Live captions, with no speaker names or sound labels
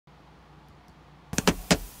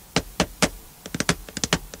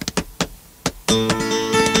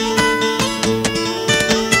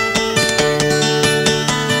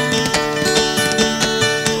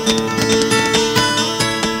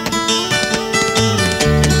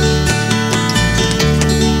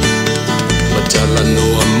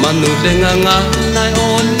Manu denga ngai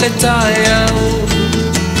on le taiao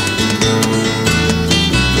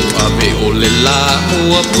Ave o le la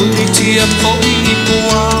ua punitia po I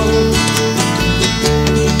puao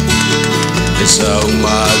E sau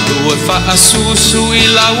malua fa asusu I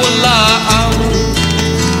laua lao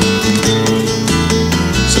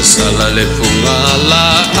Sa sala le punga la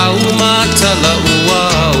au matala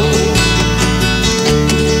uao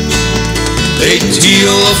E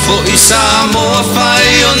tio fo I Samoa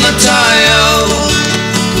fai ona taiao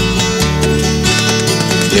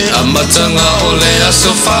E amatanga o le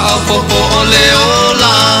aso faa popo o le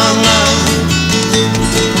olanga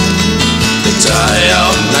E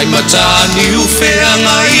taiao nai matani ufea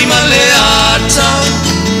ngai male ata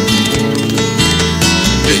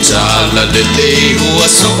E tala le lei ua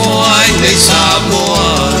so ai nei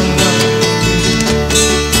Samoana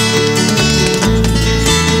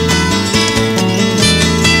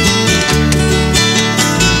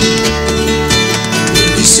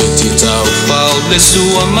Le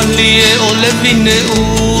sua malie o le vine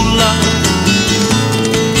ula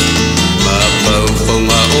Mapau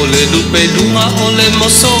fonga o le lupe lunga o le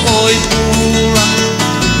moso oi pula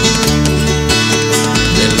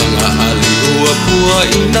Le langa ali ua pua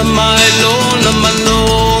ina mai lona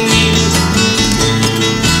manongi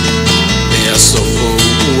E asofo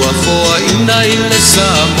ua foa ina I le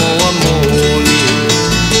Samoa moni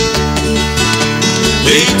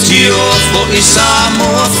E tio fo I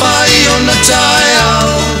Samoa fai ona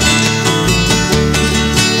taiao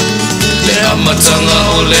Le amatanga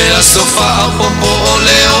o le aso faa popo o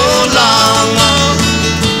le olanga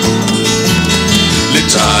Le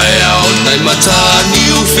taiao nai matani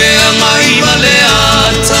ufea ngai male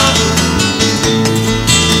ata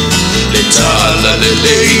Le tala le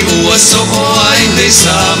lei ua soho ai nei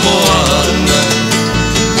Samoana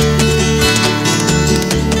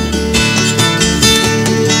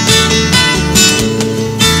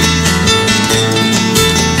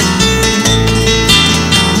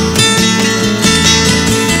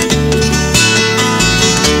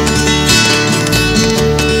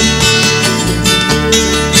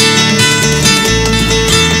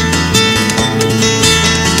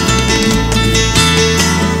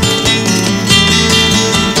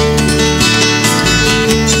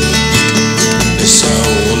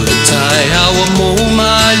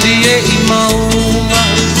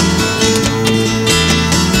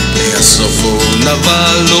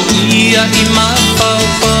Valo ia I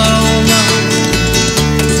mapaupaunga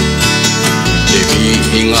Le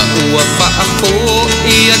vihinga ua whaako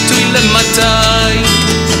ia Tuilaepa tai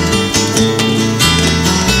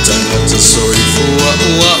Tangata soifua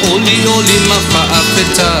ua oli oli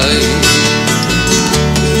mawhaapetai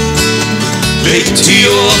Le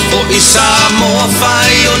tio fo I Samoa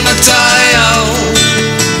whai ona taiao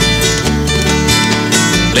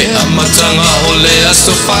Le amatanga o le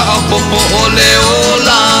aso faa popo o le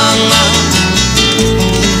olanga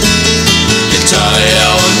Le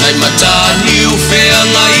taiao nai matani ufea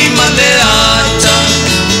ngai male ata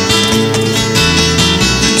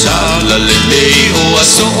Le tala le lei o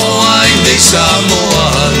aso o ai nei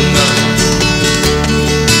Samoana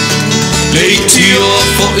Le tio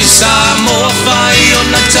fo I Samoa fai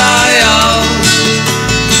ona taiao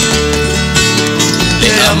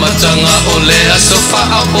Le amatanga o le aso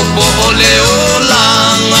faa popo o le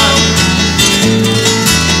olanga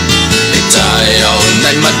Le taiao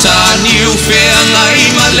nai matani ufea ngai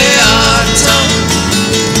male ata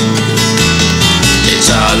Le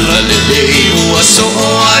tala le lei ua so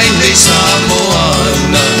ai nei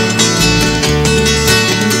Samoana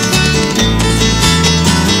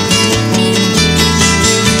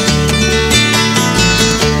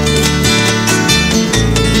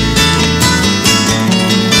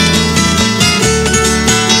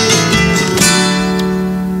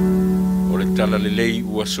Lelei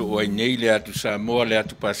ua so ai nei le atu Samoa le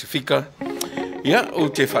atu Pasifika. Ia, o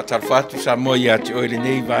te whatarwhatu Samoa ia te oile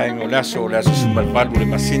nei vaenga o le aso sumalvalu le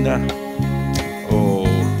masina. O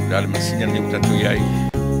le masina ni utatu iai.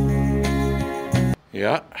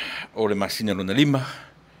 Ia, o le masina lona lima.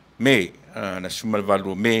 Me, na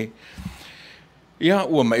sumalvalu me. Ia,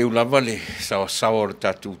 ua mai lava le sawa o le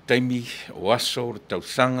tatu taimi, o aso, o le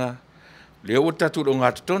tausanga. Le o tatu o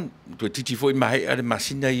ngātu ton, tu titi foi mahe a le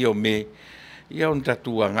masina ia o me. Ia on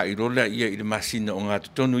tatu anga I rola ia I le masina o ngā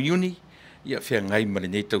tonu iuni, ia whea ngai ma le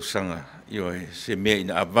nei tausanga, ia se mea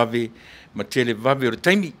ina a vave, ma tele vave o le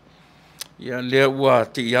taimi. Ia lea ua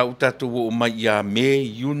te ia o tātou o mai ia me,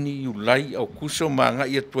 iuni, iulai, au kuso ma nga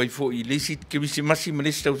ia tuai fo I lesi ke wisi masi ma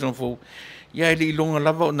lesi tau tanga fo. Ia ele ilonga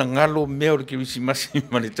lava o na ngalo mea o le ke wisi masi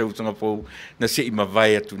ma le tau tanga fo na se I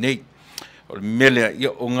mawai atu nei. O le mele ia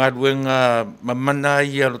o ngā ruenga mamana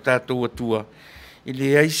ia lo tātou atua. I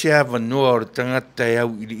le ai se awa noa o le tangata e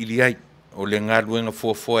au ili ai. O le ngā ruenga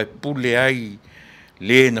fuafoa e pule ai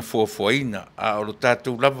le na fuafoa ina. A o lo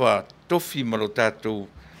tātou lava tofi ma lo tātou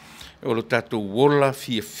o lo tātou wola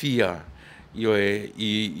fia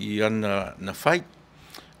I ana na whai.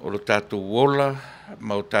 O lo tātou wola,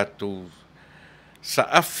 ma o tātou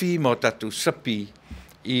saafi, ma o tātou sapi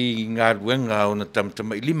I ngā ruenga o na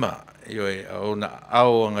tamatama I lima. O na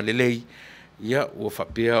ao anga lelei, ia ua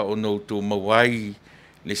whapea o nou tō mawai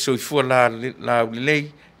le soifua la lelei,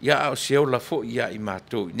 ia ao seo la fo ia I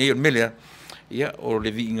mātou. Nei o melea, ia o le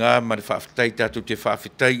vi ngā ma le whaafitai tātou te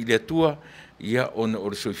whaafitai I le atua, ia ona o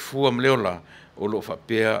le soifua mleola o lo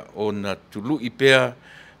whapea o na tulu I pea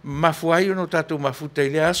mafuai o no tātou mafuta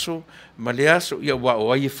I le aso, ma le aso ia wa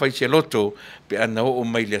o ai whai se loto pe ana o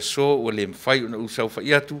mai le aso o le mwhai o na usau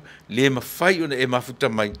whai atu, le mawhai o na e mafuta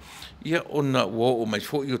mai, ia ona o mai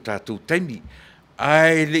fo I o tātou taimi.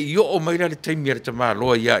 Ai le I o mai la le taimi a le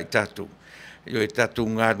tamaloa ia I tātou. Io e tātou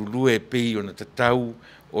ngā rulue pei o na tatau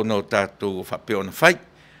o na o tātou whapea o na whai.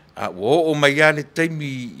 A o mai ia le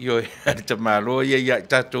taimi io e le tamaloa ia I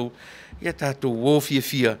tātou o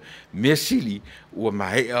fia mea sili ua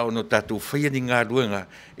mahea o no tātou whaia ni ngā ruenga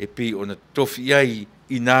e pei o na tofi ai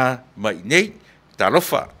I nā mai nei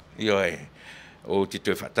talofa io e o te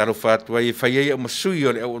toi whatalofa atua e whaia ia masui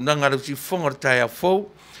o le au nanga rau si whonga tai a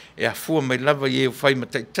fau e a fua mai lava i e o whai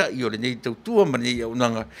mataitai o le nei tau tua ma nei au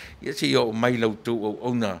nanga ia se o mai lautou au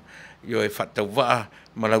auna io e whatau waa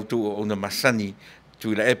ma lautou au auna masani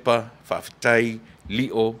Tuilaepa, whaafitai,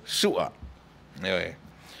 lio, sua.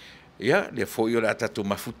 Ia, le foi o le atatou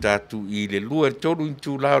mafuta atu I le lua le tolu I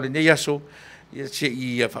tūlao le nei aso, ia se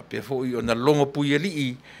I a whapea foi o na longa pui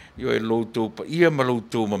alii, io e loutou pa ia ma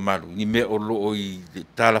loutou mamalu, ni mea o loo I le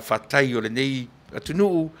tala whatai o le nei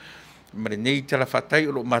Taunu'u, ma le nei tala whatai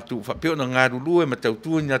o lo matu whapea o na ngā rulua ma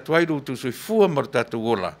tautua ni atu ai loutou soifua ma tātou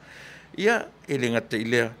ola. Ia, e le ngata I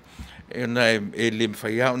lea, e le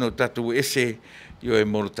mwhaiao na tātou ese, io e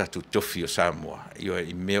moro tātou tofi o Samoa, io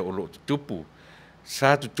e mea o lo tutupu,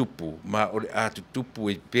 sa tutupu, ma o le a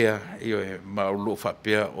tutupu e pea, io e ma o lo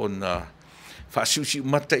whapea o na whaasiusi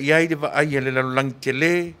umata I ai le wa ai le lalulangi te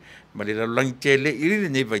le, ma le lalulangi te le, I le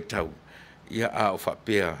nei vai tau, ia a o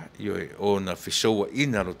whapea, io e o na whesoa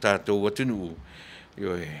ina lo tātou Taunu'u,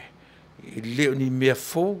 io e leo ni mea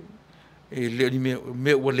fōu, e leo ni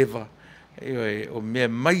mea ua lewa, o mea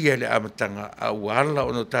mai le amatanga a uala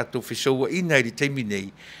o no tātou whesoua ina I le teimi nei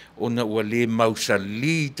o na ua le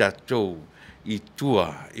mausali tātou I tua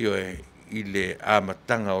I le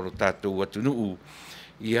amatanga o no tātou Taunu'u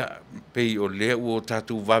ia pei o lea o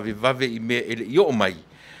tātou vave I mea ele I o mai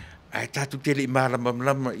ai tātou tele I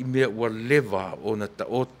mālama I mea ua lewa o na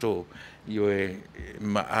taoto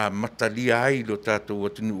ma a matalia ai lo tātou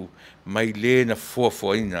Taunu'u mai le na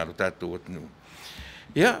fuafuaina lo tātou Taunu'u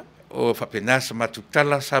ia o whapenasa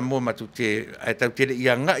matutala sa mo matute ai tau tele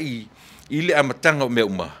ia ngai I le amatanga o mea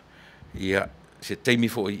uma. Ia se teimi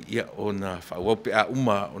fo ia o na whauope a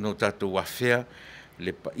uma o no tātou wafea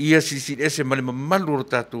le pa ia sisi ese male mamalu o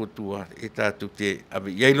tātou tua e tātou te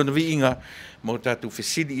ave iailo na viinga mo tātou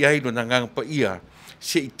whesili iailo na ngang pa ia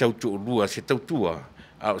se I tautu o lua se tautua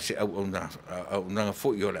au se au nanga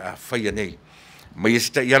fo I o le a whaia nei. Mai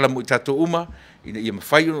se ta iala mo I tātou uma ina ia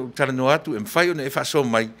mawhai o tala no atu, e mawhai o na e whaso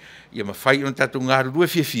mai, ia mawhai o na tātou ngā rua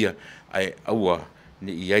fia, ai aua,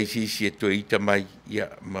 ne I aisi si e toi ita mai, ia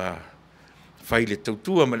ma whai le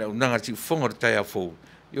tautua ma le unanga si whonga tai a fōu,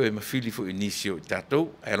 io e mawhili fo inisio I tātou,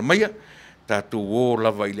 ai ala maia, tātou o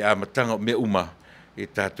lava I le amatanga o mea uma, e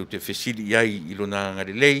tātou te whesili iai I lona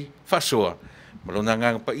ngare lei, whasoa, ma lona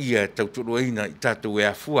nganga pa ia tautoro eina I tātou e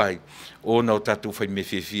afuai, o na o tātou whai me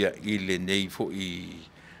fia I le nei fo I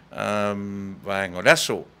vaenga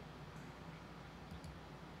raso.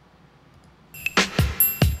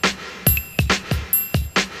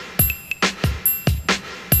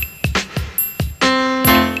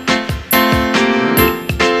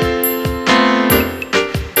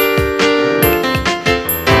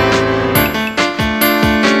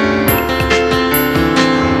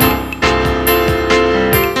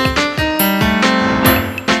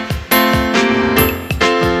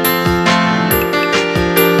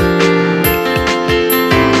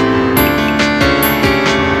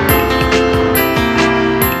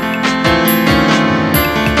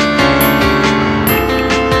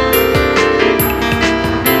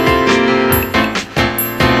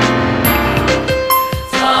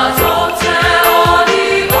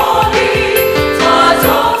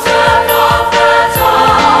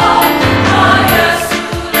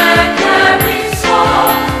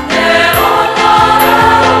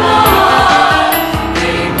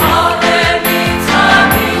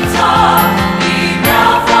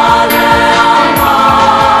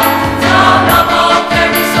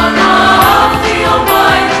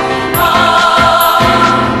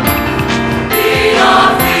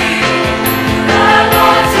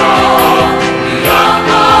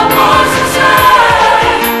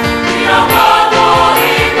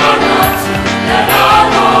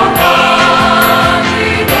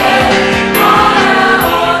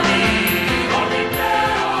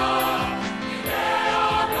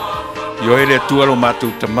 Yo ele atua lo mātou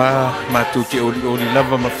tamā, mātou te ori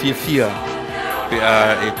lava ma fia pe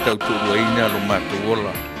a e tautu uaina lo mātou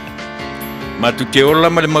ola. Mātou te ola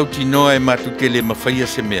ma le mauti noa e mātou te le mawhaia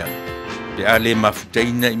se mea, pe a le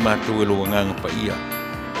mawhutaina i mātou e lo wanganga pa ia.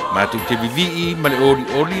 Mātou te vivi ma le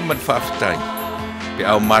ori ma le whaafitai, pe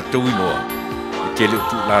au mātou inoa, e te le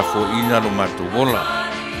utu la fo ina lo mātou ola.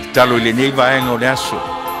 Talo i le nei vaenga o le aso,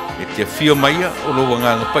 e te fio maia o lo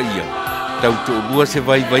wanganga pa ia. Tautu lua se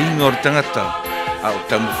vai inga o tangata, au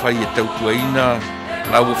tamu whai e tautu aina,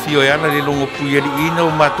 lau fio e ana le longo pui ali ina o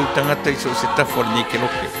mātou tangata i so se tafo ni ke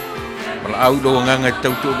loke. Mala au lo wanganga e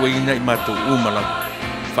tautu aina i mātou umala.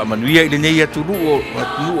 Wha Manuia i le nei atu nu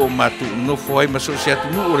o mātou nofo ai maso se atu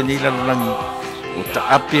nu o le nei lalolangi o ta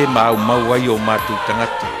ape ma au mau ai o mātou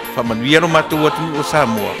tangata. Wha Manuia no mātou atu nu o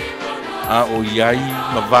Samoa. A o iai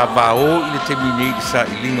ma vāvāo i le temi nei i sa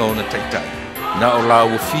i linga o na taitai. Na o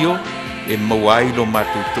lau fio e mawai lo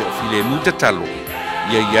mātou to file muta talo.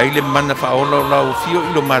 Ia iai le mana whaola o lau fio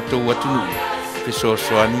i lo mātou atunu. Peso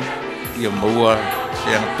soani ia maua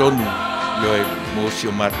se ang tonu i oe mosi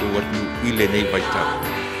o mātou atunu i le nei vaitau.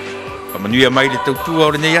 Manuia mai le tautua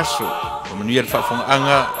o le nei aso. Manuia le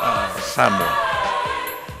whaafonga Samoa.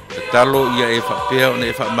 Te talo ia e whapea o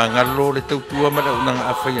ne e whaamangalo le tautua ma la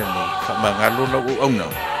unanga awhaiane. Whaamangalo la u auna.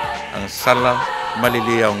 Ang sala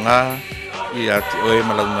malelea o ngā ia te oe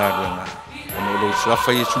ma la unga ruanga. Ono lo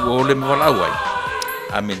suafa Yesu o le mwala awai.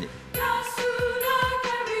 Amen.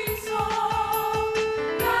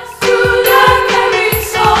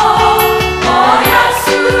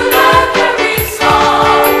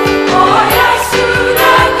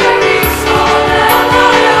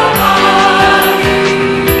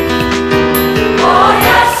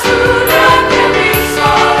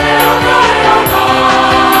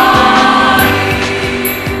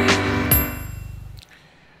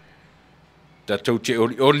 Tātou te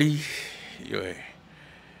oli,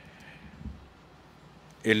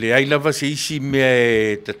 e le ai lava se isi mea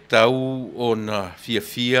e tatau o na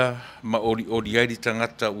fia ma oli ai di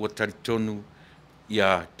tangata ua taritonu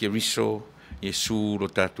ia Keriso, Yesu lo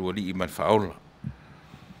tātou ali i manwhaola.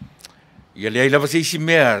 Ia le ai lava se isi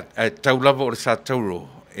mea e tau lava o le sa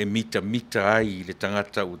tauro e mita ai le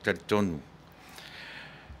tangata ua taritonu.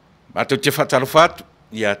 Mātou te whatalo fatu.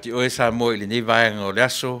 Ia te oe sa mo i le nei vaenga o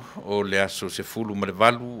le aso se fulu ma le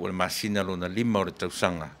valu, o le masina lo na 5 o le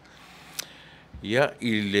tausanga. Ia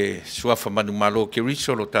i le suafa manu malo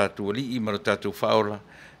Keriso lo tātou ali i ma lo tātou whaola,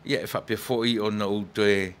 ia e whape foi o na uto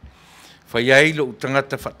e whai ai lo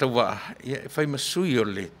utangata whatawa, ia e whai masui o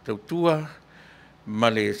le tautua, ma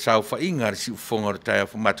le sao whainga le si ufonga o le taia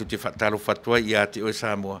matu te whatalo whatua, ia te oe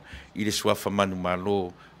sa moa i le suafa manu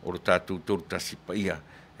malo o lo tātou toru tasipa ia.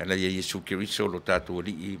 Ala ia Yesu Keriso lo tātou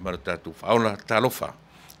alii ma lo tātou whaola talofa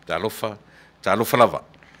lava.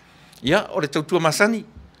 Ia, o le tautua masani,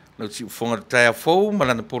 lau si ufonga taia fau,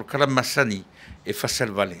 malana por kala masani e Fasa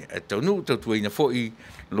Vale. E Taunu'u tautua ina foi,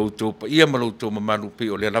 lo tau pa ia ma lo tau mamalu pe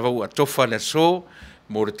o le lava ua tofa le aso,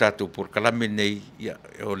 mo le tātou por kala menei, ia,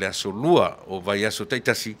 o le aso lua, o vai aso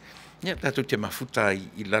taitasi, ia tātou te mafuta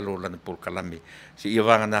i lalo lana por kalame. Se ia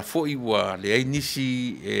vanga nā foi ua le ai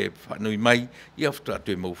nisi e whanui mai, ia futa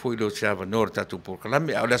atu e mau foi lo se awa nora tātou por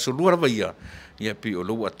kalame, au le aso lua rawa ia pi o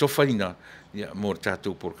lo ua tofa ina, ia mo le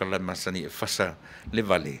tātou por kalame masani e Fasa le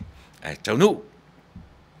Vale. Ai Taunu'u.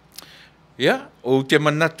 Ia, o te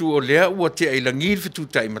manatu o lea ua te ailangi le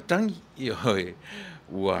whetuta i matangi, ia hoi,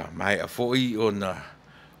 ua mai a foi o na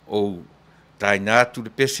o tai nātu le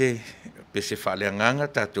pese whaaleanganga,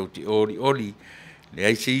 tātou te oli, le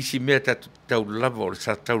aise isi mea tātou tau lava o le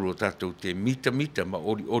sa tauro tātou te mita, ma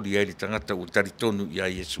oli ai le tangata o taritonu i a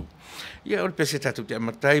Yesu. Ia o le pese tātou te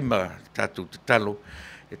amatai ma tātou te talo,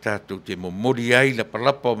 e tātou te momori ai la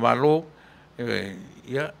palapa o malo,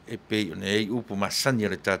 ia e pei o nei upu masani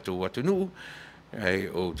le tātou Taunu'u,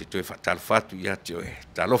 o te toe whatalfatu ia te oe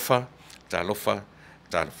talofa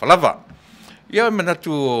lava. Ia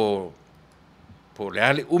manatu o po le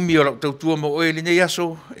ale umi o lau tautua mo oe le nei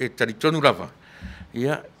aso e taritonu lava.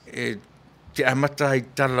 Ia, te amata i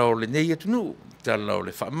tala o le nei Taunu'u, tala o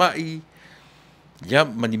le whaamai, ia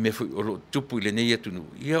mani me fui o lo tupu i le nei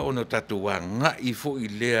Taunu'u. Ia ono tātou wa ngai fui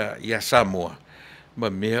lea ia Samoa, ma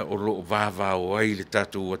mea o lo vava o ai le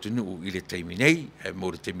tātou Taunu'u i le teiminei,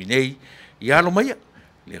 mo le teiminei, ia alo maia,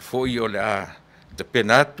 le foi o le a te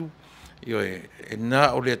penatu, Io e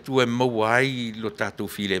na o le atua e mauai lo tātou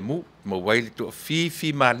filemu, mauai le tua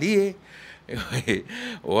fifi malie,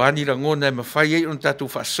 o ani langona e mawhai ei on tātou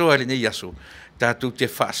whaasoa le nei aso, tātou te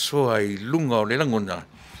whaasoa i lunga o le langona,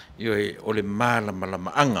 io e o le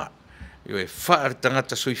malama anga, io e whaar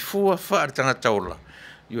tangata soifua, whaar tangata ola,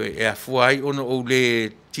 Yo e afuai ono o le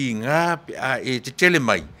tinga pe a e te tele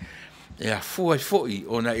mai. E afuai foi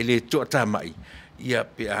ona ele tota mai. Ia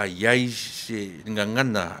pe a iai se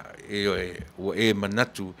ngangana o e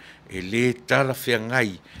manatu e le tala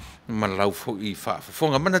whiangai malau foi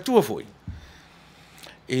fonga manatua foi.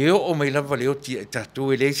 E o mai lava leo ti e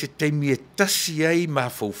tatu e le se teimi e tasi ai ma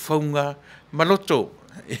faufaunga maloto.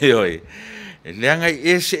 E oi. E leanga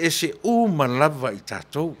ese malava i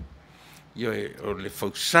tatou. O le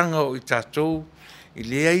fausanga o i tatou. I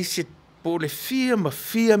le ai se po le fia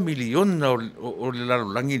miliona o le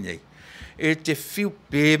lalolangi nei. E te fiu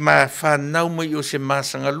pe ma whanau mai o se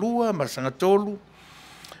masanga lua, masanga tolu.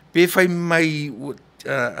 Pe fai mai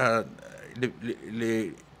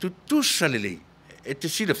le tutusa lelei. E te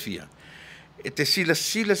sila fia. E te sila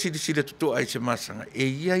tutu ai se masanga. E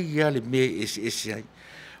ia le me ese ai.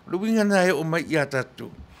 Luinga na e o mai ia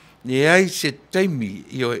tatu. Ne ai se taimi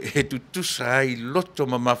e tutusa ai loto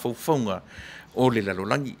ma mafaufaunga o le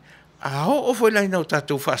lalolangi. A o foi lai nau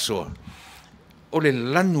tatu fasoa. O le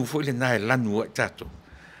lanu foi le nae lanu ai tatu.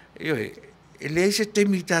 E le ai se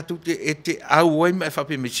taimi tatu e te au ai mai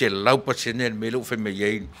whape me se laupa se nel me lo fe me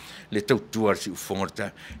iei le tautua si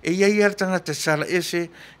ufongorta. E iai ar tangata sala ese,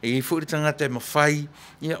 e iei foi tangata e mawhai,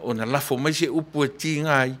 o na lafo mai se upu e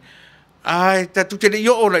tinga ai. Ai, tatu te le i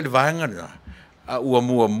o le vaenga na. A ua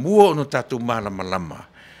mua no tatu malama.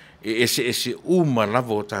 E ese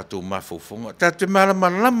malava o tatu mafaufonga. Tatu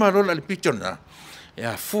malama rola le pitona. E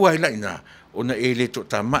a fua ila ina, o na e le to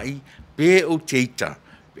tamai, pe o teita.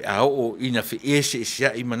 Pe a o ina fe ese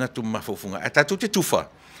ai manatu mafaufonga. A tatu te tufa.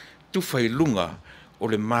 Tufa i lunga o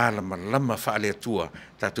le malama fa le atua.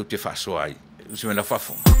 Tatu te fasoa ai. Usimena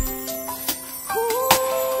fafonga.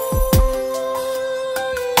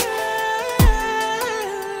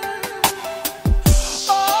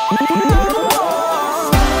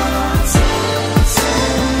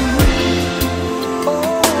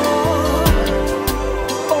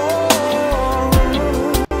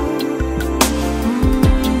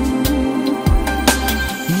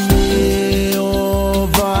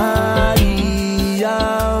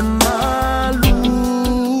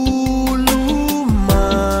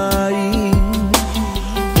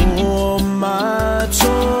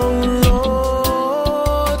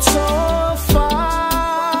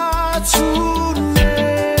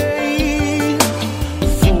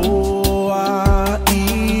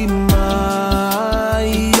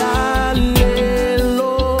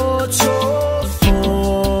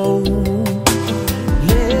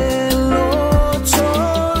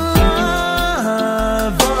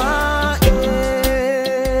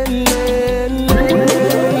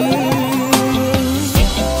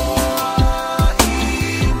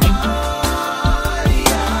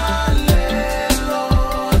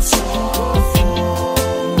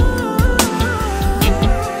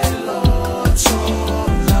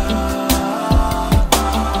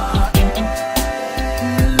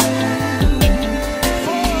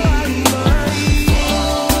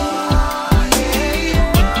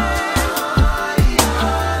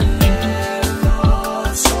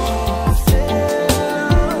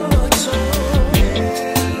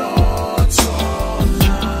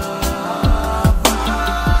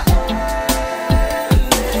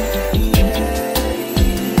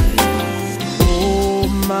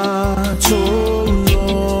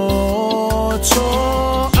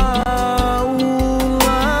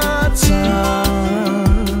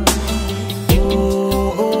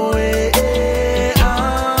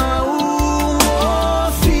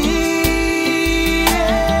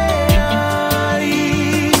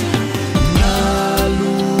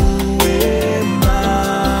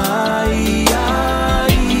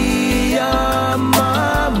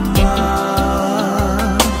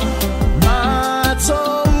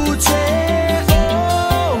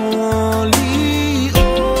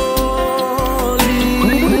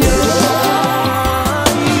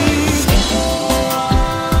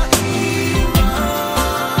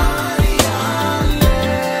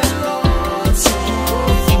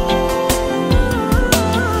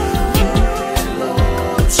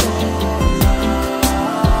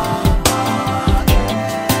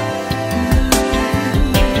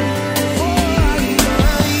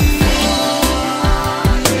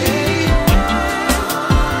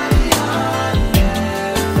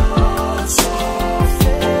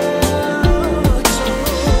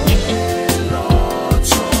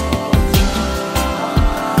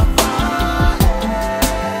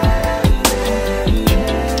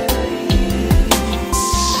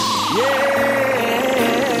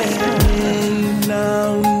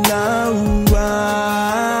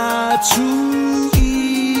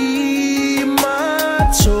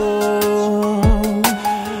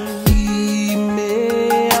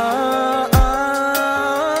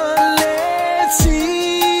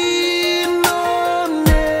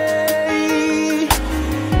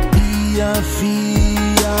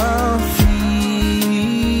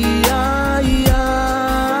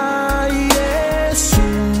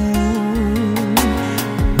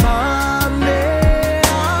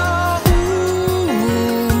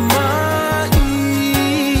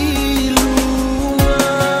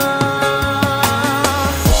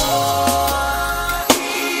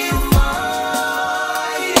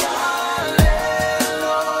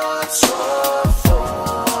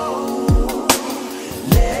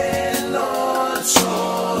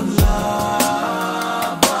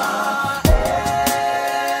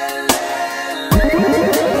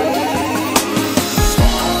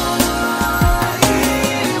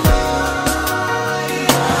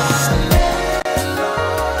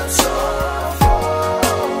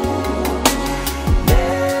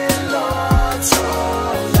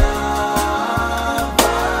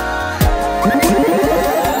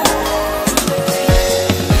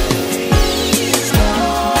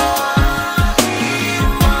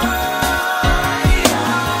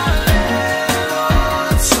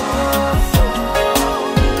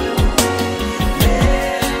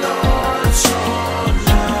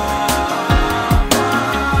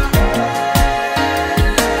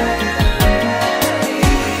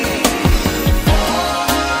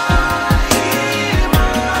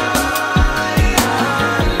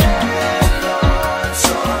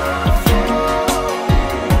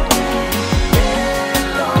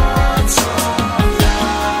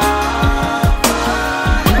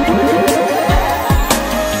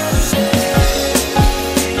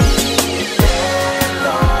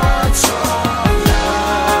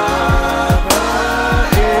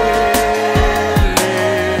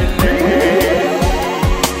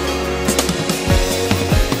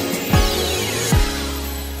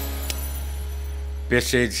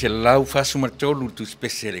 pese se lau fasu martolu tu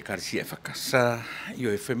spese le karsi e fakasa io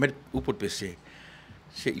e femer upo pese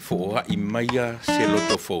se I foa I maia se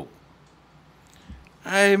loto fo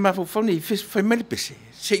ai ma fo foni fes femer pese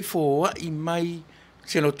se I foa I mai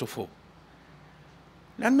se loto fo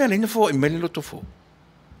lan me le fo I mai loto fo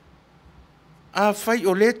a fai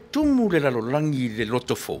o le tumu le lalolangi le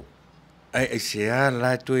loto fo ai se a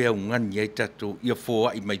la to ia ngani ai tato ia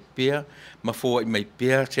foa I mai pea ma foa I mai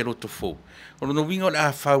pea se loto fo o no wingo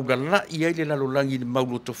a fauga la ia le lalolangi le mau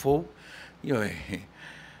loto fo io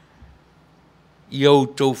io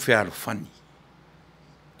to fer fani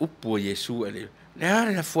upo Yesu ele le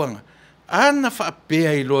ale la fuanga ana fa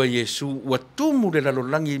pea I lo Yesu wa tumu le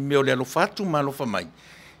lalolangi me le lo fatu ma lo fa mai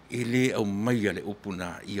ele au mai ale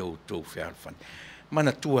upuna io to fer fani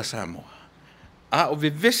mana tua Samoa a o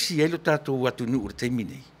vevesi ai lo tatou atu nu ur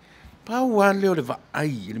teimine. Pa ua leo le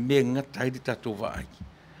vaai, le mea ngata ai le tatou vaai.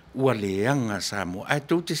 Ua leanga Samoa, ai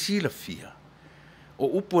tau te sila fia.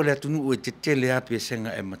 O upo le atu nu e te tele api e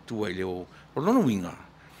senga e matua I leo. O lono winga,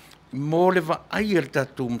 mo le vaai le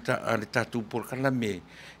tatou porkala me,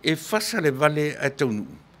 e fasa le vale ai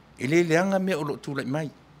Taunu'u. E le leanga me o lo tula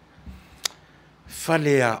mai.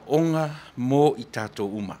 Fale a onga mo I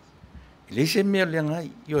tatou uma. E le se mea leanga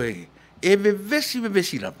ai, yo e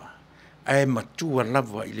vevesi lava ai matua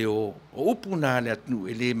lava I le o upuna le atnu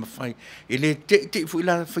ele mafai ele te fu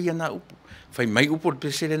ila fai na upu fai mai upu le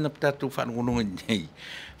pesele na tatu fa ngono nei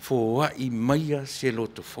fo I maia se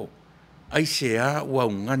loto fo ai se a ua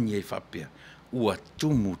ngani e fapea ua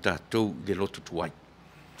tumu tatu le loto tuai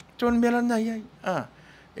ton mela nai ai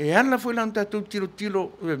e ana foi la tatu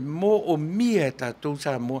tilo mo o mia tatu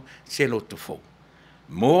Samoa se loto fo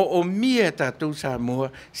mo o mia tatou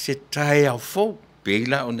Samoa se tae au fou.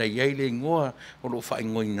 Peila o na iai le ngoa o lo whae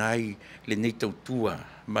ngoi ngai le nei tautua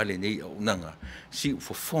ma le nei au nanga. Si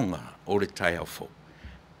ufofonga o le tae au fou.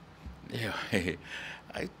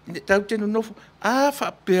 Tau tenu nofo. A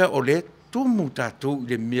whapea o le tumu tatou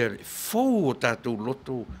le mea le fou o tatou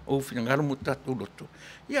loto o whingaro mo tatou loto.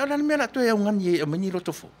 Ia o lana mea la toi au ngani e mani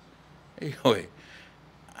loto fou. Hoi.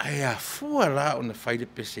 Ai a fua la o na whaile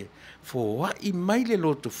pese. Fo I mai le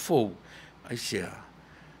loto fou, ai sea,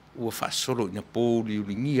 ua whaasolo ina pōli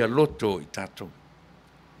uringia loto I tātou.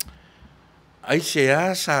 Ai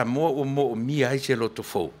sea Samoa o mo o mia ai se loto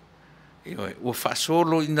fou. Ua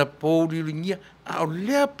whaasolo ina pōli uringia, a o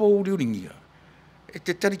lea pōli uringia. E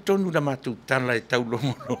te taritonu na mātou tala e tau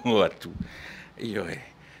longo atu.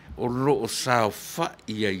 O lo o sao wha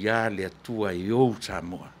ia le atua I ou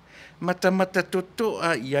Samoa. Mata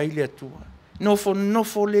totoa ia le atua.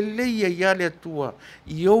 Nofo le ia le atua.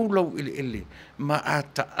 I ou lau ele. Ma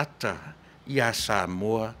ata ia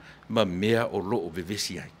Samoa ma mea o lo o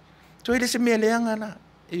vevesi ai. To ele se mea leanga na.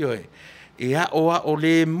 E a o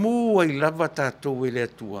le mua I lava tātou ele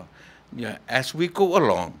atua. As we go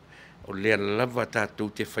along. O le lava tātou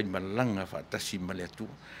te whai malanga whaatasi ma le atua.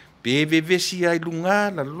 Pe vevesi ai lunga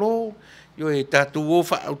la lo. E tātou o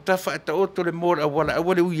wha au tafa ata oto le mora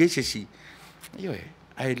awale ui esesi.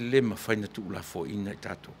 Ai le ma whaina tu la fo ina I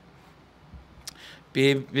tātou.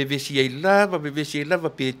 Pe vevesi ai lava,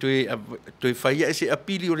 pe toi whaia e se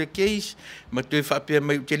apili o le case, ma toi whapea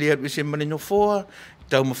mai utele atu e se mane no foa,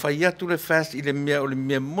 tau ma whaia atu le fast I le mea o le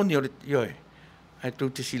mea moni o le, ai tau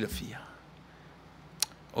te sila fia.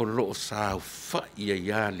 O loo sao whaia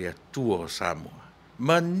ia le atua o Samoa.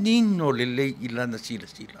 Manino le lei I lana sila.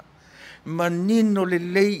 Manino le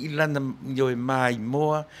lei I lana mai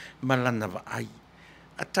moa, ma lana vaai.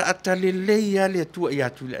 Ata le lei ale atua I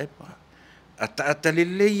Tuilaepa. Ata le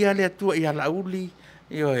lei ale atua I alauli,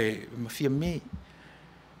 mafia me.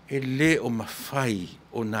 E le o mawhai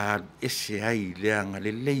o na ese ai leanga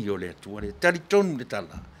le lei o le atua, le taritonu le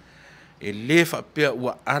tala. E le whapea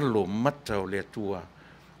ua alo mata o le atua,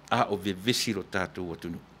 a o vevesi lo tātou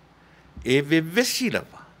atunu. E vevesi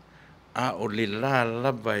lava. A o le la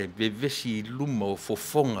lava e vevesi luma o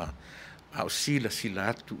fofonga a o sila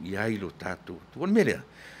atu I ai lo tātou. Tuan merea,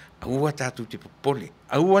 aua tātou te popole.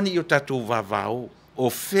 Aua ni o tātou vavao o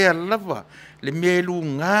fea lava le melu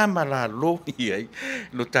ngama la lo I ai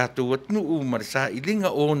lo tātou atnu marisa I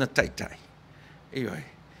linga o na taitai.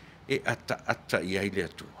 E ata I ai le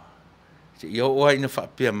atua. Se ia oa ina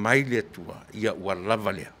whapea mai le atua, ia ua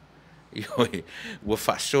lava lea. Ua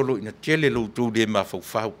whaasolo ina tele lo tū le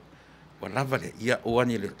mawhau. Wa lava le ia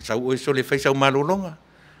oani le sau o so le fai sau malolonga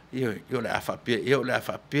le afapea o le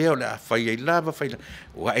afai ai lava fai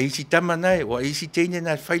wa isi tamana wa isi tene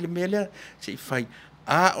na fai le mele se fai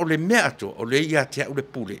a o le mea ato o le ia te o le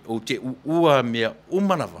pule o te ua mea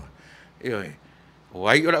umanava o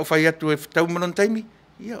ai ora fai atu e tau manon taimi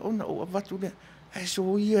ia ona o avatu le e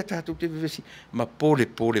so ia tātou te vevesi, ma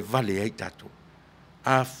pole vale ai tātou.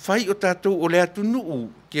 A whai o tātou o lea Taunu'u,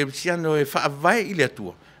 ke siano e whaavai i lea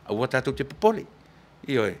tua, a ua tātou te popole.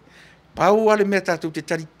 Ioe, pau ale mea tātou te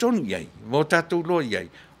tari tonu iai, mo tātou loa iai,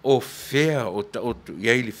 o whea o ta otu,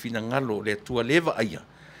 iai le fina ngalo lea tua lewa aia.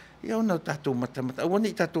 Ia ona o tātou matamata, awane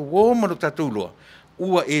i tātou wōmano tātou loa,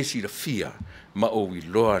 ua e si la fia, ma o i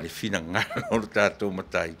loa le fina ngalo tātou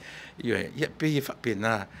matai. Ioe, ia pe e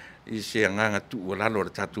whapena, i se nganga tu o lalo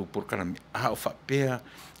le tātou porkana me a o whapea,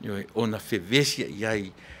 ioe, ona whewesia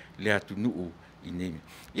iai lea Taunu'u i nemi.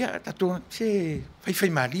 Ia, tātou, se, whai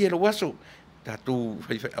maria lo waso, tātou,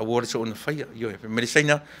 whai, awore so ona whai, ioe,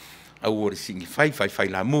 meresaina, awore singi whai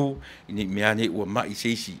la mu, i ni meane ua mai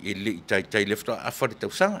seisi e le i tai lefta a whare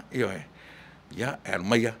tausanga, ioe, ia, e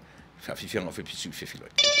almaia, whawhiwhianga o whepisu i whewhiloi.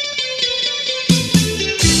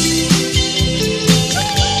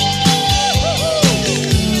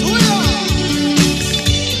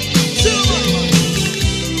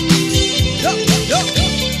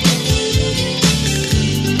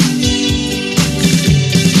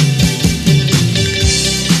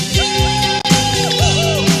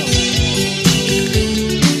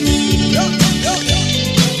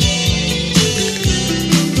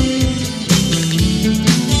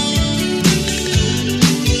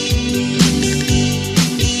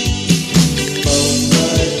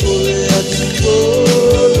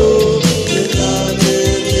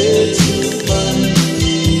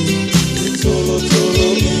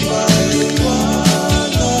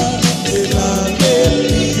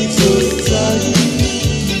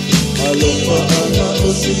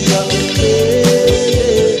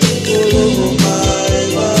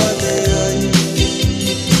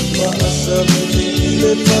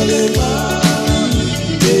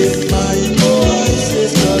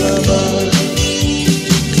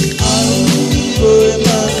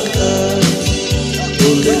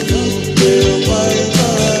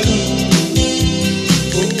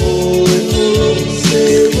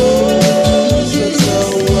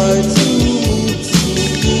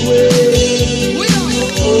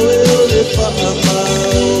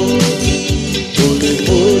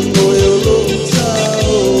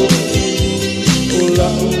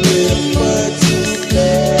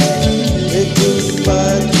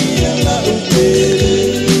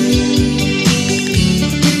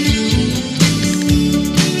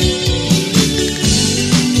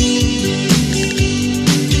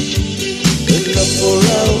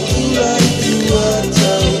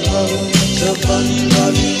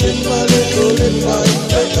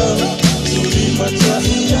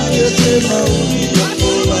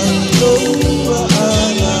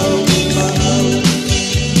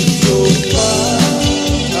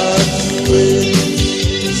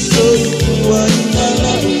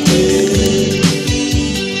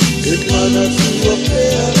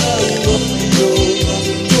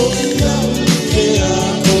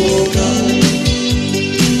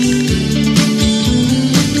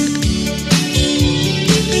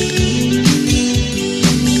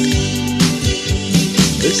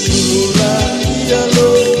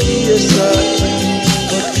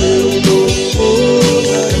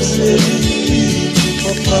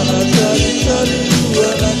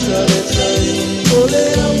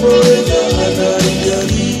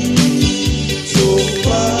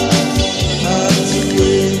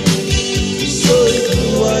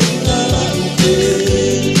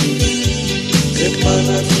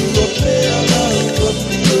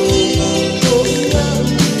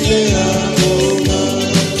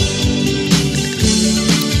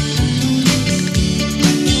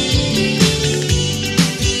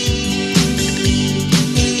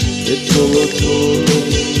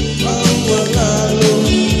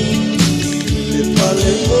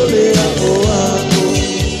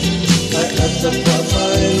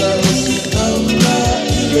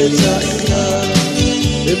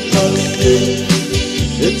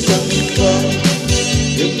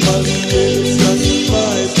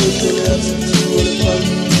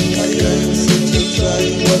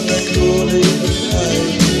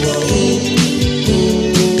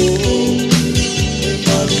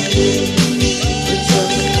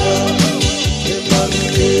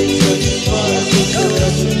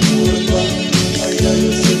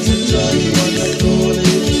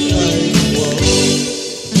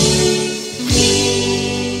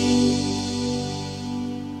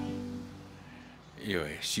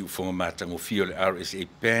 Fio le RSA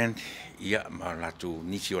band ia ma latu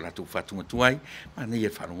nisi o latu fatu matuai ma nei e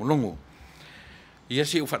whanongolongo. Ia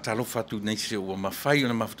se o whatalo fatu nei se o mawhai o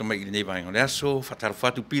na mafuta mai i nei vai o le aso, whatalo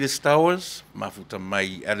fatu Peter Stowers, mafuta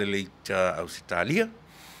mai Adelaide Ausitalia,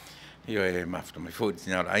 Io e maftamai fo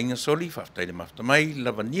tina ainga soli faftai le maftamai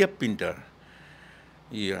lavania pinda.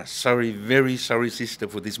 Yeah, sorry, very sorry sister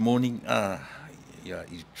for this morning. Yeah,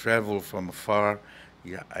 you travel from afar.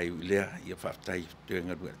 Yeah, I lea ia faftai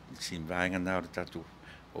tuenga sin vainga na o tatu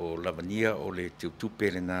o lavania o le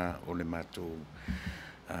tupe le na o le mato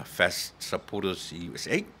fast supporters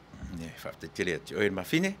USA. Yeah, faftai tele ati o e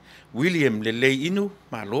mafine. William le lei inu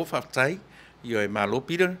malo faftai. Io e malo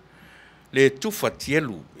Peter. Le tufa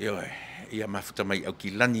tielu, ia mafuta mai au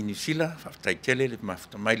ki lani New Zealand, whaftai tele, le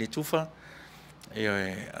mafuta mai le tufa.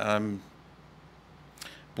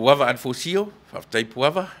 Puava alfosio, whaftai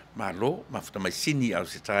puava, malo, mafuta mai sini au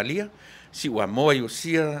Australia. Si ua moa i o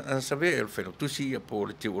sia save, el whelo tusi, a po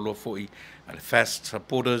le te olo foi, le fast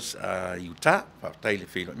supporters Utah, whaftai le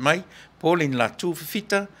whelo mai. Po le la tu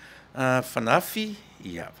fita, whanafi,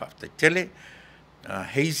 ia whaftai tele.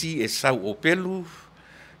 Hazy e sau o pelu,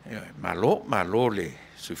 malo le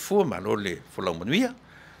suifua, malo le folau Manuia.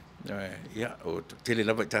 Ia, o tele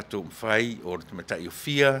lava i tātou mwhai, o te matai o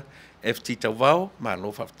fia, FT Tauwao, malo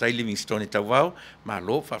whaftai Livingstone Tauwao,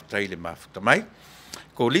 malo whaftai le mafuta mai.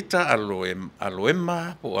 Ko lita alo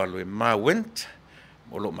ema, po alo ema went,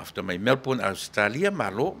 o lo mafuta mai Melbourne, Australia,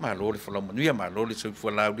 malo le folau Manuia, malo le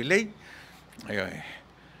suifua lau di lei.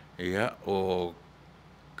 Ia, o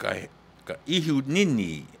ka ihu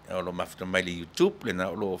nini, o lo mafuta mai le YouTube, le na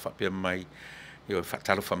o lo whapea mai, io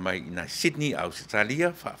whatalo wha mai na Sydney,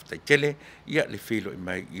 Australia, whaftai tele, ia le whilo i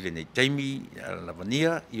mai i le nei taimi,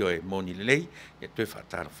 lavania, io e moni le lei, ia tue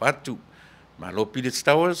whatalo whatu. Ma lo Pilet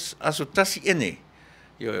Towers, aso tasi ene,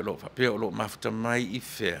 io e lo whapea o lo mafuta mai i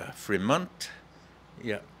whea Fremont,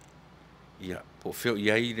 ia, po whio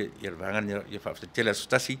i ai, ia wangani, ia whaftai tele aso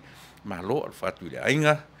tasi, ma lo al whatu i le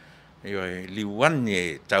ainga, io e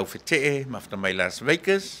liwane tau whetee, mafuta mai Las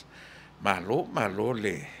Vegas, ma lo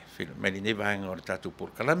le mai nei vaenga o le tātou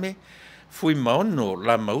porkalame, fui maono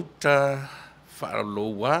la mauta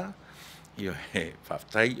whaaloa, io he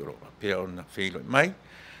whaftai, o pia o na whilo mai,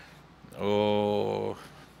 o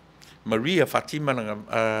Maria Fatima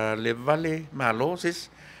le Vale, malo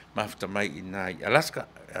ses, mafta mai i Alaska,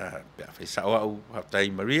 pia whai sao au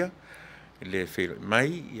whaftai Maria, le whilo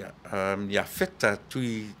mai, ia feta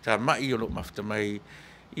tui tā mai o lo mafta mai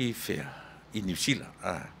i whea, i New Zealand,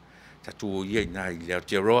 tatu o ia i i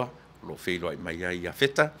Aotearoa, lo whilo ai mai ai a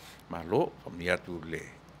feta, ma lo, whamni atu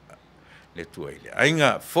le tua ile.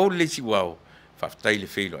 Ainga, fau le si wau, whaftai le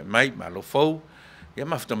whilo ai mai, ma lo fau, ia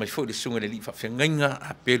mafta mai fau le sunga le li whawhengainga,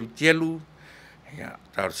 a peru tielu, ia,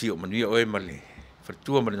 tau si o Manuia oe ma le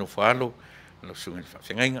whatua ma le no whaalo, lo sunga le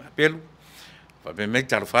whawhengainga, a peru, whape mei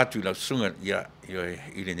talo whatu i lau sunga, ia,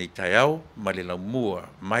 i le nei tai au, ma le lau mua,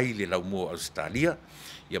 mai le lau mua Australia,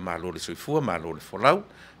 ia ma lo le soifua, ma lo le folau,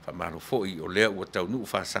 fa malo foi o lea ua Taunu'u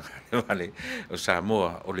Fasa le Vale o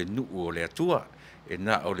Samoa o le nu'u o le atua e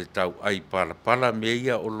na o le tau ai pala me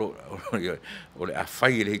ia o le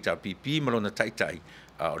afai le hita pipi malona taitai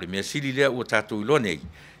o le mea sili lea ua tātou ilo nei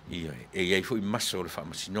e iai foi masa o le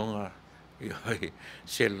whamasinonga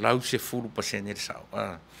se lau se furu pasene le sao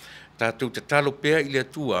tātou te talo pea i le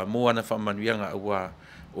atua mo ana whamanuianga aua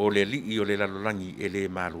o le li o le lalolangi e le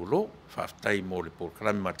malolo whaftai mo le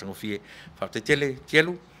porkalame matangofie whaftai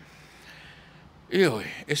tielu io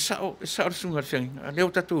e sao le sunga fianga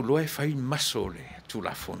leo tatu loe fai maso le tu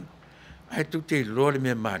la fono ai tu te lo le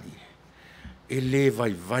me mali e le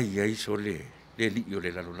vai ai so le li o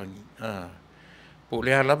le lalolangi po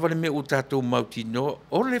le alava le me o tatu mautino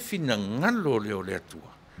o le fina ngalo le o le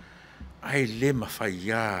atua ai le mafai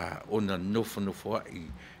ya ona nofo ai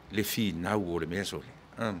le fi nau o le me so le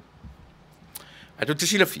ai tu te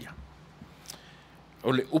sila fia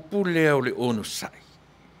o le upu lea o le ono sai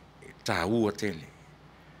ta ua tele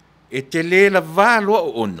e tele la valo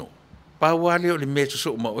o ono pa wale o le meso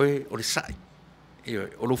so ma o le sai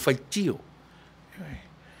o lo faitio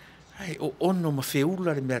ai o ono ma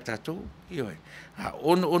feula le mea tatou a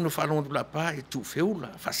ono whanonga la pa e tu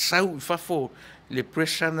feula fa sau fa fo le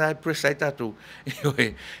pressure na pressure tatou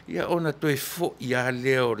ia ona toe fo ia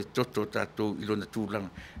leo le toto tatou i lona tūlanga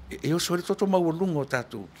e o so le toto maualunga o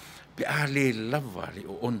tatou pe a le lava le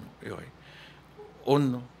o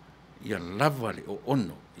ono ia lava le o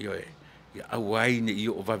ono ia awai ne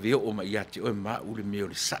o vaveo o ma ia te o ma u le meo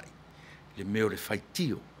le sai le meo le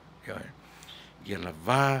faitio ia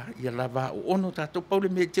lava o ono tatou pau le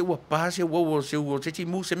me te ua pase o se ua te ti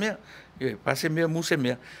muse mea pase mea muse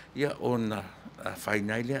mea ia ona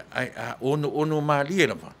fainai le a ono mali e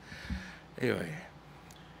lava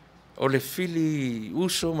o le fili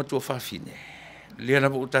uso ma tua whawhine lea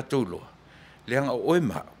lava o tatou loa lea nga o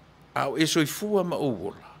ma au e soifua ma o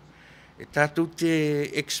wola e tatou te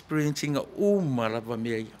experiencing a uma lava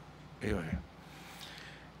mea ia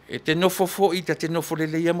E te nofo fo i te nofo le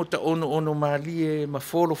leia mo ta ono mali e ma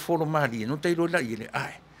folo mali no te rola i le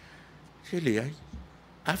ai. Se le ai.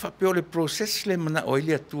 A fa peo le process le mana o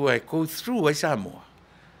ile atua e go through ai Samoa.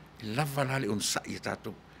 E lava la le on sa i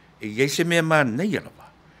tato. E iei se mea man nei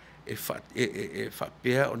alava. E fa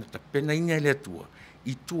pea ona ta pena inga ile atua.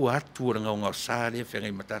 I tua atua nga ngā sāre e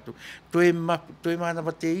whengai matatu. Toe mana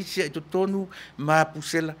wa te isi ai to tonu ma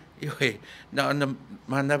pusela.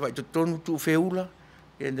 Mana wa i to tonu tu feula.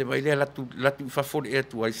 E ne vai lea latu whafore e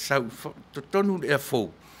atua ai sau. To tonu e a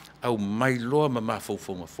fau. Au mai loa ma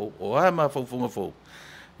faufonga fau. O a ma faufonga fau.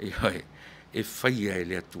 E whai ai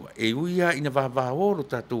le atua. E uia ina wā oro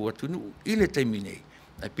tātou atu nu ile teimi nei.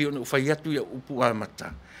 Ai pio no whai atu ia upu a mata.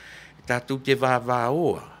 Tātou te wā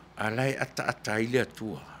oa. Alai ata ile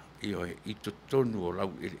atua. I to tonu o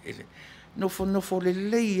lau ele. Nofo le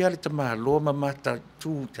lei ale ta maa loa ma mata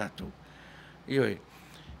tū tātou.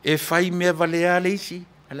 E whai mea vale ale isi.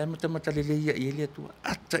 Alai mata le lei i ele atua.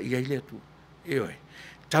 Ata i ele atua.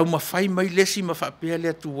 Tau ma whai mai lesi ma whapea le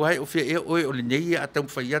atu wai. O whea ea oe o le nei a tau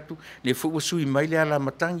whai atu. Le fua sui mai le ala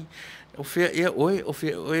matangi. O whea ea oe. O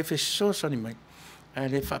whea oe whesosani mai. A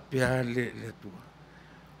le whapea le atua.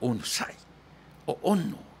 Ono sai. O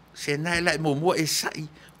ono. Se nai lai mo e sai.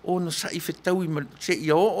 Ono sai whetau i se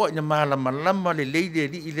ia o ina malama le leile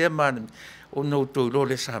li i lea mana. O no tau lo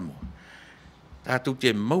le Samoa. Tātou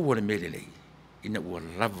te maua le mele lei. Ina ua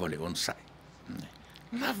lava le on sai.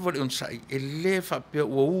 Lava le on sai. E le whapea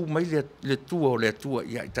ua mai le tua o le atua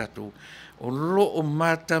i ai tātou. O lo o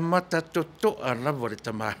mata to a lava le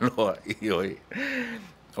tamaloa i oi.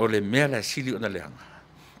 O le mea la sili o na leanga.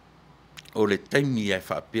 O le taimi ai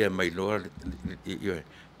whapea mai loa i oi.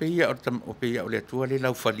 Peia o peia o le atua le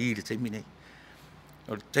lau whali le taimi nei.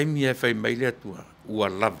 O le taimi ai whai mai le atua. Ua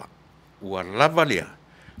lava. Ua lava lea.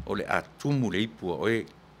 O le atumu le ipua oe.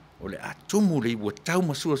 O le atumu le ipua tau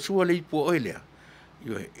masua le ipua oe lea.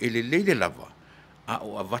 E le leile lava. A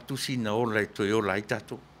o avatu sina ola e toe ola i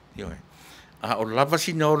tato. A o lava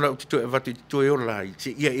sina ola o te toe avatu i toe ola i.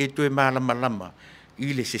 Se ia e toe malama.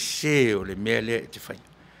 I le se o le mea lea e te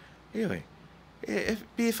whai. E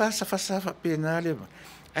pe fasa pe nā lea.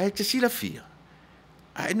 A te sila fia.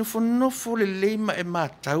 A e nofo le leima e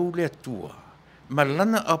mātau le atua.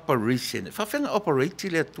 Malana operation. Whawhenga operate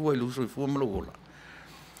le atua i luso i fua malawola.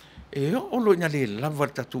 E o lo ina le lava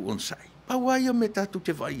tatu on sai. Pawai o me tatu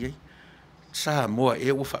te vai ei. Samoa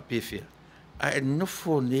e o whapewhia. A e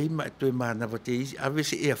nofo neima e toi mānawa te isi. A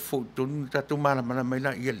vese e a fotonu tatu mana mai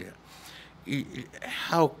la ia lea.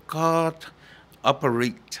 How God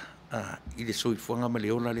operate. I le soi fuanga ma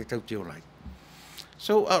le ola le tau te olai.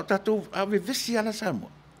 So, tatu, a vesi ala Samoa.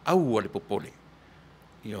 Au ale popole.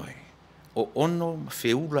 O ono ma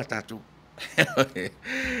feula tatu.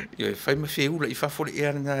 Fai ma feula i whafore e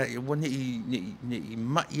ana i wane i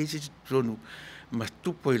ma i ese tonu ma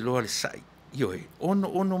tupo i loa le sai.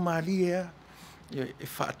 Ono maali ea. E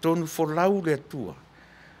whaatonu folau le atua.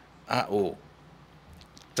 A o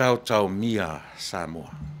tau mia Samoa.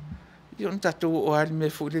 On tatu o ali me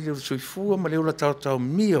fu le soifua ma le ola tau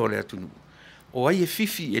mia o le atunu. O ai e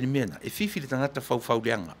fifi e ni mena. E fifi le tangata fau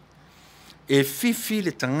leanga. E fifi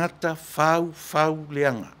le tangata fau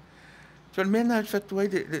leanga. So le mena e fatu ai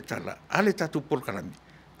le tala. Ale tatu polkarami.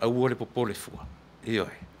 A ua le popole fua.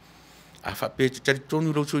 A whape te tari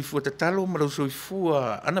tonu lau soifua te talo ma lau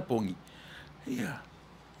soifua anapongi.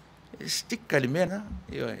 E stika le mena.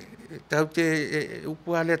 Tau te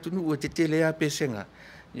upua le atunu te tele a pesenga.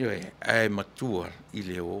 Ai matua i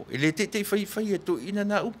leo. E le te whai e to ina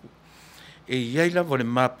na upu. E iai lava le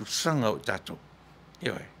mapu sanga o tato.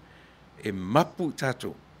 E mapu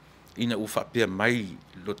tato. Ina uwhapea mai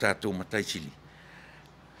lo tato mataisili.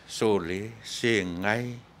 So le, se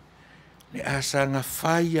ngai, le a sanga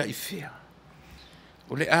whaia i whea.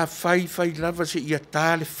 O le a whai lava se ia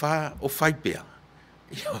tā le wha o whai pea.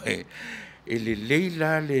 E le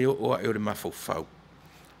leila le o a e o le mafau fau.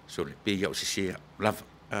 So le pea o se sea lava.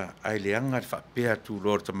 Ai le anga le whapea tu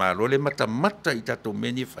lor ta maa. Lo le mata i tato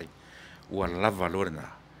meni whai. Ua lava lorena.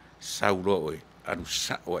 Sau lo oe. Anu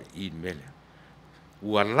sa oa i mele.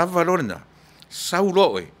 Ua lava lorena. Sau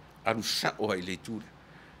lo oe. Anu sa oa i le tūre.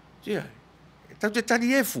 Tau te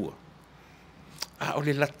tari e fua. A o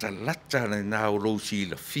le lata na nā o lousi i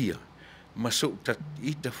la fia. Ma so ta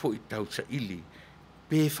ita fo i tau sa ili.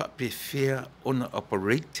 Pe whapewhea ona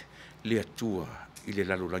operate le atua. I le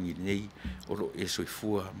lalolangi nei, o lo e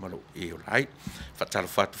soifua, ma lo e o lai. Whatara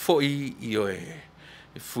whatu foi, i o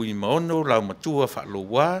e fui maono, lau matua, whaalo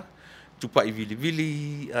wā, tupa i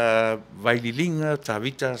vili, vaililinga,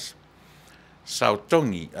 tavitas,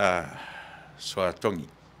 sautongi, soatongi.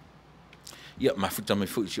 ia mafuta mai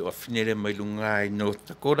fu si o finere mai lunga no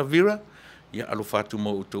takora vira ia alo fatu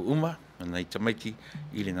mo uto uma nei tamaiti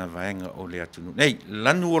i le ngavaenga o le atunu nei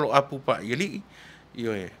lanu olo apu pa ili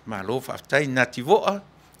io e malo fa tai nati voa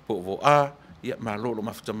po voa ia malo lo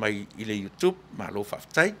mafuta mai i le YouTube malo fa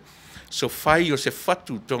tai so fai o se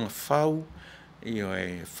fatu tonga fau io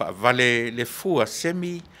e fa vale le fua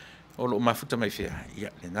semi o lo mafuta mai fea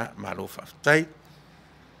ia le na malo fa tai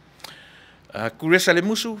kuresa le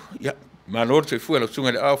musu ia malo te fua lo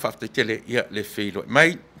tunga le au fa tele ia le feilo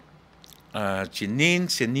mai Janine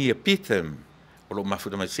Senia Pitham o lo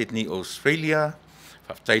mafuta mai Sydney Australia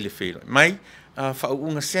fa tai le feilo mai fa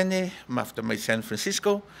unga sene mafuta mai San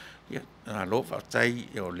Francisco ia lo fa tai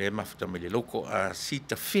o le mafuta mai le loko a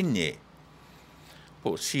sita fine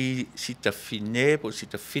po sita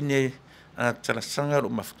fine tala sanga lo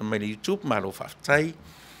mafuta mai le YouTube malo fa tai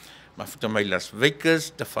mafuta mai Las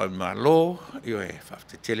Vegas ta fa malo io e fa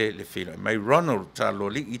tele le feilo mai Ronald talo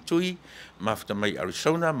li itui mafuta mai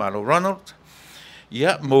Arizona malo Ronald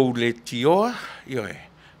ia mo le tioa io e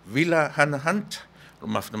Villa Hana Hunt lo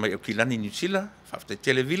mafuta mai o Kilani New Zealand fa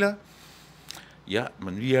tele Villa ia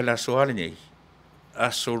Manuia la soale nei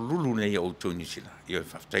aso lulu nei o New Zealand io e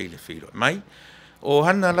fa le feilo mai o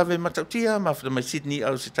hana lave matautia mafuta mai Sydney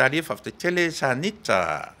Australia fa tele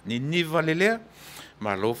sanita ni niva lelea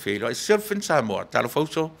malo feilo I surfing Samoa talo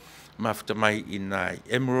fauso mafuta mai in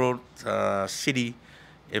Emerald City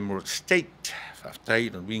Emerald State faftai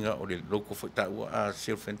no winga o le loko fo ta ua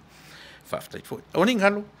surfing faftai fo oni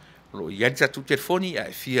ngalo lo ia tu telefoni a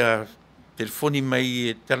fia telefoni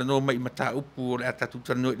mai talano mai mata upu o le ata tu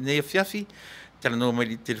talano ne fiafi talano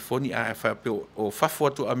mai telefoni a fa pe o fafo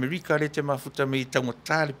to America le te mafuta mai tanga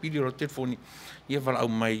tale pili o telefoni ia vala au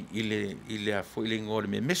mai ile a fo ile ngore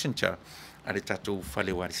me messenger ale tatu fale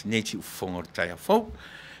waris neti u fongo taia fo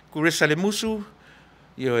kuresa le musu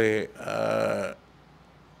io e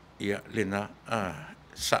ia lena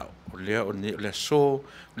sa o le so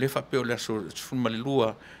le fa pe o le so fuma le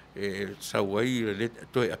lua e sa wai le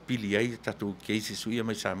to apili ai tatu keisi su ia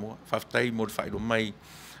mai Samoa faftai mo fa ilo mai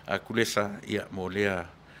kuresa ia mo le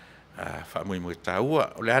fa mo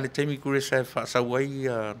taua o le ale temi kuresa fa sa wai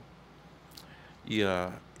ia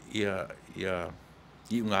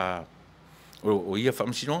nga o ia fa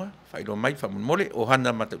msinonga fa ilo mai fa mole o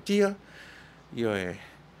hana matautia io e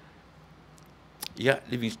ia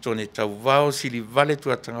Livingstone tau vao sili vale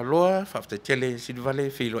tu atangaloa fa tele sili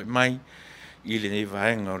vale feilo mai i le nei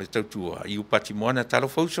vaenga o le tautua i upati moana talo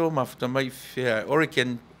fauso ma futa mai fea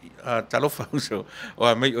Oregon talo fauso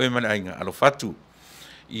o mai o mana ainga alo fatu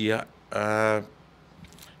ia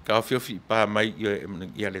ka fiofi pa mai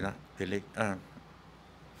ia lena tele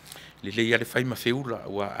le ia le fai ma feula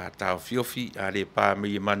wa ta fiofi ale pa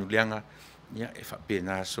mai manulianga ia e fa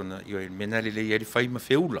pena sona io mena le ia le fai ma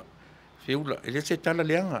feula ele se tala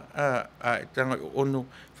leanga tanga ono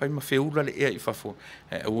fai ma feula le ia I fafo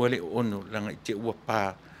ua le ono langa te ua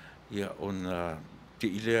pa ia on te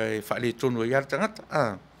ile fa le tonu ia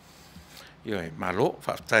tangata ia malo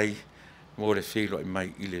fa tai mo le feilo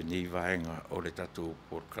mai ile nei vaenga o le tatu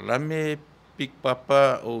por kalame Big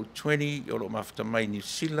Papa o 20 o lo mafta mai New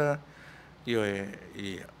Zealand ia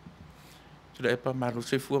Tuilaepa malo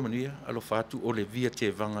se fua Manuia alo fatu o le via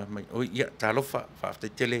te vanga mai o ia talo fa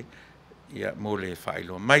tele ia mo le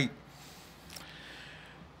failo mai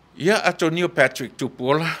ia Antonio Patrick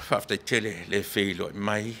Tupola faftai tele le feilo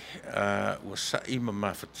mai ua sa'i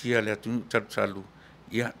ma fatia le atunu talu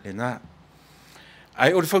ia le na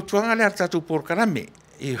ai o le fautuanga le tatu por karame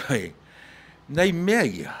ia nei mea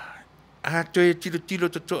ia a toe tilo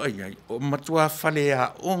toto ai o matua fale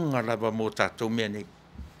a onga lava mo tatou mea nei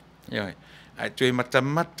ia ai toe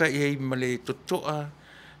mata ia ma le totoa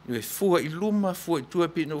e fua I luma fua I tua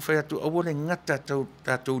pe no fai atu awole ngata tau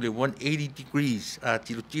le 180 degrees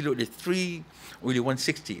tilo le 3 o le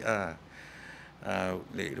 160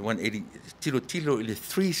 le 180 tilo le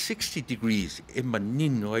 360 degrees e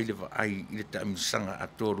manino ai le ai le tamisanga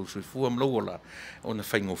atoru so fua mlola ona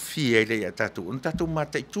fai ngofia ile ya tatu on tatu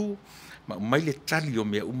mata tu ma mai le tali o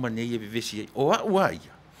me umane e vesi o ai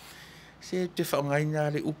se te fa ngaina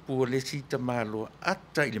le upu le sita malo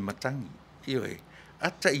ata ile matangi io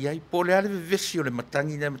ata iai pole ale vesi o le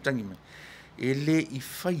matangi mai ele I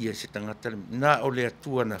faia se tangata na o le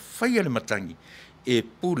atua na faia le matangi e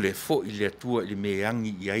pule fo I le atua le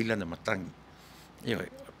meangi I aila na matangi ia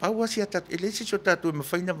paua si ata ele se so tatu me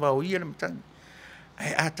faina vao ia le matangi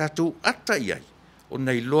ai atatu ata iai o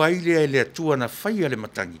nei loa ile le atua na faia le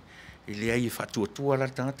matangi ele ai fa tua la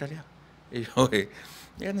tangata lea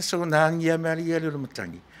ia na so na ngia maria le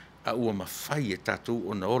matangi a ua mawhai e tātou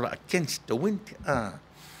o na ola against the wind.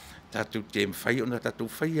 Tātou te mwhai o na tātou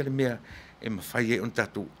whai ale mea e mawhai e on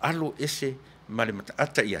tātou alo ese ma le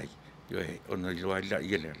mataata iai. Ona i loa ila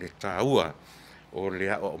i le tāua o le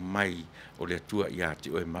ao mai o le atua ia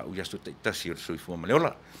te oe mau iaso taitasi o le soifua ma le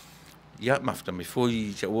ola. Ia mafta me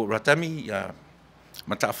foi se o ratami ia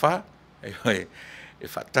matawha e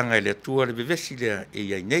whaatanga i le atua le bevesi lea e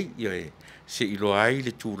iai nei se ilo ai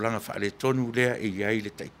le tūlanga wha le tonu lea e iai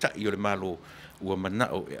le taitai o le malo ua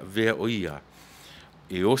manao e avea o ia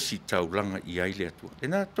e osi taulanga i ai le atua. E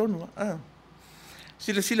nā tonu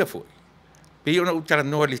sila foi. Pe ona utara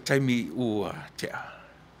noa le taimi ua tea.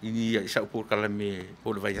 Ini ia isa upur kala me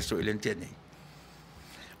o le vai aso elentia nei.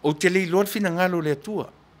 O te lei loa fina ngalo le atua.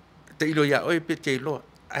 Te ilo ia oe pe te iloa.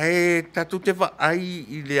 Ai tatu te wa ai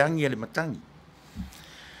i le angi ale matangi.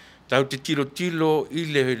 Tau te tilo i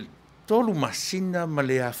le tolu masina ma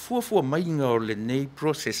le a fuafua mainga o le nei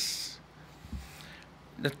process.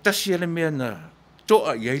 Na tasi ale mea na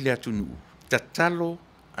toa i aile Taunu'u. Tatalo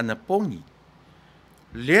ana pongi.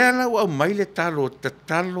 Lea lau au mai le talo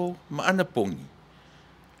tatalo ma ana pongi.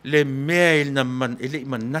 Le mea ele i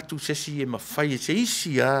manatu sesi e mawhai e se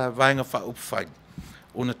isi a vaenga wha upwhai.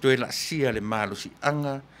 O na toe la sia le malo si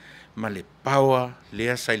anga, ma le paua,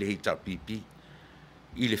 lea sai le hita pipi.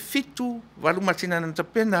 I le fitu, walu matina na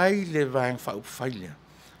tapena ai le vaenga wha upwhai lea.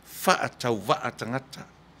 Wha tau waa tangata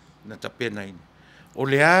na tapena ina. O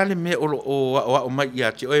le ale mea o mai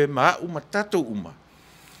ia te oe maa uma tatou uma.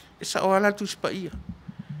 E sa o ala tu spa ia.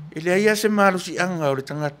 E le ia se malo si anga o le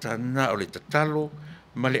tangata na o le tatalo,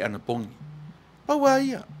 ma le ana pongi. Paua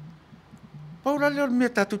ia. Paula leo le mea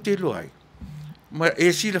tatu te loai. Ma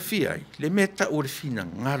e sila fia ai. Le mea ta o le fina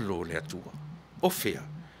ngalo le atua. O fea.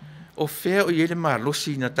 O fea o iele maa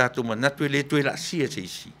losi na tatu manatu e le tue la sia se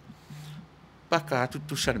isi. Paka atu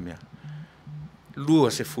tu sana mea.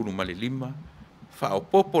 Lua se furu ma le 5. Fa o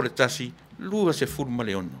popo le tasi. Lua se furu ma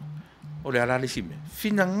le 1. O le alale si mea.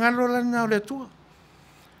 Fina ngalo la na o le atua.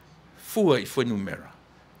 Fua i fue numera.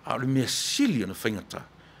 A le mea sili ona whaingata.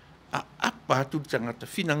 A apa atu le tangata,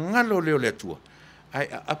 fina ngalo leo le atua. Ai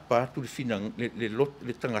a apa atu le fina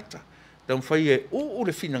le tangata. Tau whai e o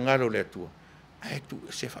le fina ngalo le atua. Ai tu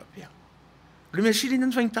e se whapea. Le mea sili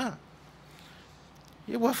nan whaingata.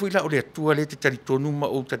 E wafu ila o le atua le te taritonu ma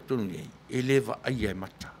o taritonu nei. E lewa aia e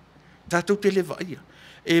mata. Tātou te lewa aia.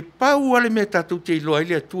 E pau ale mea tātou te iloa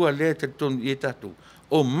le atua le taritonu i e tātou.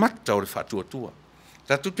 O mata o le whatua tua.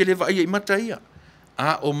 Tātou te lewa aia i mata ia.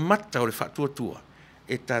 A o mata o le whatua tua,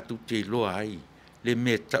 e tātou te loa ai, le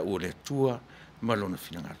mea tau o le tua, malona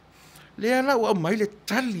finangara. Le ala o mai le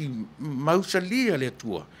tali mausalia le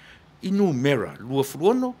tua, inu mera, lua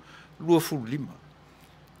furuono, lua furu 5.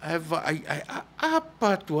 Ai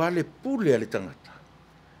apa tua le pule ale tangata.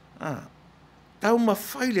 Tau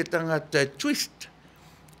mawhai le tangata twist,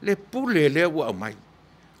 le pule le ua mai.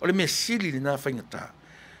 O le mea sili le nā whaingata.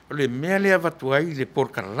 O le mea lea watu ai le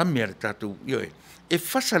porkarame ale tātou, ioe. E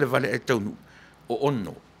fasa le vale e Taunu'u o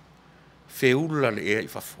ono feula le ea i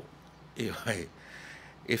fafo e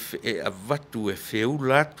avatu e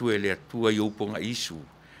feula atu e le atua i uponga isu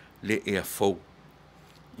le ea fau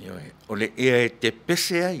o le ea e te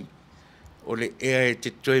pese ai o le ea e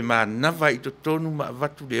te toe manava i to tonu ma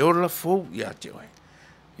avatu le ola fau i a te oe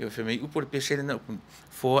whemei upo le pese le na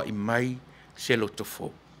foa i mai se loto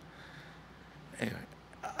fau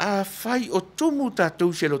a fai o tumu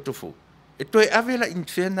tātou se loto fau e toi avela in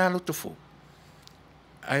whena loto fo.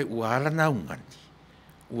 Ai ua ala na ungani.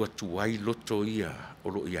 Ua tuai loto ia o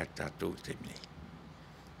lo ia tātou te mei.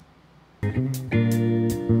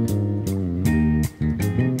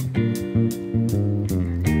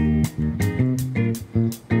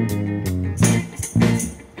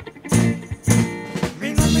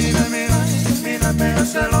 Mina mea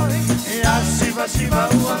se loi, e a siva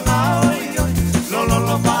ua ngāoi oi,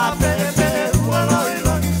 lo pa pepe ua loi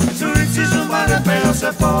loi, pero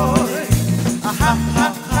se foi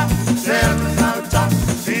Terminata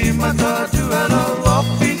Fima tortuelo o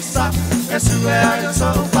pizza E sue ai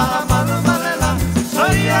so pa mano malela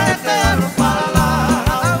Soy e te para la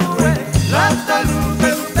aue La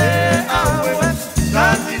talupe te aue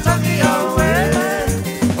La titani aue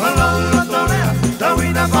Olo torea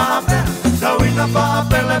Dawina pa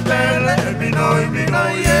pele pele Minoi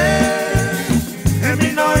ye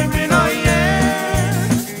Minoi ye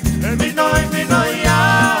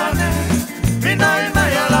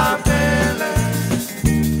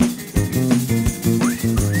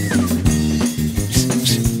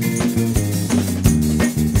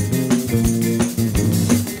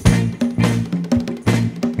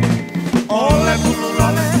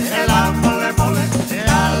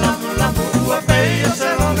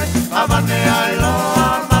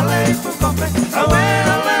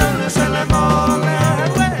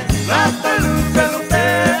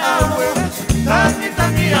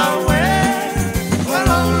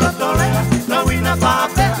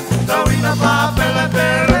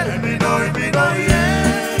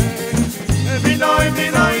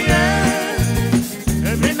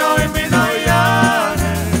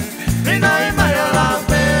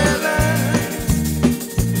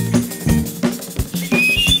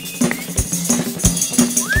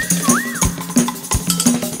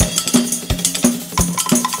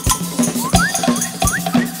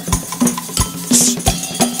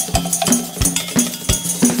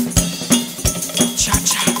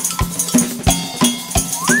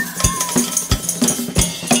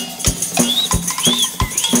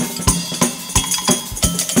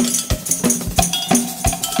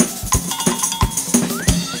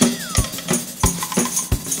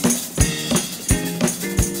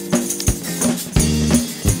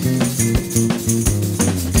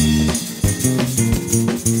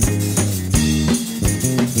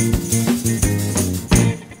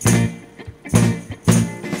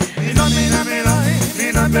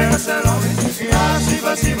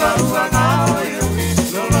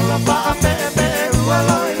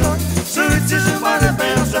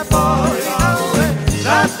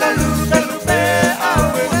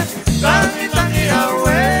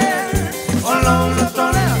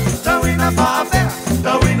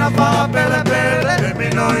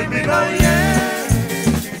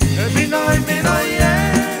Minoi, minoi,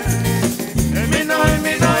 minoi,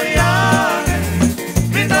 minoi,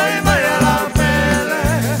 minoi, mai alla pelle.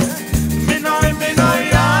 Minoi, minoi,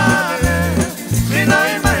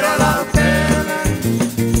 minoi, mai alla pelle.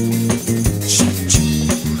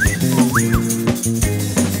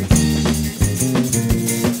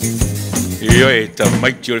 Io e ta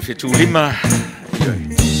mai ti ole fetu lima. Io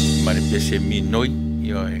ma le piace minoi.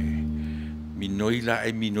 Io e minoi la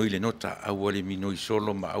e minoi le nota awale minoi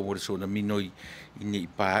solo ma awale sona minoi ini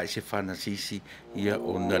pa se fana sisi ia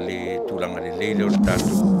ona le tulanga le lele o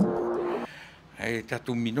tatu ai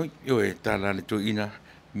tatu minoi io e tala le toina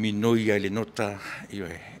minoi ai le nota io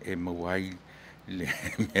e mawai le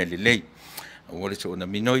me le lei awale sona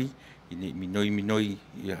minoi ini minoi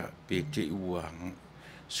ia pe te ua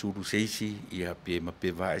suru seisi ia pe ma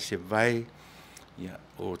pe vai se vai ia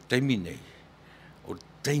o terminei o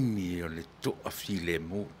taimi o le toa fi le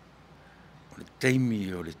mu o le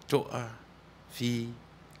taimi o le toa fi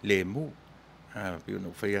le mu pe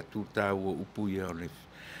no fai atu ta o upu ia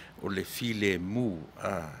o le fi le mu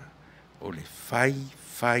o le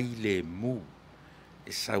fai le mu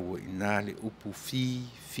e saua ina le upu fi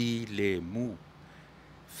le mu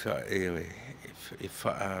fa e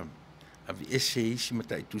fa a vi ese isi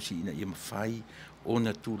mata i tusi ina ia mawhai o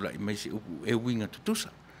na tūla i mai se upu e winga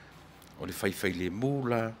tutusa o le fai le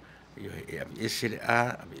mula e a vi ese le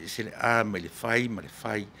a mai le fai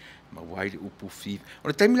ma wai le upu fi o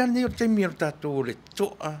le taimi lana o le taimi o tato o le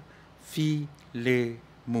toa fi le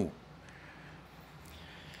mu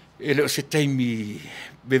e le o se taimi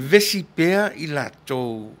bevesi pea i la tō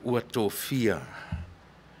ua tō fia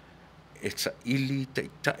e sa ili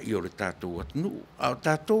ta i o le tātou atunu. Au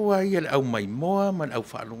tātou ai ele au mai moa, man au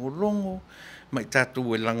whaalongolongo, mai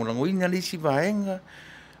tātou e langolango ina lisi vaenga,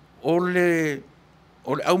 o le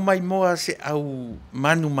au mai moa se au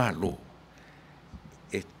manu malo.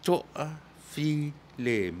 E toa fi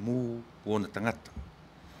le mu wona tangata.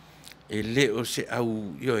 E le o se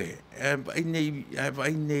au, ioe, e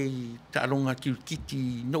vai nei tālonga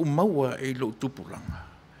kiukiti no maua e lo tupulanga.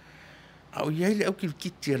 Au iai le au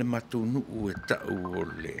kiti ale Taunu'u e tau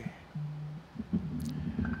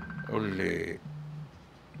o le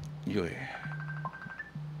ioe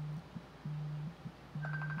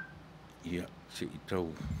ia se i tau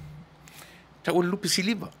o lupe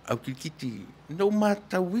siliva au kiti no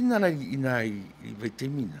matauina la ina i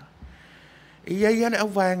vaitemina e iai ale au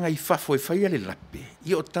vaenga i fafo e fai ale lape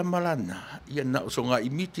ia o tamalana ia na o songa i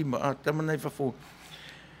miti ma tamana i fafo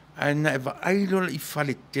ana eva ailo i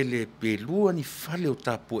fale tele pelua ni fale o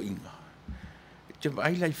tapua inga. Te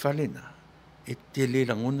aila i fale na. E tele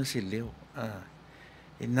la ngona se leo.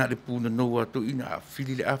 E na le puna noa to ina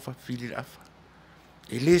fili le afa.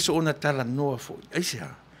 E le so ona tala noa fo. Aise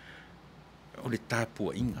ha. O le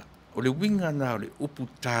tapua inga. O le winga na o le upu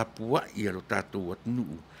tapua i alo tatou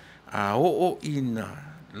atunu. A o ina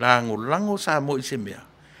lango sa mo i se mea.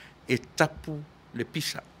 E tapu le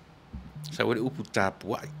pisa. Sa o le upu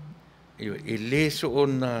tapua i. E le so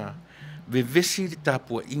ona vevesi le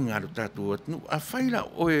tapua inga lo tatou atunu a faila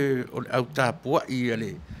o au tapua i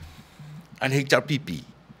ale hita pipi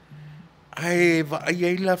ai va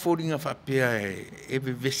ai la foringa fa pea e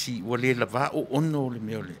vevesi o le lava o ono le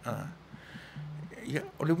meole ia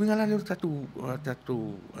o le winga la le tatou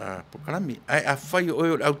proklami ai a fai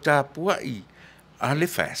o au tapua i ale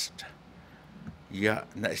fast ia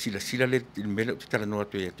na sila le mele te tala noa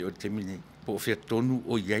te o te mini po fia tonu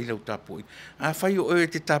o iai lau tapua a fai o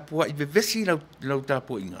te tapua i vevesi lau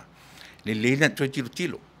tapua inga le leina to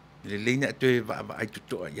tilo le leina to va ai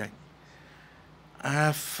tutoa iai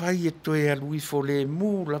a fai e to e alui fo le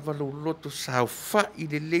mu lava lo loto sao fa i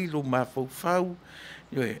le leilo ma fau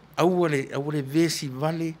au le vesi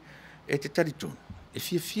vale e te tariton e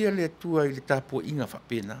fia le atua i le tapua inga fa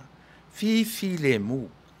pena fi le mu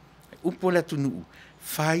upo le Taunu'u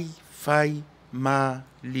fai ma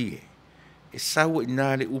lie e saua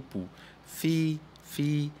ina le upu fi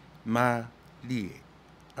ma lie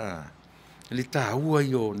le tāua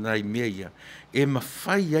i o nai mea ia e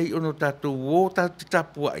mawhai ai ono tātou o tātou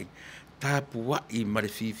tapua i ma le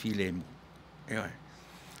fi le mu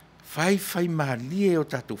fai ma lie o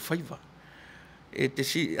tātou whaiva e te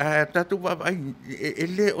si tātou ai e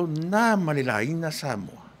le o nā ma le laina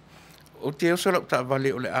Samoa o te osa lau ta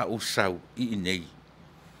vale o le a usau i nei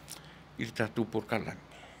i le tātou porkalangi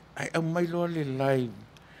ai au mai loa le live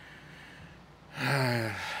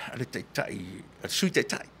ale taitai sui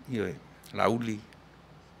taitai lauli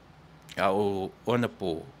a o ona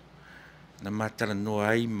po na matala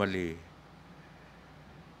noa ai ma le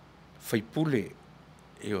faipule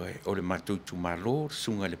o le matou tumalo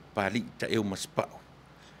sunga le pali ta eu maspao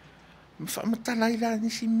Whaamatala i la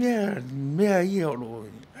nisi mea ia o lo.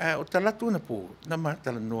 O talatu na po, na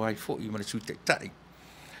matala no ai fo i mana sui tai.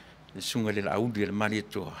 Le sunga le la audi le mani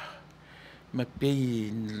toa. Ma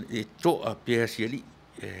pei e toa pea siali.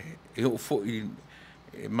 E o fo i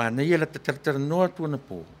mana ia la tatatara noa tua na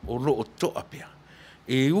po, o lo o toa pea.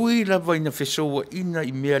 E ui la vai na fesoa ina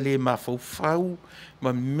i mea le ma fau,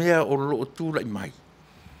 ma mea o lo o tula i mai.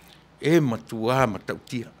 E matua ma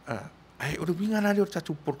tautia. Ai o le winga la le o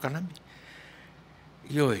tatu porkalami.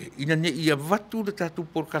 Ioe, ina ne ia watu le tatu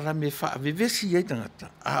porkalami e wha vevesi ai tangata.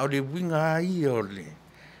 O le winga ai o le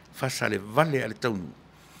Fasa le Vale ale Taunu'u.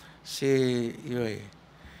 Se, ioe,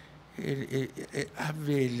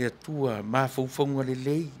 ave le atua ma faufaunga le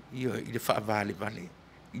lei, ioe, i le wha Vale.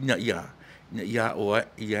 Ina ia o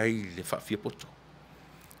i le wha fia poto.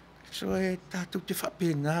 So e tatu te wha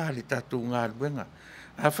pena le tatu ngā ruenga.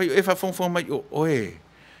 Whai e wha faufaunga mai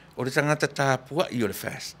o le tangata tāpua i o le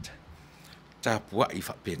fast. Tāpua i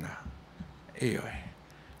wha pena. Ioe,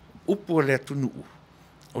 upo le Taunu'u,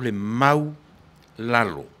 o le mau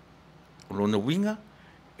lalo. O lona winga,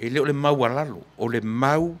 e le o le maua lalo. O le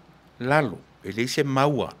mau lalo. E le se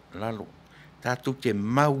maua lalo. Tātou te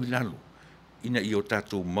mau lalo. Ina i o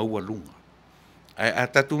tātou maua lunga. A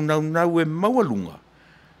tātou nau e maua lunga.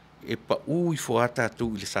 E pa ui fo a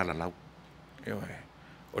tātou i le sala lau.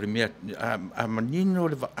 O le mea, a manino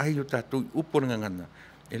le vaai o tātou i upo ngangana.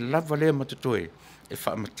 E lava lea matatoe. E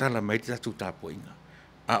wha matala mai tātou tāpua inga.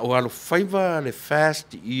 A o alo whaiva le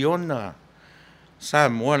fast i ona sa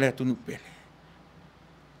moa le atunu pele.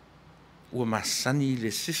 Ua masani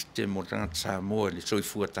le system o tangata sa moa le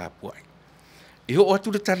soifua tāpua ai. E ho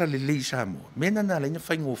atu le tala le lei sa moa. Mena na leina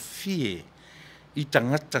whaingo fie i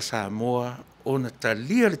tangata sa moa o na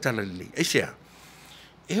talia le tala le lei. Eisea,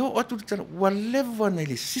 e ho atu le tala, ua lewa nei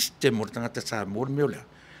le system o tangata sa moa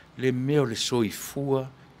le meo le soifua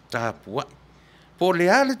tāpua ai. Po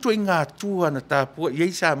le ale tu inga tua na tāpua,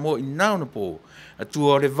 iei sa moa i nao na po.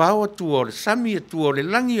 Atua o le vau, atua o le sami, atua o le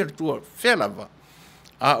langi, atua o le whelava.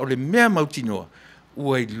 A o le mea mautinoa,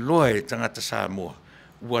 ua i loe tangata sa moa.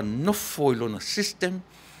 Ua nofo i lona system,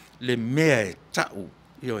 le mea e tau,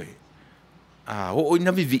 ioe. A o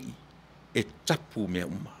ina vivi, e tapu mea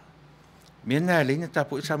uma. Mea na leina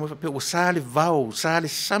tapu e sa moa, pe o sa le vau, sa le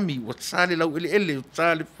sami, o sa le lau ele, o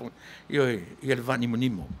sa le fo, ioe, ia le vani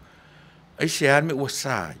monimo. Ai se arme ua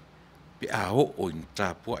sai. Pe a o in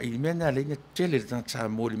tapua i mena leina tele le tangata sa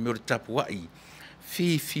moa le meo le tapua i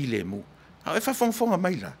fi le mu. A e whawhongwhonga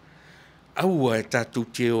mai la. Aua e tātou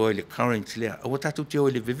te o le current lea. Aua tātou te o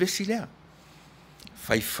le vevesi lea.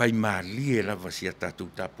 Whai maali e lava si a tātou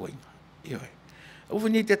tapua inga. Ioe. Aua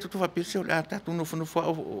nei te tātou whapeseo le a tātou no whanofua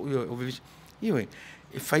o vevesi. Ioe.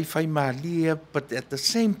 E whai maali e, but at the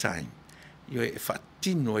same time, ioe, e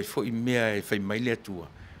whaatino e fo i mea e whai mai lea tua.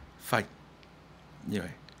 Whai.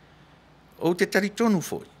 Ioe. O te taritonu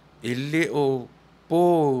foi. E le o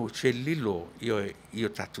po se lilo i o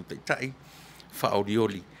tātou taitai.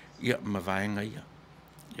 Whaorioli ia mawaenga ia.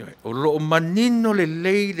 Ioe. O lo manino le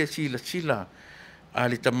lei le sila a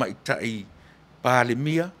le tamaitai pāle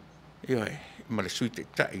mia. Ioe. Ma le sui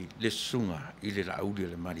taitai le sunga i le lauri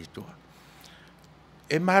le maritoa.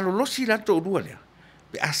 E malo losi lato urua lea.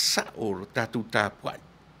 Pe asa o lo tātou tāpuai.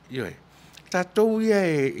 Ioe. Tātou ia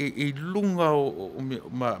e lunga o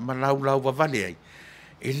ma lau wa Vale ai.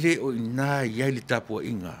 E le o ina iai le tāpua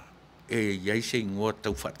inga. E iai se ingoa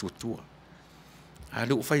tau whatuatua. A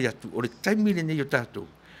le o whai atu. O le taimi le nei o tātou.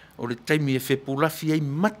 O le taimi e whepulafi ai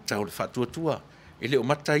mata o le whatuatua. E le o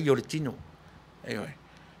mata i o le tino. Eoi.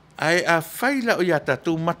 Ai a whaila o ia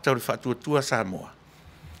tātou mata o le whatuatua sa moa.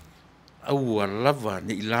 Au a lava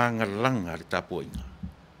ni ilanga langa le tāpua inga.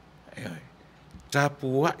 Eoi.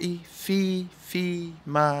 Tapuai fi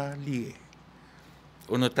malie.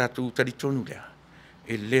 Ona tātou taritonu lea.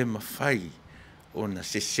 E le mawhai ona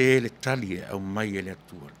se le tali au mai e le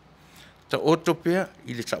atua. Ta oto pea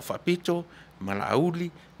i le tau whapito, mala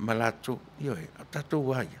auli, malato, ioe, a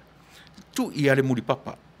tātou waia. Tu i ale muri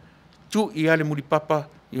papa.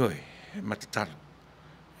 Ioe, matatalo.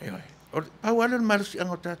 Ioe. Pau ale marusi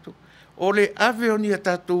ango tātou. O le ave o ni a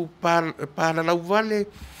tātou pāla lau Vale,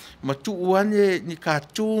 ma tu uane ni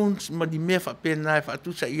cartoons, ma ni mea whapena e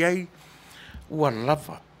whaatusa iai, ua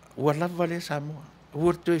lava le Samoa.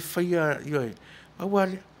 Ua te whaia, ioe,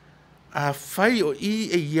 awale, a whai o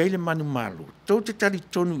i e iai le manu malu, tau te tari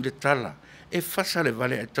tonu i le tala, e Fasa le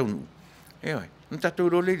Vale e Taunu'u. Ioe, n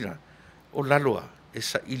tātou ro leila, o laloa, e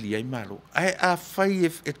sa ili ai malu. Ai a whai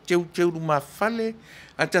e teu ma whale,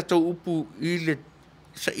 a tātou upu i le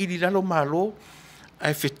sa ili lalo malo,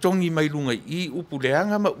 ai fetongi mai lunga i upu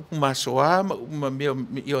leanga ma upu masoa ma upu ma mea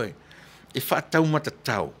ioe e whaatau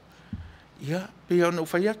matatau ia pe ona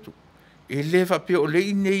fai atu e le fa pe o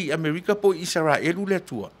le nei America po Israel le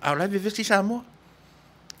tua a la vesti Samoa.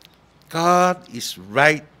 God is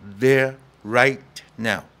right there right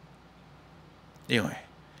now. Ioi.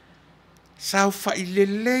 Sao fa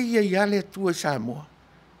ilele ia le tua Samoa.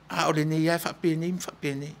 A o le nei ia fa pe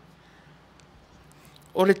nei.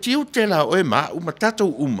 O le tiu te la o e ma uma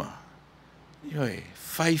tatou uma. Ioi,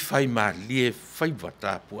 fai ma lie fai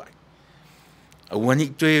wata puai. Awani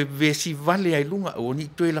toe vesi vale ai lunga, awani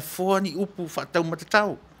toe la foa ni upu whatau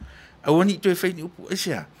matatau. Awani toe fai ni upu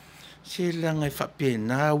esia. Se langa e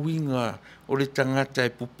whapena winga o le tangata e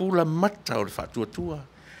pupula mata o le whatuatua.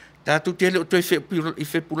 Tātou tele o toe i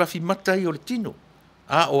whepulafi mata i o le tino.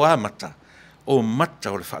 A o a mata. O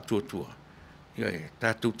mata o le whatuatua.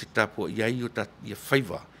 Tātou te tapua iai o ia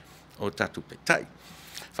whaiva o tātou petai.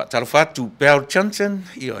 Whataro whatu Bell Johnson,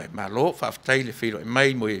 malo, whaftai le whiro e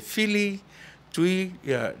mai mo e Philly, tui,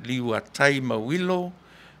 liua tai mawilo,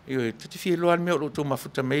 tati whie loan mea o tō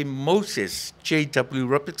mafuta mei Moses J.W.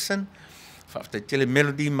 Robertson, whaftai tele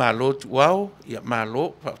Melody malo tu wau,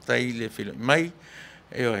 malo, whaftai le whiro e mai,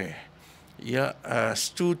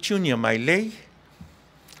 Stu Junior mai lei,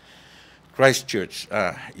 Christchurch,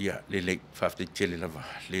 le lei, whaftai tele lava,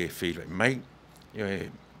 le whiro e mai,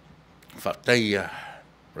 whaftai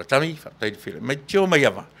Ratami, whaftai whiro, mai tio mai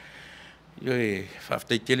awa.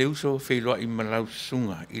 Whaftai tele uso, whiroa i malau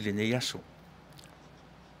sunga i le nei aso.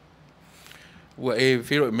 Ua e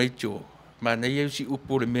whiro mai tio, ma nei au si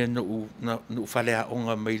upo le mea no whale a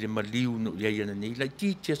onga mai le maliu no iai ana nei, like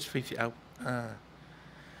teachers whiwhi au.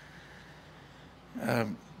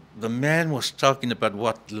 The man was talking about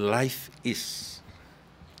what life is.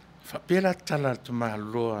 Whapera tala tu maa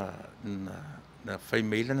loa na whai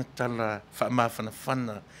meila na tala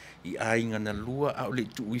whamawhana i ainga na lua au le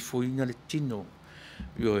tu uifoina le tino.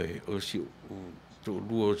 O si tu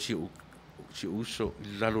lua o si uso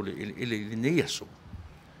i lalo le nei aso.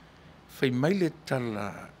 Whai meile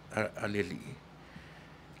tala a le li.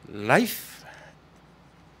 Life,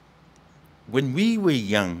 when we were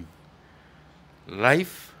young,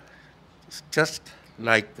 life is just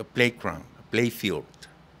like a playground, a playfield,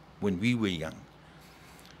 when we were young.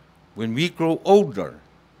 When we grow older,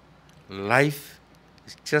 life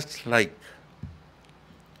is just like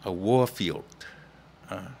a war field.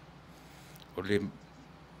 O le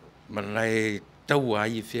malai tau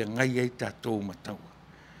ai e whia ngai ai tātou mataua.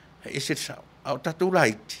 E se sao, au tātou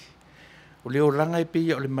laiti. O le o langa e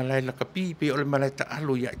pia o le malai lakapi, pia o le malai ta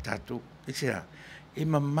alo ia i tātou. E sea, e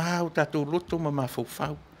mamau tātou loto mamā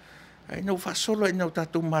faufau. E nau whasolo e nau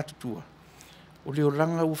tātou mātutua. O le o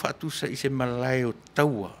langa u whatusa i se malai o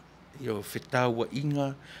taua. Yo whetau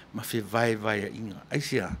inga, ma vai a inga.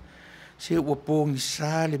 Aisia, se ua pōngi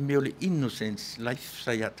sā le meo le innocence, life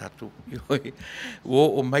sa ia tātou.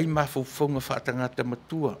 O mai mawhauwhaunga whaatangata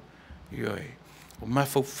matua. O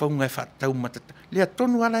mawhauwhaunga e whaatau matata. Lea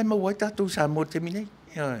tonu ala e mawai tātou sa mō te minei.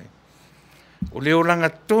 O leo langa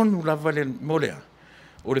tonu lava le molea.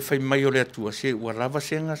 O le whai mai o le atua, se ua lava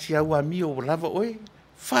senga si au a mi o lava oe.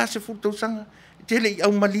 Whase fu tausanga. Tele i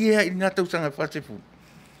au malia i nā tausanga whase fu.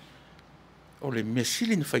 O le mea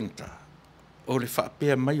sili na whaingata, o le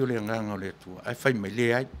whaapea mai o le anganga o le atua, ai whai mai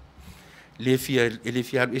le ai, le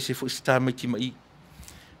fia alu ese fo sta maiti mai,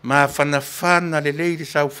 ma whana le leire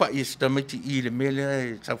sau whai e sta maiti i le mele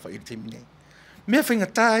e sau whai e te mine. Mea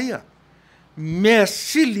whaingata ia, mea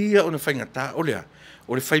sili ia o na whaingata, o le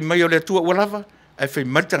whai mai o le atua ua lava, ai whai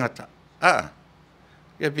maritangata,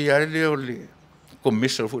 ia pia le o le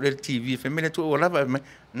komesa o le TV, whai mai le atua ua lava,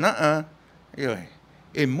 naa,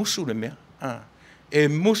 e musu le mea. E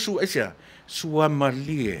musu esia sua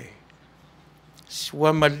malie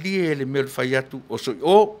le mel faiatu o so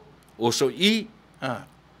i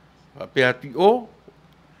pe atu o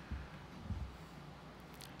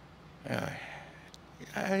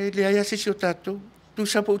le ai se o tatou tu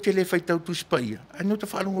sapo te le faitau tu spaia ano ta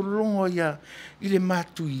falongolongo ia i le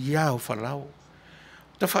matu ia o falau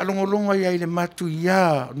ta falongolongo ia i le matu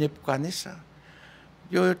ia ne pukanesa.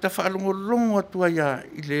 Yo ta whaalongolongo atua ia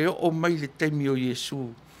i le o mai le taimi o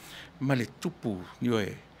Iesu ma le tupu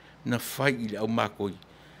na whai i le au mākoi.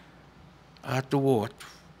 A tō o atu,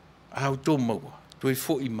 a au tō maua, tō e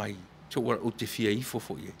fo i mai, tō wara o te fia i fo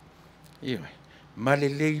i. Ma le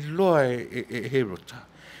lei loa e herota,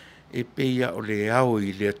 e peia o le ao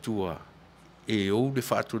i le atua, e ou le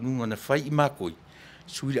whaatonunga na whai i mākoi,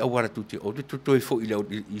 sui le awara tu te o te tō e fo i le au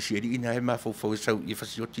i sieri ina e mā fau e sau i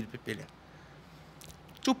whasioti le pepelea.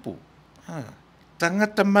 Tupu.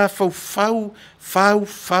 Tangata ma fau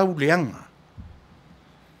leanga.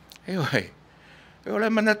 E ole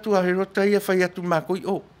manatua he rota ia whai atu mākoi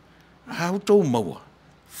o. Hau tau maua.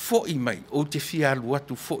 fo'i mai, o te fia alu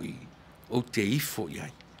atu fo'i, o te ifo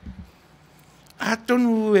iai. A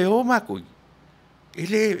tonu e o makoi,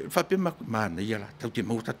 ele whape makoi, mana ia la, tau te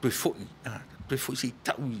mau tatu e fo'i, tatu e fo'i si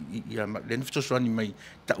tau ia, le niftosoani mai,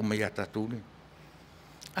 tau mai a tatu ne.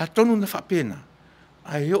 A tonu na whapena,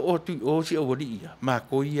 a e o tu o si awari ia,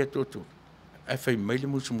 makoi ia toto, ai whai mai le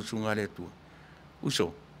musu ngare atua.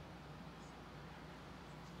 Uso,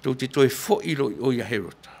 tau te toi fo'i lo o ia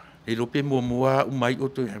herota, e lo pe mua umai o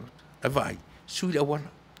toi herota, a vai, sui le awala,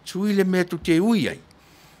 sui le mea tu te ui ai,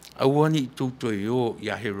 awani i tau toi o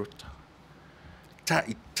ia herota.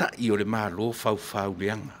 Tai o le malo fau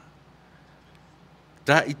leanga.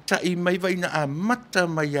 Tai mai vai na a mata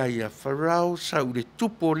mai ai a wharau sau le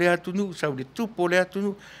tupo le atunu,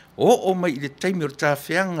 o mai le taimi o le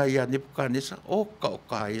tawhianga ia Nebukanesa, o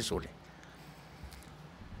ka e sole.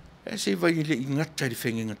 E se vai le ingata le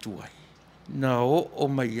whengenga tuai. Na o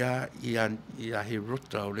mai ia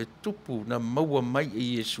herota o le tupu na maua mai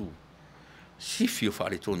e Yesu. Sifi o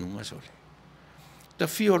whaare tonunga sole. Ta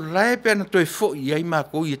fio lae pe ana toi fo'i ai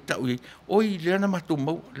mako i e tau i, oi lea na matu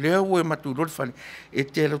mau, lea ue matu lor whale, e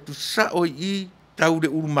te alotu sa oi i tau le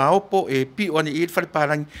uru maopo e pi o ane i ele whale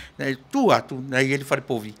pārangi, na e tu atu na i ele whale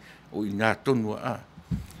povi, o i nā tonua a.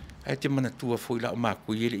 Ai te mana tua fo'i la o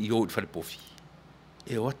mako i ele i o ele whale povi.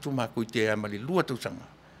 E o atu mako i te amale lua tausanga,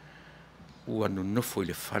 ua no nofo i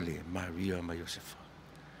le whale Maria ma Josefa.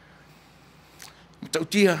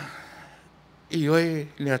 Tautia, i oe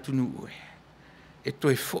le Taunu'u e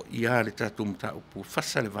toi fo'i a le tātou mta upu,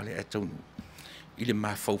 Fasa le Vale e Taunu'u. I le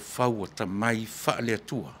mawhau o ta mai wha le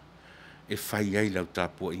atua, e whai ai lau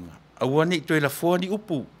tāpua inga. Awane i toi la fuani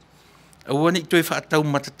upu, awane i toi whaatau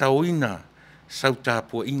matatau ina, sau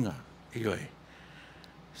tāpua inga, e oe.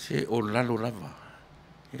 Se o lalo lava,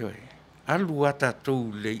 e oe. Alu a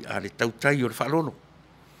tātou le a le tautai o le whaalolo,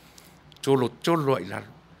 tolo ai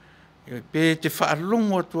lalo. E oe, pe te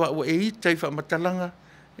whaalongo atua o e itai whaamatalanga,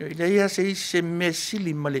 ia ia se me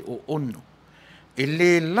sili male o ono. E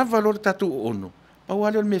le lava lo tatu o ono.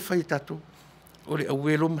 Pawale o me fai tatu. O le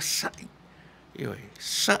awelo masai. E oi,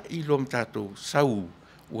 sai lo tatu sau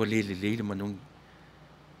o le manungi.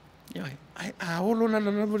 E oi, ai a olo la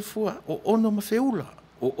lava le fua. O ono ma feula.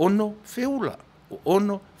 O ono feula. O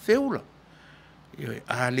ono feula. E oi,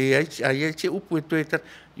 a le ai se upu e toe tatu.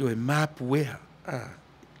 E oi, mapu ea.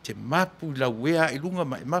 Te mapu la wea e lunga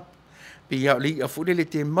mai mapu. Pe ia le a fule le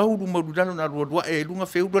te mauru dalo na lua e lunga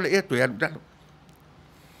feudo le e to ia dalo.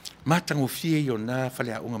 Matango fie yo na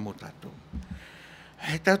fale a unga mo tatou.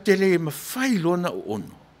 E tau te le ma fai lona o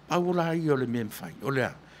ono. Paula i o le me fai. O le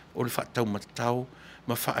whaatau matatau,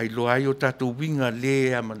 ma fai loa i o tatou winga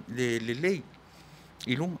le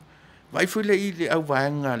i lunga. Vai fui le i le au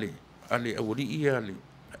vaenga ale awori i ale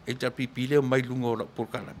e ta pipile o mai lunga o la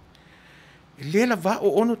porkalami. Le la va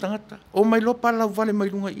o ono tangata. O mai lo pala vale mai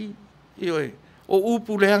lunga i. Ioe, o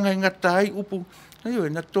upu leanga ngatai upu, ioe,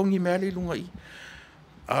 na tongi mea le lunga i.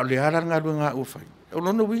 A le ara ngā rua ngā uwhai. O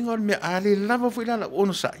lono winga me a le lava fui lala,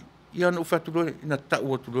 ono sai. Ia na uwhatulole, na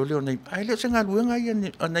tau atulole o nei, ai leo se ngā rua ngā ia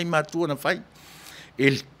nei mātua na whai.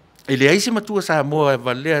 E le aise matua sa moa e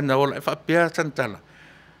valea na ola, e whapea santala.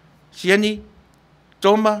 Siani,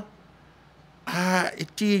 toma, e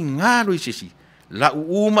ti ngā rui sisi. La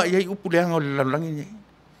uuma iai upu leanga o le laulangi nei.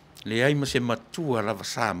 Le ai ma se matua lava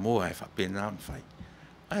sa moa e whapena fai.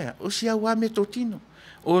 Aia, o si aua me totino.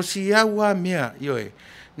 O si aua mea, ioe,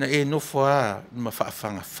 na e nofoa ma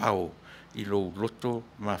whaafanga whao i lo loto,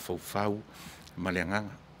 ma whau, ma le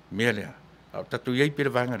nganga. Mea lea. Au tatu iai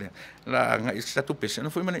pere vanga lea. La nga i tatu pese.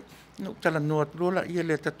 No fui mane, no tala noa tulola, ia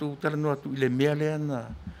lea tatu tala noa tu i le mea lea na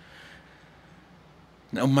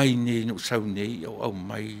au mai nei, no sau nei, au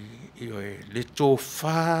mai, ioe, le tō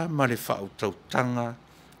wha ma le whao tautanga,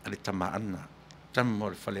 ale tama ana, tama o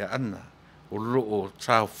le whalea ana, o loo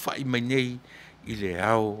tāo whai mai nei i le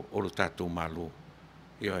ao o lo tātou malo.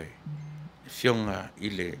 Ioe, whionga i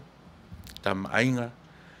le tama ainga,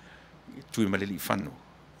 tui maleli i whanu.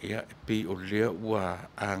 Ia, e pei o lea ua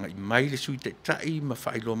anga i mai le sui te tai, ma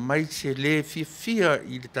whailo mai se le fia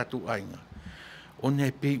i le tātou ainga. O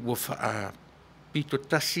ne pei ua wha pito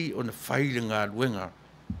tasi o na whaile ngā luenga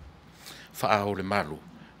wha o le malo.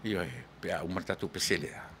 Ioe, pe a umartatu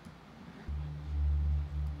peselea.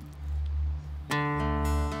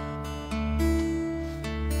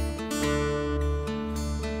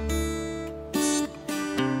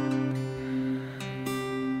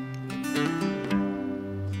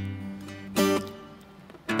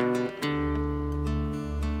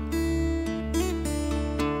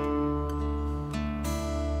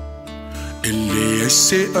 Ele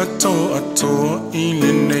se ato i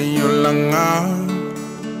le nei o langa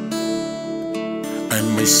Ai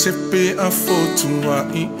mai sepe a fotua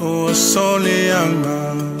I o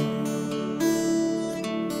soleanga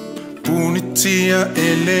Punitia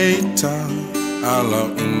eleita Ala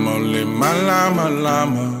umole malama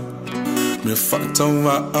lama Me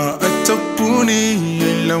fatawa a atapuni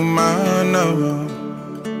ila manawa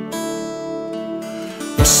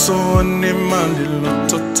Oso ane malilo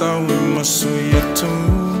totawe masuyetu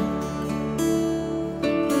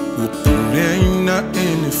Upuneina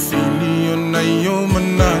ene filio na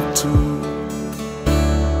yomanatu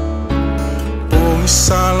Pongi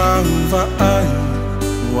sala uva ai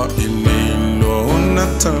Wa ililo na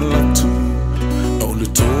talatu Aule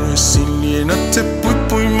toe sinie na te pui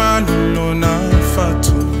pui malilo na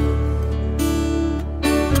fatu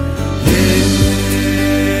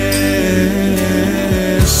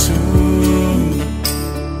Yesu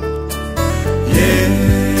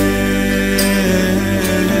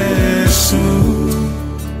Yesu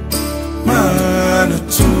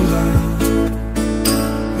Manatua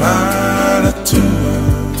Manatua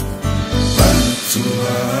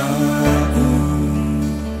Manatua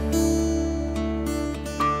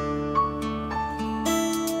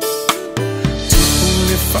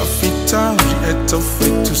Tipule fafita Eto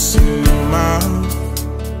fetu sinema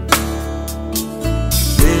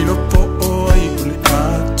Lelo po oi ule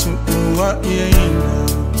atu ua ieina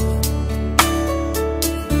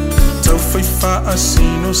Tau faifa a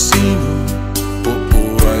sino sino Po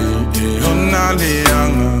oi e hona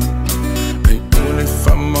leanga Ei ule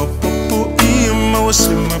fama popo ia maua se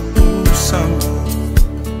mapusanga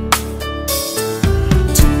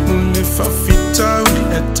Tipule fafita uli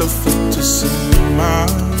eto fetu sinema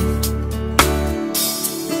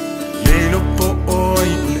Lelo po oi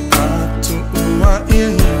ule atu ua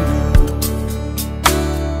ieina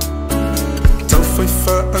Tau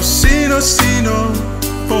faifa a sino sino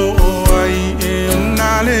Po ai e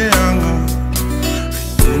ona leanga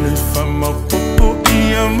Ule fama popo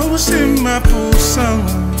ia mau se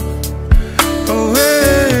mapusanga Oh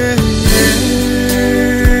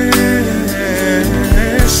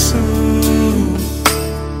Yesu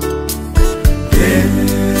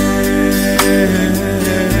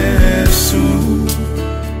Yesu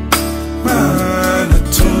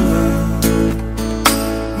Manatua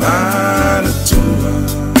Manatua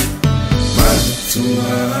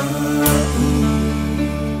Manatua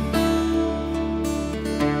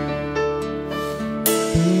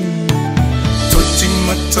Toti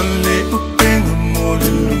matale upenga mole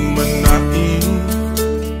lumanai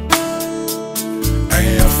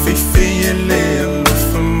Aya fefe yele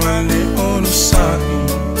alofa male ono sai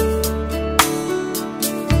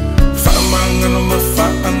Famangano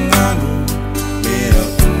mafaangano Mea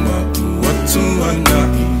uma uatu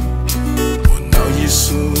anai Onau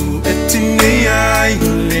Yesu etine ai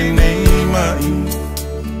ole nei mai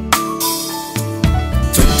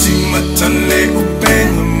Toti matale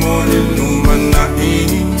upenga mole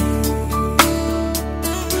lumanai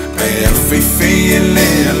Aya fefe yele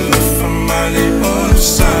alofa male ono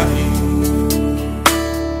sai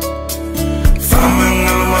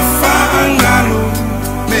Famangano mafaangano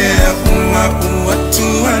Mea uma uatu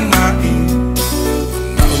anai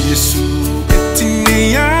Onau Yesu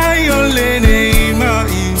etine ai ole nei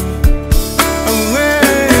mai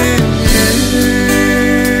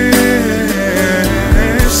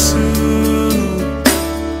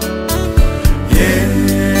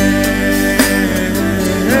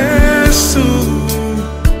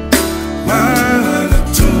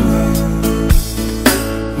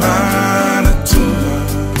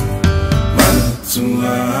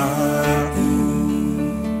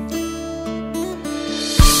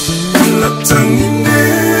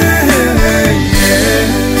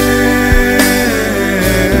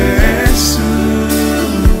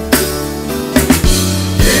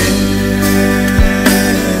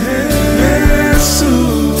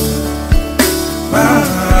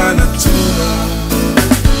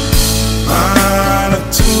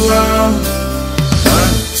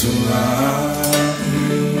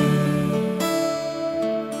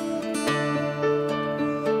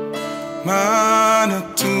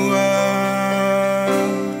Manatua,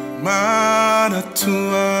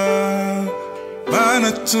 Manatua,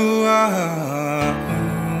 Manatua.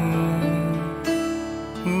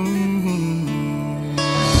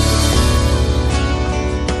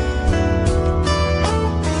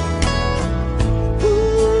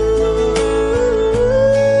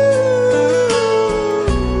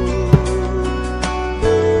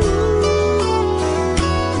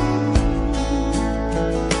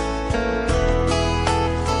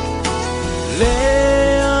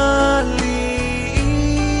 Lea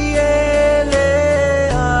li e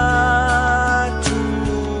lea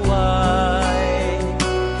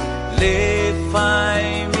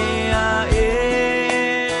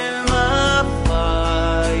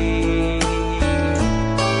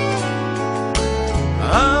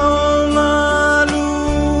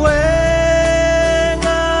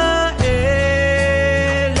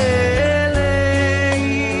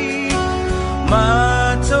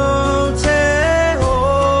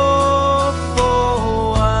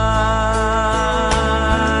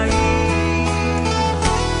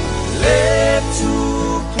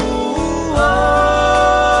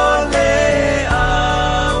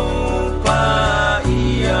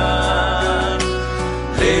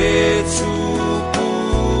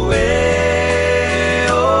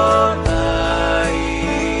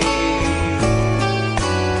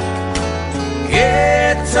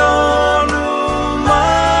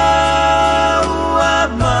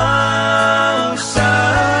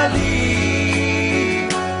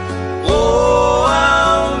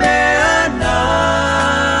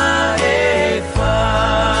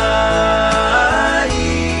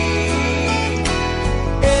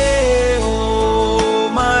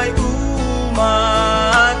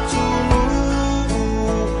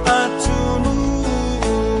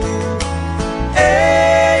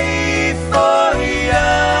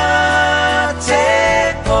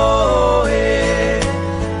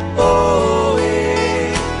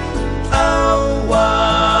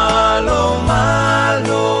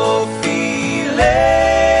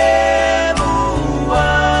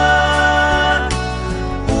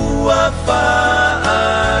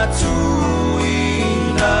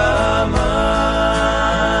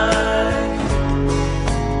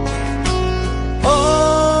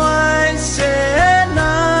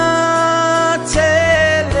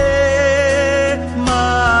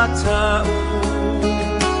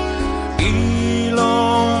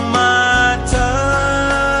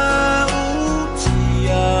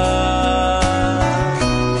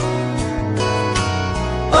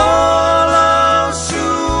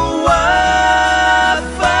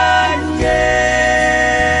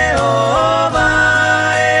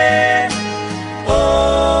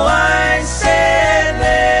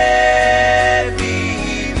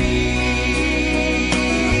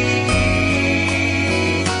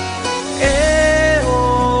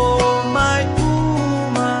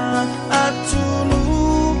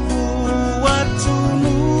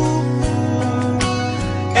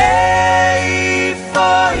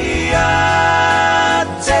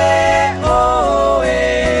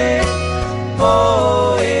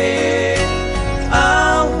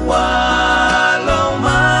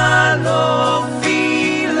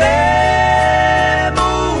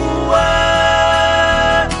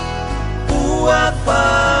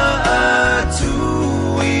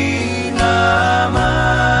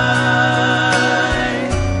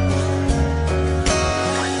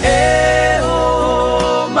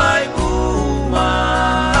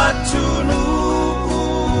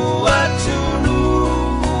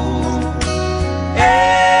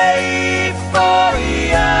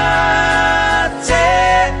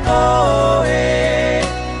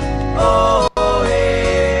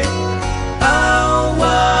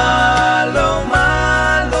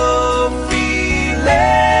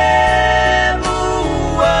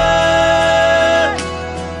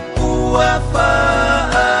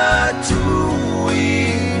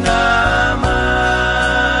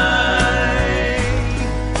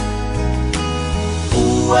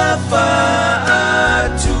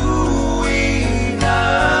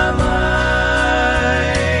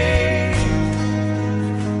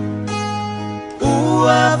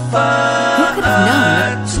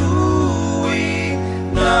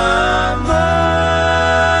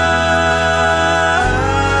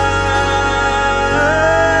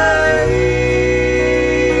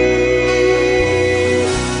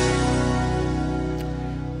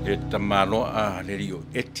tamalo a le rio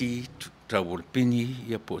eti tawolpini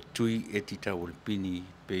ia po tui eti tawolpini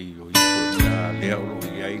pe o ipo na lea o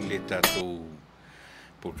iai le tatou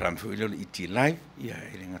program fu ile iti live ia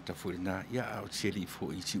ele ngata fu na ia au seri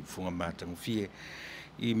fu iti fu ngata fie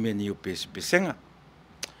I meni o pesenga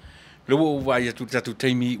lo o vai atu tatu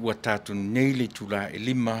taimi wa tatu nei le tula e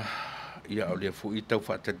lima ia o le fu itau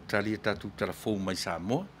fa tali tatu telefon mai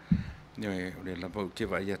samo ne o le lava ke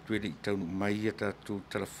vai atu le Taunu'u mai tatu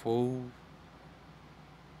telefon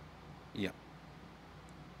ia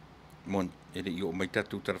mon ele io mai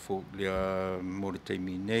tatu telefon le mo le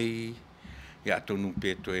taimi nei ia tonu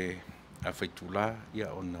peto e a faitula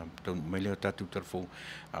ia ona Taunu'u mai le tatu telefon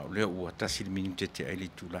a le ua tasi minute te ai le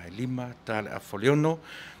tula e lima tale a foliono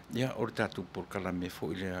ia o le tatu por kalame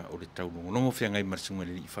fo ile o le Taunu'u longo fe ngai marsunga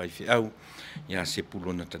le fai fe au ia se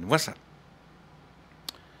pulona tanu wasa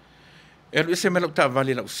e se melo ta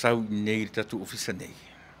vale la usau nei tatu ofisa nei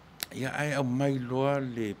ia ai au mai loa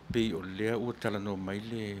le pe o le o tala no mai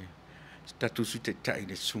le tatu sute tai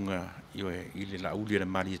le sunga io e ile la uli le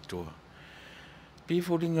mari to pe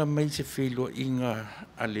folinga mai se felo inga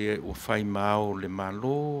ale o fai mao le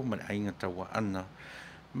malo ma ainga tawa ana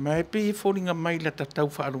mai pe folinga mai la tatau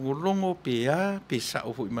fa longo pe a pe sa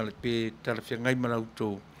o fo mal pe tala fe ngai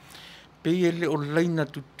malauto pe ele o laina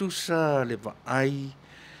tutusa le va ai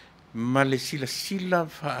ma le sila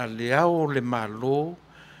fa le ao le malo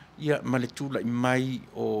ia ma le tula mai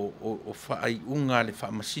o fa ai unga le fa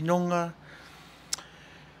masinonga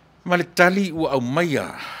ma le tali u au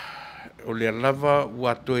maia o le lava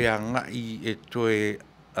ua toe a ngai e toe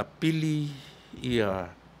apili ia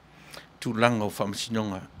tulanga o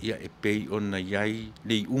whamasinonga ia e pei o na iai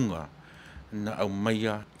le unga na au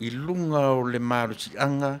maia I lunga o le marusi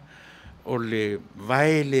anga o le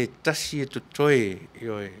vaele tasi e totoe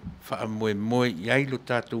io e wha moe moe iai lo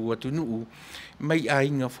tātou Taunu'u mai a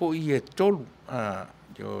inga fo I e tolu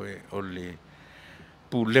io e o le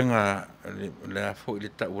pulenga le fo I le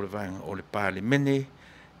tau o le vaenga o le pāle mene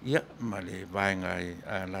ia ma le vaenga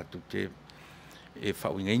a latu te e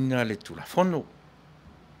whauingaina le tulafono.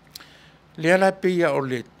 Lea la peia o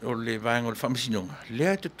le vaenga o le whamasinonga.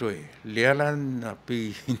 Lea te toe. Lea la na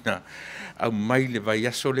peina au mai le vai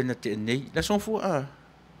aso le na te nei. La son fua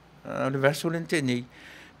le vai aso le na te nei.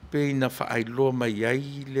 Peina whaailoa mai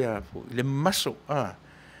ai le maso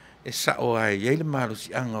e sao ai le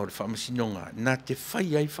marusi anga o le whamasinonga na te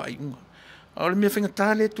whai ai whaiunga. O le mea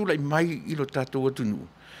whingatale tula I mai I lo tātou Taunu'u.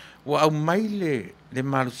 Wa au mai le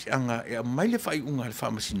marusi anga e au mai le whaiunga le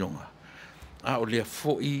whamasinonga. O lea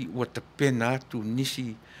fo'i ua tapena atu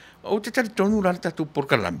nisi o te tali tonu la tatu por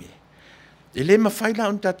kalame. E le mawhai la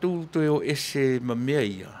on tatu to o ese mamea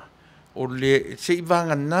ia. O le se I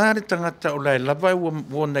vanga nare tangata o la e lava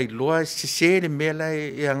ua nei loa se se le mea la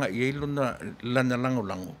e anga I eilo na lana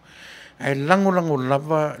lango. Ai lango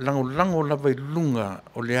lava I lunga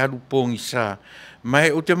o le alu pongi sa.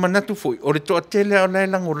 Mai o te manatu foi o le toa tele o la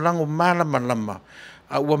lango malama.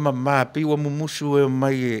 A ua mama pe ua mumusu e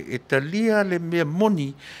mai e talia le mea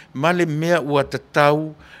moni ma le mea ua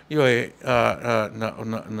tatau io e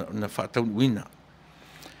na whaataunuina.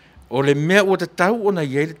 O le mea ua tatau o na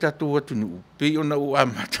iei le tatou Taunu'u pe o na ua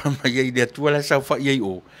amata mai iei le atua la sau wha iei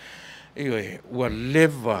o. Io e ua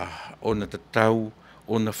leva o na tatau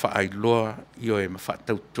o na whaailoa io e ma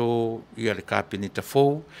whaatauto ia le kāpeneta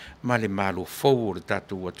fou ma le malo fou o le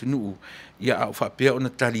tatou Taunu'u. Ia au whapea o na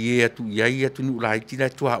tarie atu iai Taunu'u la iti la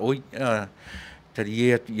tua oi.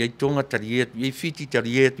 Tarie atu iai tonga, tarie atu iai fiti,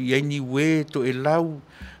 tarie atu iai niwe to e lau.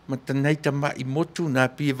 Ma tanai tama I motu na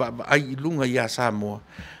pia ai ilunga ia Samoa.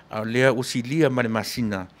 Lea o silia ma le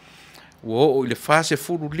masina. O le fase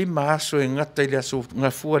furu lima aso e ngata ile aso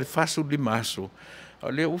ngafua le fasu lima aso.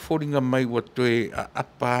 Lea uforinga mai ua toe a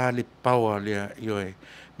apa le paua lea ioe.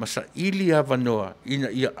 Masa ili a vanoa ina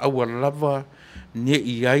ia awa lava ne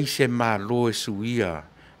iai se malo e suia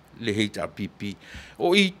le heita pipi.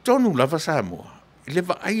 O I tonu lava Samoa. Le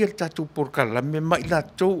va ai el tatu por kalame ma I la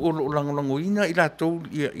tou o lo langolango ina I la tou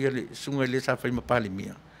ia le sunga le sa fai mapale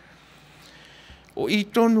mia. O I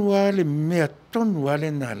tonu ale mea tonu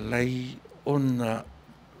ale na lai ona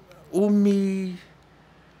umi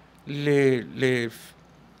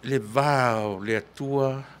le vao le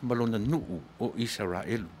atua malona nu'u o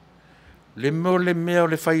Israel. Le mea o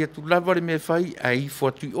le fai atu lava le mea fai a ifo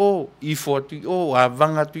atu o a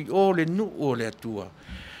vanga atu o le nu'u o le atua.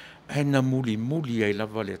 Ai na muli ai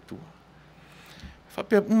lava le atua.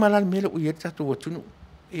 Whapea umalala mele ui e tatu Taunu'u.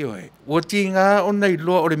 Ioe, ua tinga o nei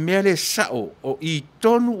loa o le mea le sao o I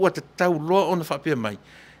tonu ua te tau loa o na whapea mai.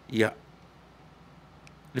 Ia,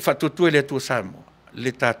 le whatuatua le atua Samoa,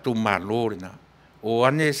 le tātou malo rena. O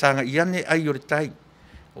ane sanga I ane ai o le tai.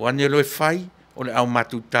 O ane loe fai, o le au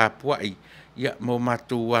matu tāpuai, ia mo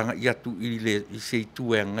matu wanga ia tu i se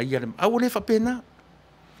tu e ngai ale. Au le whapena.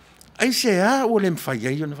 Ai se a o le mwhai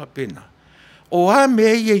ai o na whapena. O a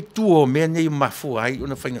mea i ei tu o mea nei mafu ai, o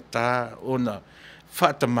na whaingatā, o na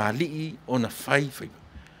whaatamali, o na whai.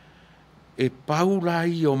 E paula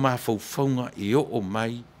i o mawhauwhaunga e o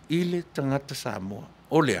mai, i le tangata Samoa.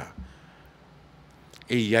 O lea.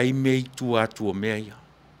 E iai mea i tu atu o mea ia.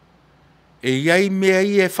 E iai mea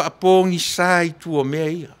i e whaapongi sā i tu o mea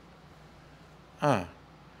ia.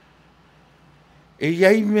 E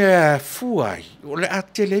iai mea fuai, o le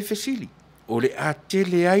atele e fesili. O le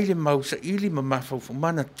atele ai le mausa ili ma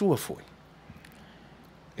mawhauwhamana tua foi.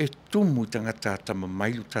 E tumu tangata tama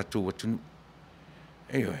mailu tātou atunu.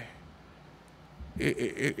 Eoe.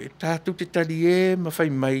 E tātou te tali e mawhai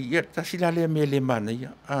mai, ia tasila lea mea le mana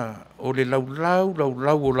ia. O le lau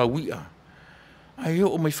o lau ia. Ai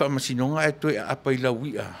o mai whaamasinonga e toi apa i lau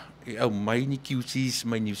ia. E au mai ni QCs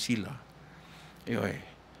mai New Zealand.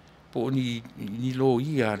 Eoe. Po ni lo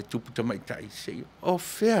ia le tupu tamai tai se. O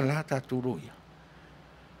whea la tātou ro ia.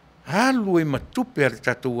 Halu e matupe ale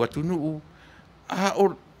tātou atunu'u. O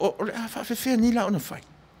le a whawhewhea ni la ona whai.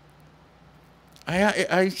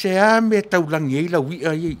 Ai se a me taulangi e lau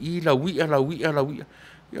ia i lau ia.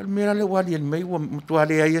 Ia mera le wali an mei ua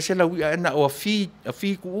mutuale ai se lau ia ena o a fi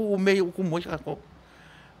ku u mei u ku moi kako.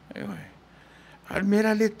 Al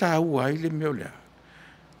mera le tau ai le meo lea.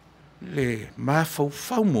 Le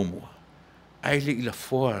mawhau momua. Ai le ila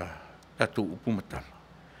foa tātou upumatala.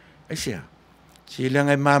 Ai sea. Se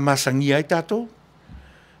leanga e masangi ai tātou.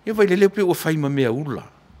 E vai le leo pe ua whaima mea ula.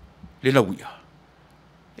 Le lau ia.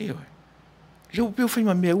 Eoi. Leo pe ua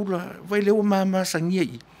whaima mea ula. Vai leo masangi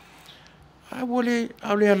ai. Ai wale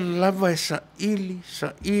au lea lava e sa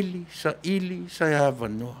ili sa e hawa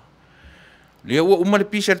noa. Leo ua umale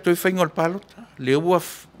pisa le toi whainga o le palota. Leo ua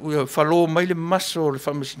whalo mai le maso le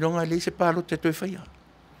whamasinonga le se palota e toi whaia.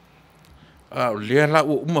 Lea la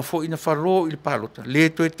ua uma fo ina whalo i le palota. Le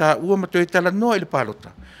toi ta ua ma toi tala noa i le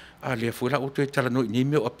palota. Lea fo la ua toi tala noa i nei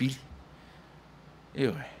meo apili.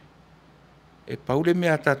 Eoe. E paule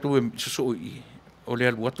mea tatu e soso i. O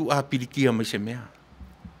lea luatu a pilikia mai se mea.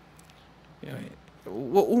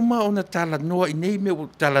 Ua uma ona tala noa i nei mea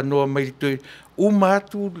tala noa mai le toi. Uma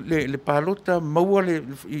atu le palota maua le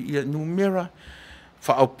numera.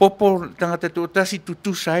 Wha au popo tangata to tasi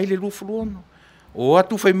tutu sai le lufuluono. O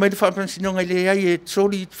atu fai mai le whaapansinonga le ai e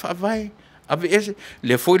tsoli whaavai. Ave ese,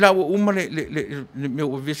 le foi la ua uma le mea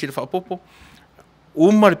vesi le whaapopo.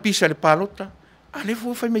 Uma le pisa le palota. Le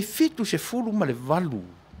foi fai mai fitu se fulu ma le valu.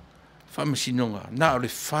 Whaapansinonga, na o le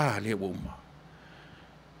wha le ua uma.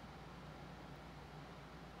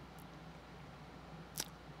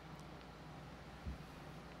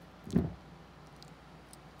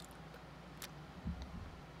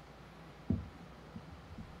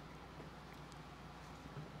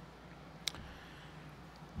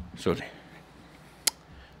 Sorry.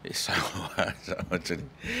 E sawa tani.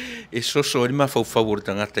 E soso ni ma fau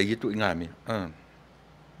tangata i tu ingami.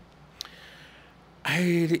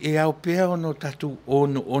 Ai e au pea ono tatu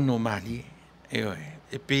ono mali.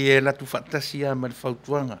 E pe la tu fantasia ma fau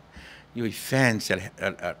tuanga. Io i fans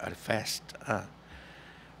al fast.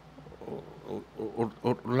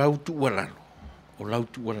 O lautu walalo. O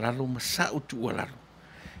lautu walalo ma sa tu walalo.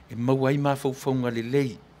 E mawai ma fau le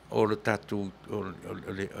lei. O le tātou, o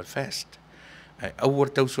le fast. Au ar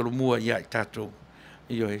tau solomua ia i tātou.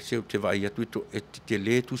 Io e seo te vai atu e te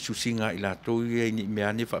le tu susinga i lātou ia i ni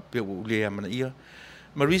mea ne whapea o ulea mana ia.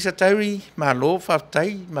 Marisa Tairi, malo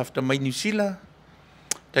whaftai, mafta mai New Zealand.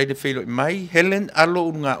 Tai de whelo i mai. Helen, alo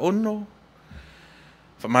unga ono.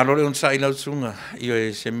 Whamalo le on sa i lau sunga. Io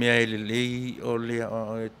e se mea e le lei o lea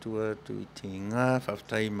o e tua tu i tinga.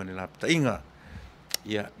 Whaftai mane lapta inga.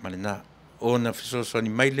 Ia, mane nā. Ona fisoso ni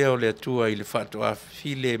mai leo le atua i le whatoa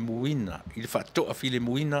file muina. I le whatoa file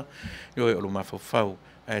muina. Io e olo mawhawhau.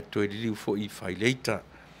 E toi li liu fo i whai leita.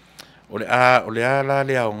 O le a la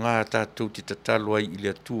le au ngā tātou te tatalo ai i le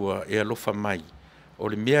atua e alofa mai. O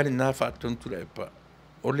le mea le nā whaatonu Tuilaepa.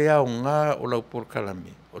 O le au ngā o lau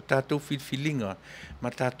porkalame. O tātou filfilinga ma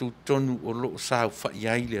tātou tonu o lo sāu whai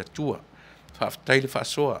ai le atua. Whaaftai le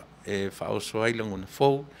whaasoa e whaosoa ai langona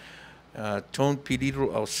fau. Don't belittle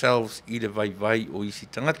ourselves i le vai o isi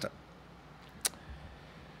tangata.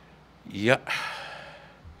 Ia.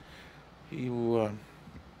 Iu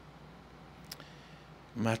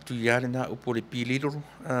matu iare na upo le belittle.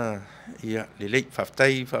 Ia, le lei,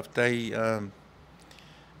 whaftai,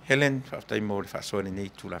 Helen, whaftai mo le whasoa nei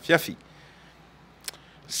tu la fiafi.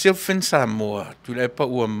 Silfen Samoa, Tuilaepa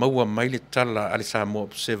ua maua mai le tala ale Samoa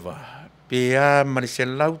observa. Pea ma le se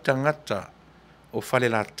lau tangata o fale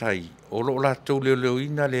la tai, o lo la tau leo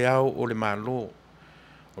ina le au o le malo,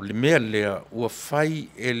 o le mea lea ua fai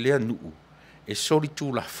e lea nuu, e sori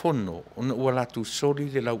tu la fono, ona ua la tu sori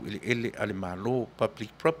le lau ele ale malo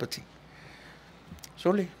public property.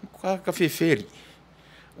 Sole, ka feferi,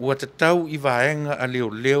 ua tatau I vaenga a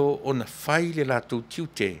leo ona fai le la tu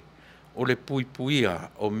tiute, o le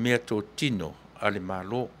puipuia o mea tō tino ale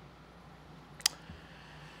malo.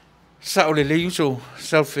 Sa o le uso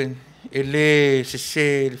selfen, e le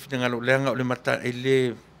se le finangalo leanga o le mata,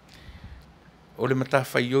 o le mata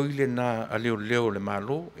whaioi le na a leo le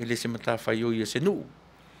malo, e le se mata whaioi e se nuu.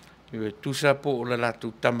 Io tusa po o la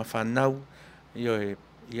latu tama whanau, ia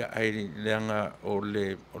ai leanga o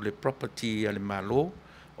le property a le malo,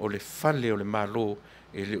 o le fale o le malo,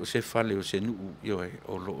 e le o se fale o se nuu,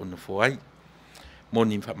 o lo ona foai.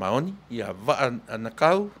 Moni whamaoni, ia waa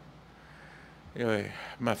anakau,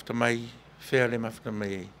 mafta mai, whea le mafta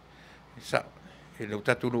mai, sa, e leo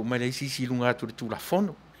taturu mai le sisi lunga atu le tula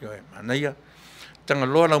fono, Manuia, tanga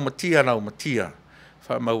loa lau matia,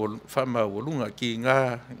 whamau lunga ki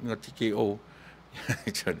ngā tike o,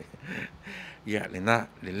 ia le na,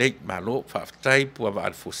 le leit malo, whaftai, pua wa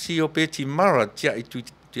alfosio, pe ti mara, tia I tui,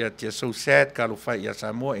 tia so sad, kalo whai ia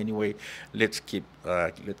Samoa, anyway, let's keep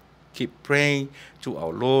praying to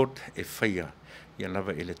our Lord, e whaia, ia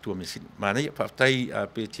lava ele tua mesini. Manuia, whaftai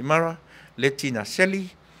pe ti mara, leti na seli,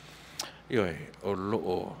 o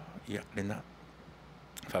loo, ia le na,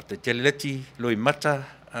 whaftai tele leti, loi mata,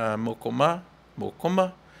 mo koma,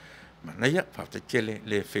 Manuia, whaftai tele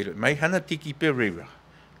le whelo, mai hana tiki pe reira,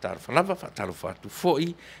 taro whalava, taro whatu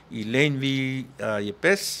foi, I lane vi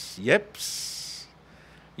yeps,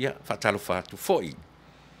 ia, whatalo whatu foi.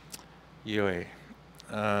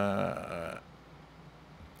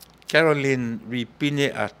 Caroline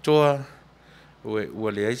Ripine atoa,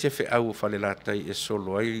 ua le aise fe au whale latai e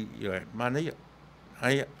solo ai, Manuia,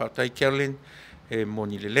 aia, whautai Caroline, e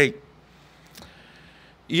moni le lei.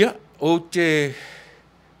 Ia, o te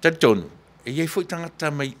Taunu'u, e iei foi tangata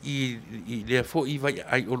mai I lea foi vai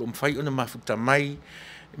ai olo mwhai ona mafuta mai,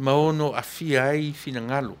 maono a fia ai fina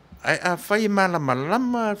ngalo. Ai a whai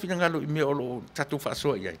malama fina ngalo I mea olo tatu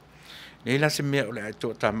whaasoa iai. Nei la se mea ole ai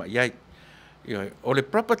tō tama iai. O le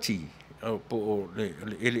property,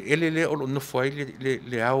 ele olo nofo ai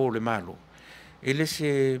le ao le malo. Ele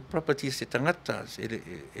se property se tangata,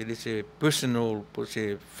 ele se personal, po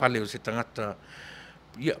se fale o se tangata,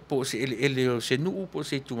 ia po se ele o se nuu po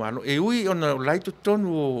se tumalo e ui ona laito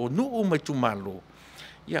tonu o nuu mai tumalo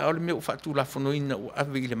ia ole me o fatu la fonoina o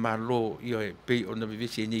ave ile malo ia pe ona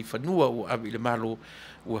vivesi nei fanua o ave ile malo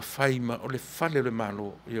o faima ole fale le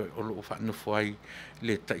malo ia o lo fa no foi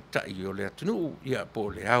le tai o le atunu ia po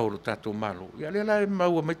le ao lo tato malo ia le la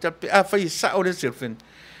mau mai ta a fai sa o le selfen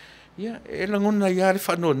ia e la ngona ia le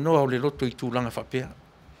fa no o le loto I tulanga fa pe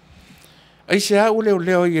ai se a o le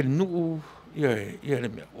ia nuu ia le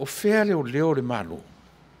mea, o whea leo le malo.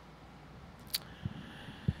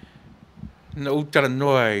 Na utara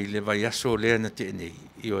noa I le vai aso lea na te nei.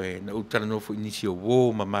 Na utara noa fu inisi o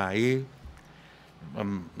wō mama I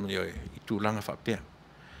tūlanga whapea.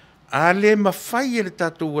 A le mawhai e le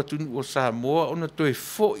tātou watunu o Samoa, ona toe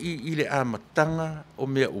fo'i I le amatanga o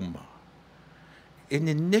mea uma. E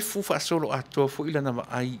ne nefu whaasolo atoa fo'i lana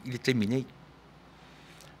maai I le teimi nei.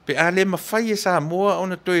 Pe ale mawhai e Samoa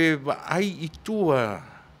ona toe wa ai I tua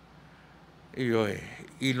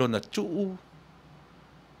I lona tuu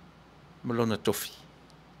ma lona tofi.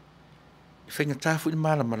 I whainga tāfu I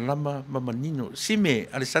malama mamanino. Sime,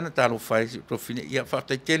 ale sana tālo whai tofine, ia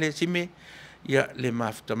whaftai tele sime, ia le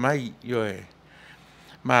mafuta mai,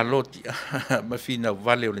 ma loti, ma whina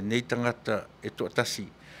Vale o le nei tangata e toa tasi.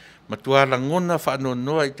 Ma tuala ngona whaano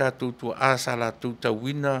noa I tātou tua āsala tūta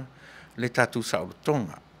wina le tātou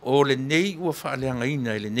saolotonga. O le nei ua whaaleanga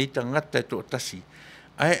ina, le nei tangata e toa tasi.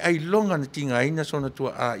 Ai longa na tinga ina sona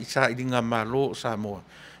tua a isa I ringa malo o Samoa.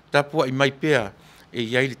 Tapua I mai pea e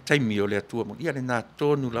iai le taimi o le atua mo. Ia le nā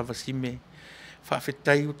tonu lava sime.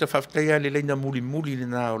 Whawhetai uta whawhetai a le leina muli le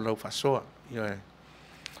nā o lau whasoa.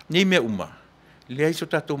 Nei mea uma. Le aiso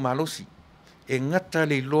tātou malosi. E ngata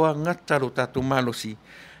le loa ngata lo tātou malosi.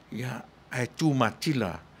 Ia ai tū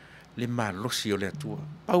matila. Le malosi o le atua.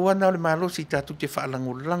 Pauana o le malosi tātou te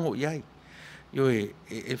whaalango iai.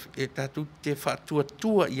 E tātou te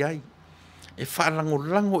whaatua iai. E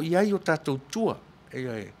whaalango iai o tātou tua.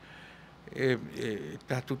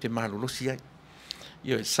 Tātou te malolosi iai.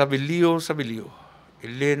 Savelio. E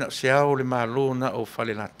le na se ao le malo na o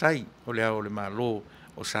whale la tai. O le ao le malo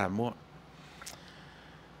o Samoa.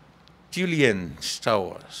 Julian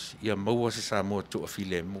Stowers. Ia maua se Samoa toa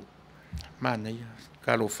file mu. Manuia.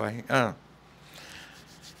 Kalo whai.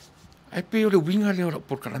 Ai pe o le winga le o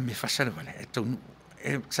por kala me Fasa le Vale. E Taunu'u.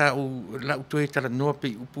 E sa o la uto e tala noa pe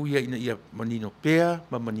upu ina ia manino pea,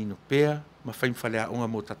 ma faim falea onga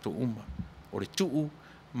mo tato uma. O le tu'u,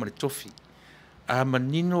 ma le tofi. A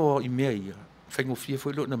manino I mea ia. Whaingo fia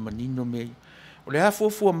foi lo na manino mea ia. O le a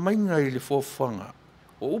fofua mainga I le fofanga.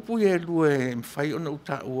 O upu ia lua e mwhai ona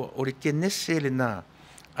uta ua. O le kenese le nā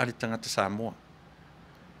a le tangata Samoa.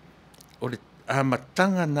 O le a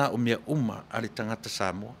matanga na o mea uma a le tangata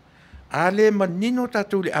Samoa. A le manino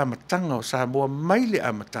tātou le a matanga o Samoa mai le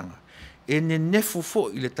a matanga. E ne nefu fo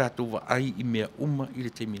I le tātou wa ai I mea uma I le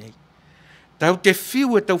teminei. Tau te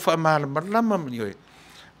fiu e tau wha malama mani oe.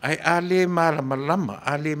 Ai a le malama,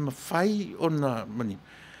 a le mawhai o na mani.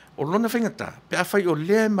 O lona whaingata, pe a whai o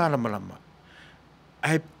le malama.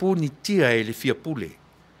 Ai puni tia e le fia pule.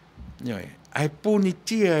 Ai puni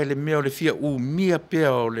tia e le mea o le fia mia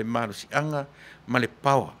pea o le marusi anga ma le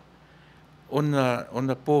pawa.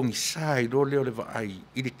 Ona pōngi sai lo leo le vaai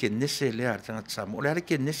I le kenese lea le tangata Samoa. O le ale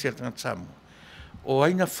kenese le tangata Samoa. O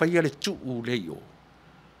aina whaia le tu'u le io.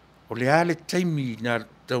 O le ale taimi na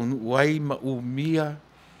Taunu'u ai ma mia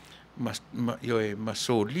ma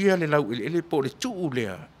solia le lau ele po le tu'u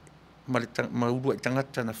lea ma urua I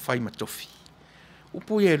tangata na whai ma tofi.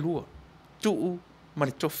 Upu ia lua. Tu'u ma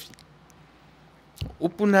le tofi.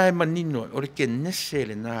 Upu na e manino o le kenese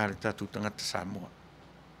le nā le tatu tangata Samoa.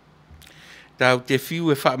 Tau te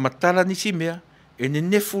fiu e wha matala nisi mea, e ne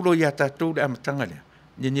nefu lo ia tātou le amatanga lea.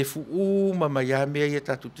 Ne nefu ma ia mea ia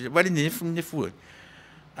tātou te wale ne nefu e.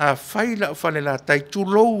 A whai la o whale la tai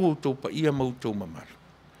tūlou o tau pa ia mautou mamaru.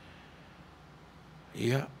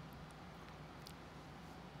 Ia.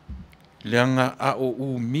 Leanga a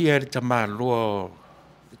o mia re tama loa,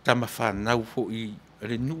 tama whanau fo I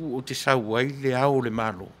re nuu o te sau ai le au le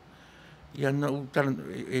malo. Ia na utala,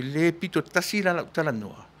 e le pito tasi la utala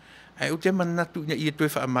noa. Ai o te manatu ia toe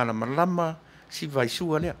wha malama si vai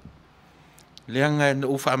sua lea. Leanga na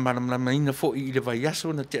o wha malama ina fo I le vai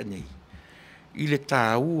aso na te anei. I le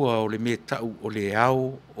tāua o le me tau o le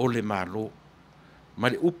au o le malo. Ma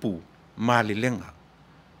le upu ma le lenga.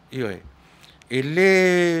 Ioe. E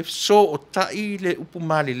le so o tai le upu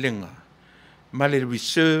ma le lenga. Ma le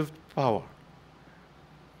reserved power.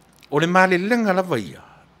 O le ma le lenga lava ia.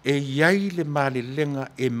 E iai le ma le lenga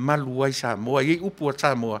e malu ai Samoa. Iei upu a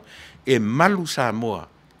Samoa e malu Samoa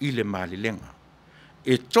I le ma le lenga.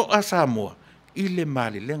 E toa Samoa I le ma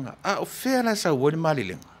le lenga. A o whea la sa ua le ma le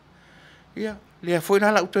lenga. Ia, lea foi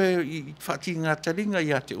nala uto I whati ngā taringa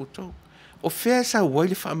ia te uto. O whea sa ua I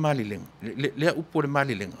le wha ma le lenga. Lea upu le ma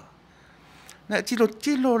le lenga. Na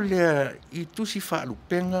tilo lea I tusi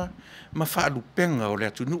whaalupenga, ma whaalupenga o lea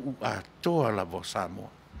Taunu'u a toa la vo Samoa.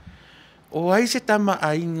 O ai se tama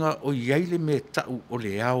ainga o iai le me tau o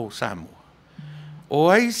le ao Samoa. O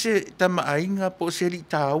ai se tama ainga po se li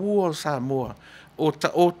tāua o Samoa o ta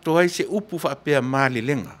oto ai se upu whaapea ma le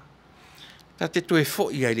lenga. Ta te toe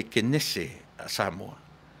fo'i ai le kenese a Samoa.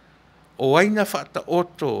 O aina whaata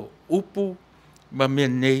oto upu ma mea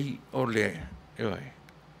nei o le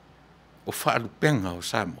o whaalupenga o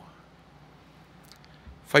Samoa.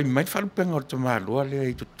 Whai mai whaalupenga o te māloa lea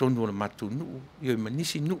I tonu o le Taunu'u I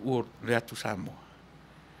manisi nu'u o le atu Samoa.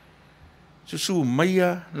 Susu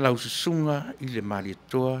maia lau susunga I le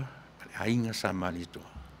malietoa, le ainga sa malietoa.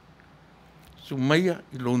 Su maia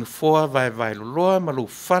I lona foa vai loloa ma lo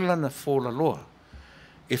fala na fola loa.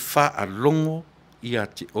 E wha a longo I a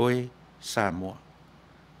te oe Samoa.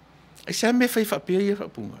 E sa me whai whapea ia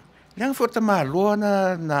whapunga. Leanga fo ta māloa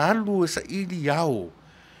na alu e sa ili au.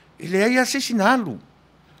 E le aia se sinalu.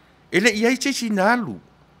 E le iai se sinalu.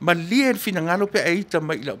 Ma lia e fina ngalo pe aita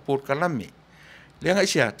ma ila por kalame. Leanga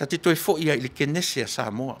isia, ta te toi fo ia I le kenese a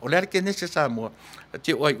Samoa. O le kenese a Samoa,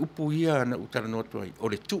 te oai upu ia na utara notu ai. O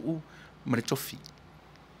le tu'u ma le tofi.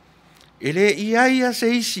 E le ia se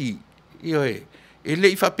isi, ioe. E le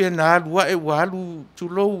I whapea na alu wa e walu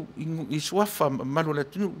tulou I suafa malu le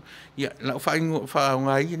tunu. Ia, la wha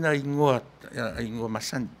ngā ina I ngoa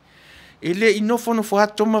masani. E le I nofo a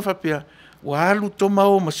toma whapea, walu toma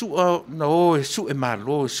o masua na o e su e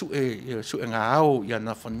malo, su e ngā au ia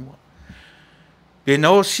na whanua. Pe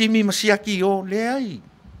na o simi masiaki o le ai.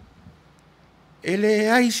 E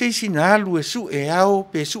le ai se sinalu e su e au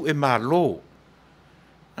pe su e malo.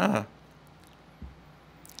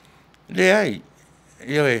 Le ai.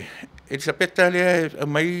 Ioe, e sa peta le ai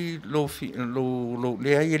mai lo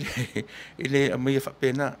le ai ele mai fa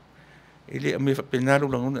pena. Ele mai fa pena lo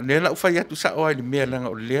langona. Le la ufa ya tu sa o ai me langa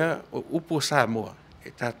o le o upo Samoa e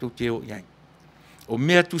tatu te o iai. O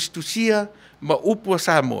mea tusia ma upo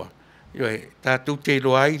Samoa. Ioe, tātou te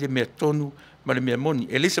lo ai le mea tonu ma le mea moni.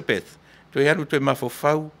 Elizabeth, toi anu toi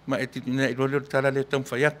mafofau ma e tituna I loleo tala le tau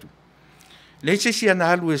whai atu. Le se si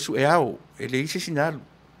ana alu e su e au, e le se si na alu.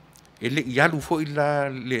 E le i alu fo i la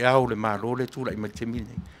le au le malo le tula i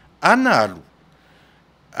matemine. Ana alu.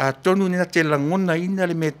 A tonu nina te langona ina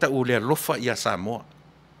le meta o le alofa i a Samoa.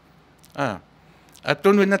 A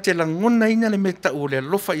tonu nina te langona ina le meta o le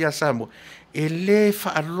alofa i a Samoa. E le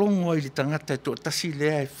whaalongo i le tangata e to tasi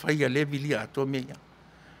lea e whaia le vilia a to mea.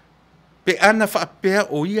 Pe ana whaapea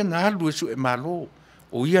o ia na alu e su e malo.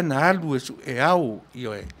 O ia na alu e su e au i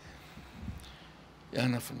oe. E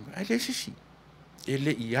ana whanunga. Ai le sisi. E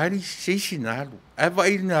le i ari seisi na alu. Ai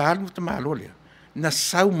vai na alu ta malo lea. Na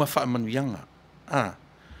sau ma wha manuianga.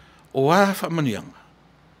 O a wha manuianga.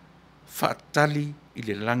 Wha tali i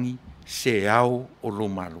le langi se au o lo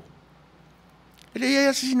malo. E le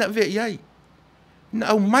ia sisi na vea iai. Na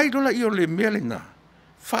au mai dola i o le mea le na.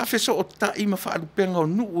 Wha feso o tai ma wha alupenga o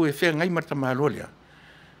nuu e whea ngai marta malo lea.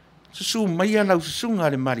 Susu mai ala ususunga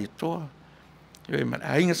le mari toa.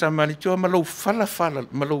 Ainga sa mari toa malou fala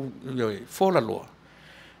malou fola loa.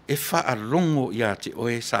 E wha alongo ia te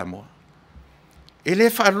oe Samoa. E le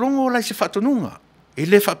wha alongo lai se whatonunga. E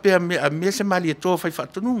le wha pea me se mari toa whai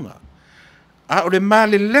whatonunga. A o le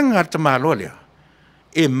male lenga ta malo lea.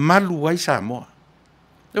 E malu ai Samoa.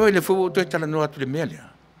 Leo le fu to tala no atu le mea lea.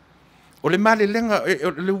 O le male lenga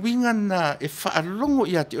le winga na e wha alongo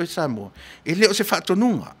ia te oe Samoa. E le o se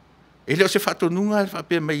whatonunga. E leo se whatonunga e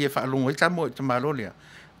whapea mai e whaalongo i Samoa i te malolea.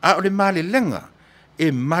 A o le male lenga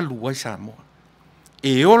e malu ai Samoa.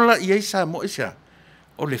 E ola i ai Samoa isa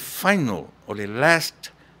o le final, o le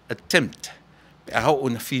last attempt pe a o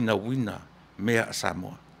na fina wina mea a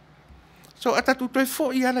Samoa. So atatu toi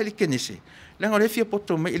fo i ala li kenese. Lenga o le fia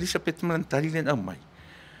poto mai Elizabeth Malantari len au mai.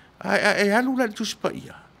 E alu la tuspa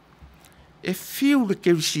ia. E fiu le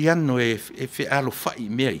keurisiano e fe alo fai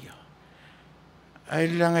mea ia. Ai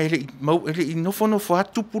langa ele i nofo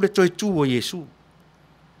atu pu le toi tu o Yesu.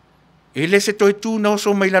 Ele se toi tu na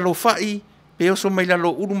oso mai lalo fai, pe oso mai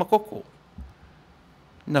lalo uru makoko.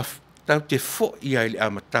 Na tau te fo ia ele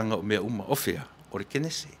amatanga o mea uma ofea, o le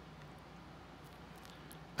kenese.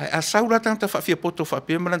 Ai a saura tanta whawhia poto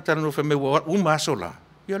whapea malantara no whamea uma asola,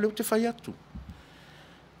 ia leo te whai atu.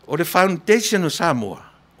 O le foundation o Samoa,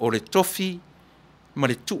 o le tofi, ma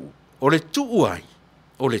le tuu. O le tuu ai,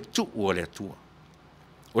 o le tuu o le atua.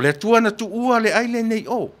 O le atua na tu ua le aile nei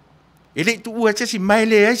o. E le tu ua tesi mai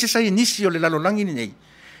le aise sai nisi o le lalolangi nei.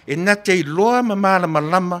 E na te iloa ma mala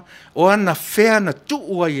malama o ana fea na tu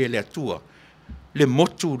ua i e le atua. Le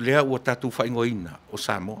motu lea ua tatu whaingoina o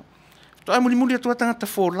Samoa. Toa muli atua tangata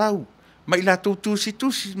fōlau. Ma ila tau tusi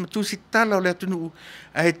tala o le Taunu'u.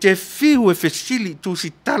 A te fiu e fesili tusi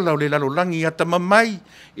tala o le lalolangi ata mamai.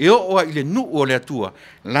 E oa i le nuu o le atua.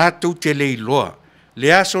 La tau te le iloa. Le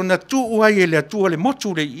aso na tuu ai e le atua le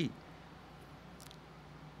motu le i.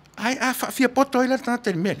 Ai a whawhia poto ai la tana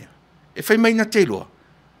te mele. E whai mai na te loa.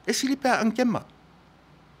 E sili pēa angkema.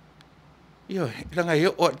 Io, langa e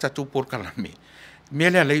o tatu por kalame.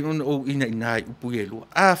 Mele a lei o ina inai upu e lua.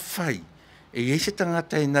 A whai. E se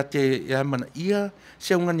tangata e na te mana ia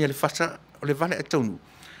se ungani le Fasa o le Vale e Taunu'u.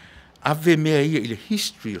 Ave mea ia i le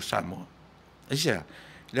history o Samoa. E sea,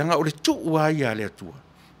 langa o le tuu ai a le atua.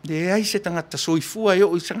 Le ai se tangata soifua e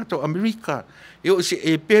o i tangata o Amerika, e o se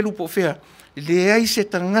e pelu po fea, le ai se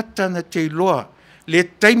tangata na te iloa, le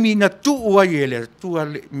taimi na tuu ai e le atua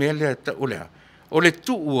me le o lea, o le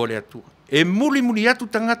tuu o le atua. E muli atu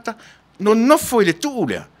tangata no nofo i le tuu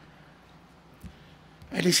lea.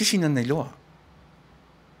 E le sisi na nei loa.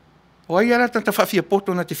 O ai ala tanta whawhia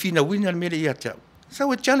poto na te fina wina le mele i atau.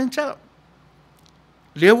 Sau e challenge out.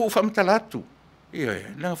 Le au whamtala atu. Ie,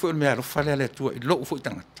 langa foi mea ro fale ale tua i loo foi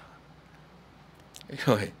tangata.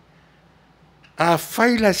 Ie. A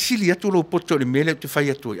fai la sili atu lo poto le mele te fai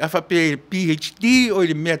atu. A fa pe PhD o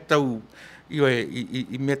le mea tau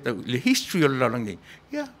i mea tau le history o le lalangi.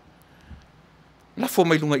 Ia. La fo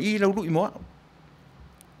mai lunga i lau lu i moa.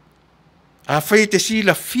 A fai te si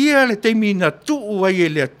la fia le teimi na tuu ai e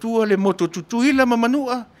le atua le moto tutuila ma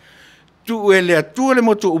Manua. Tu e le atua le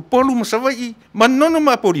moto upolu ma savai manono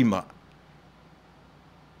ma polima.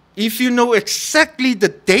 If you know exactly the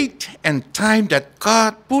date and time that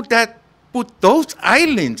God put those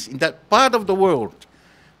islands in that part of the world,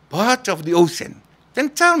 part of the ocean, then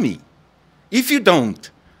tell me. If you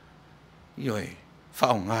don't, ioe,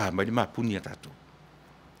 whaonga, mai ma punia tatu.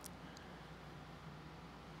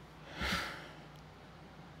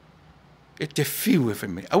 E te whiu e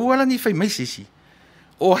whaimei. Awala ni whaimei sisi.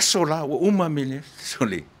 O asola, o umamene,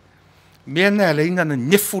 sole. Mea nea leina na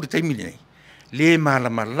nefu le taimine nei. Le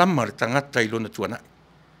malama le tangata i lona tuana.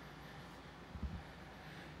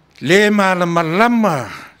 Le malama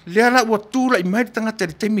le ala ua tūla i mai le tangata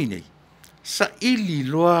le taimine nei. sa ili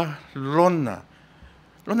loa lona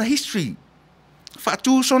history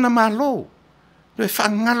faatu sona malo le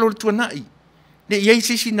fangalo le tuanai le ye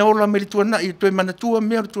sisi na ola me le tuanai to mana tua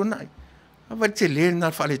me le tuanai ava te le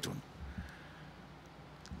na fa le ton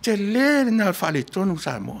te le na fa le ton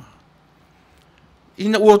sa mo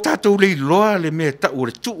ina o tatou le loa le me ta o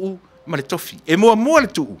le tuu ma le tofi e mo le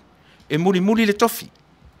tuu e muli le tofi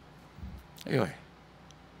e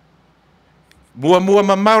mua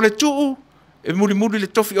mamau le tuu e muli le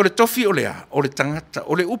tofi o le a o le tangata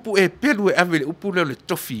o le upu e pelu e ave le upu le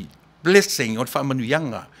tofi blessing o le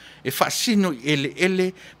whaamanuianga e whaasino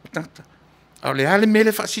ele tangata o le ale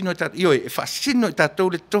mele whaasino e whaasino e tatou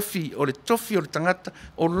le tofi o le tangata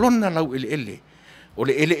o lona lau ele o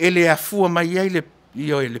le ele a fua mai ai le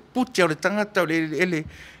puti o le tangata o le ele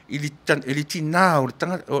ili tina o le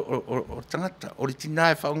tangata o le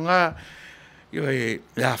tina e whaunga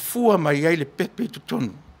le afua mai ai le pepe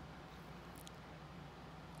tutonu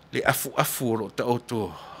le afu o ta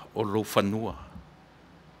oto o lo fanua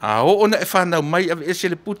a o ona e whanau mai ave ese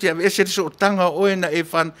le puti ave ese le sootanga o e na e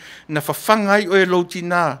whan na whawhanga i o e lo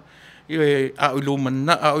tina a o lo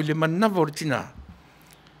mana a o le manawa o le tina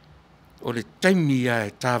o le taimi a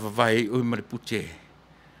e tawa vai o e ma le puti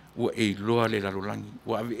ua e loa le lalolangi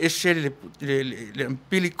ua ave ese le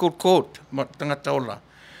ampili kot ma tangata ola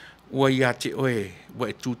ua ia te oe, ua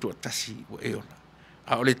e tūtu a tasi, ua e ola.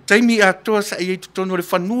 A o le taimi a toa sa i eitu tonu o le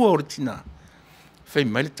whanua o le tina. Whai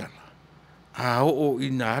mai le tala. A o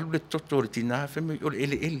ina alu le toto o le tina, whai mai o le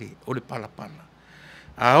ele, o le pala.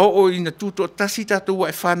 A o ina tūtu a tasi tātou ua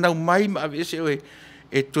e whanau mai ma ave ese oe,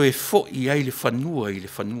 e to e fo i ai le whanua i le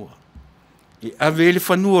whanua. E ave le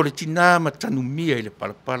whanua o le tina ma tanu mia i le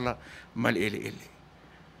pala, ma le ele.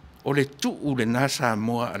 O le tuu le nasa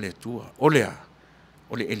moa a le tua, o le a.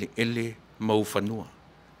 O le ele mau whanua.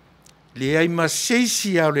 Le ai ma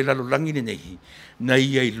seisi au le lalolangi ne nehi, na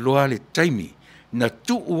ia i loa le taimi, na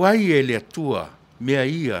tuu ai e le atua, mea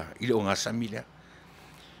ia i le o ngā samilea.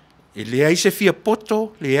 E le ai se fia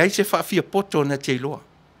poto, le ai se wha fia poto na te iloa.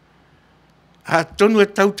 A tonu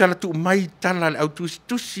e tau tala tuu mai tala le au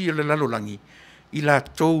tusi o le lalolangi, i la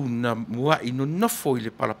tou na mua i no nofo i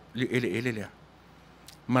le ele lea.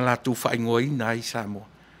 Ma la tuu wha ingoa ina ai sa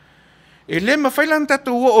moa. E le mawhailan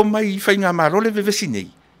tatou o mai whai ngā marole vevesi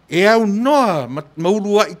nei. E au noa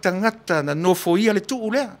maurua i tangata na nofo ia le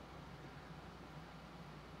tuu lea.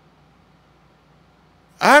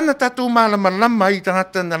 Ana tatou malama i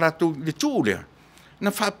tangata na latou le tuu lea.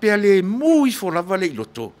 Na whapea le mui fo lava le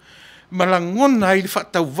iloto. Malangona i le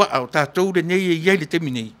whatau waa o tatou le nei e iai le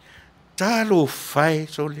temi nei. Talo whae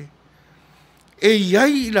sole. E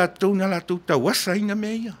iai i latou na latou tawasa inga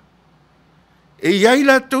mea ia. E iai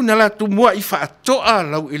latou na latou mua i whaatoa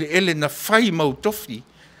lau ele na whai mau tofi.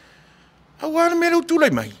 Awana me lau tūlai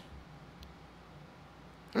mai.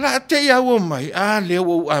 La te iau o mai, leo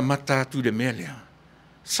au a matatu le mea lea.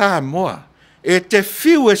 Samoa, e te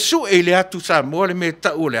whiu e su e le atu Samoa le me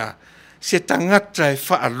tau lea, se tangata e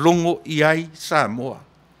whaalongo i ai Samoa.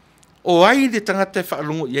 O ai le tangata e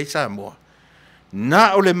whaalongo i ai Samoa.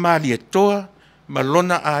 Na o le mali e toa,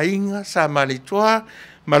 malona a inga, sa mali toa,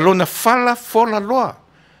 malona fala fola loa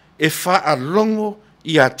e whaalongo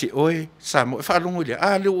i a te oe Samoa. E whaalongo i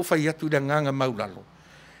lea, leo o whai atu le nganga maulalo.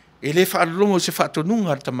 E le whaalongo se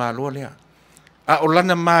whaatonunga ta maloa lea. A o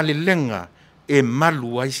lana mali lenga e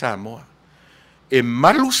malu ai Samoa. E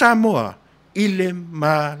malu Samoa i le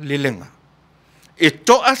mali lenga. E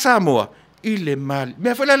toa Samoa i le mali.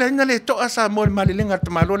 Mea whala leina le toa Samoa le mali lenga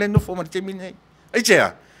ta maloa le nofo ma te minei. Ai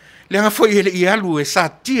tea, le nga foi ele i alu e sa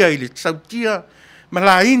tia i le sautia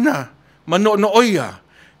malaina, ma no oia,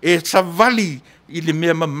 e savali i le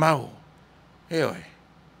mea mamau. E oi.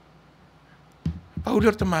 Pauli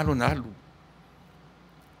o tamalo na alu.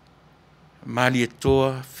 Mali e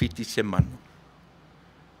toa fiti se manu.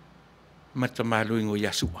 Ma tamalo ingo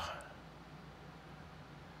yasua.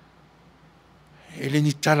 Ele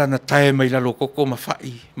ni tala na tae mai lalo koko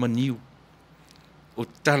mawhai maniu. O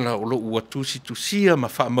tala o lo ua tusia ma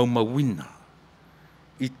wha maumawina.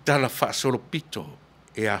 I tala wha soropito.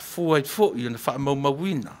 E a fua i fo i na wha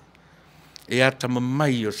maumawina. E a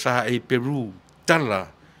tamamai o sa e Peru. Tala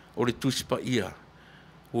o le tusipa ia.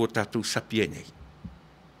 O tatu sapienei.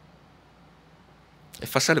 E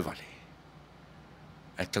Fasa le Vale.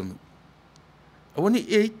 E Taunu'u. Awani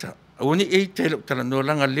e ita. Awani e ita ele utala noa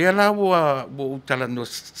langa lea la o utala noa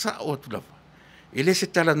sa o atulawa. Ele se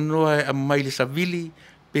tala noa a mai le savili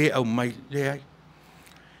pe au mai le ai.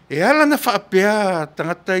 E ala na whaapea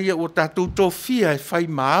tangata ia o tātou tōwhia e whai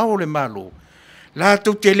maao le malo.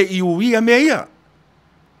 Lātou tele i uia mea ia.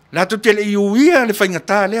 Lātou tele i uia le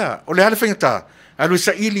whaingatā lea. O le ale whaingatā. Alu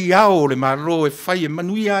sa ili ao le malo e fai e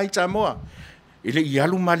manuia ai Samoa. Ile i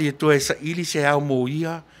alu mali e toa e sa ili se ao mo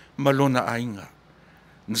ia malona ainga.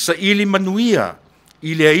 Na sa ili manuia,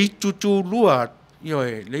 ile a itu tu lua,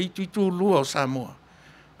 le itu lua o Samoa.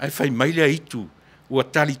 Ai fai mai le itu, ua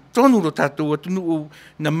tali tonu lo tatou Taunu'u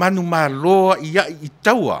na manu maloa ia i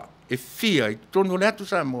taua, e fia, i tonu le atu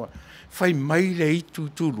Samoa. Fai mai le itu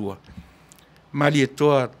lua. Mali e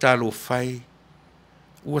toa talo fai,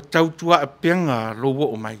 ua tautua a penga lo wo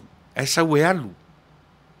o mai, ai sau e alu.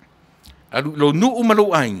 Alu lo nu'u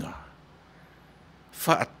malo ainga,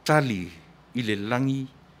 fa atali i le langi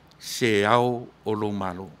se ao o lo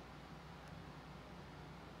malo.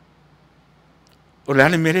 O le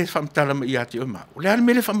ane mele whamatala ma ia te o ma. O le ane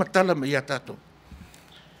mele whamatala ma ia tato.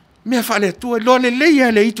 Mea wha le tua, loa le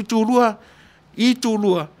leia le itu tūlua.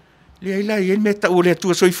 Le ai lai, me ta o le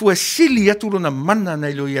tua soifua sili atu lo na mana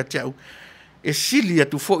nei lo ia te au. E sili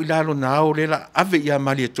atu fo i lalo na ao le la ave ia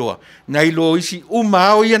mali e toa. Nei lo isi uma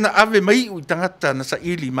ao ia na ave mai ui tangata na sa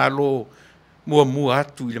ili ma lo mua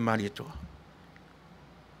atu i le mali e toa.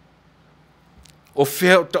 O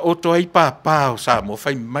fea o to ai pāpā o Samoa,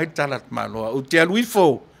 fai mai talat maloa, o te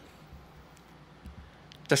aluifo.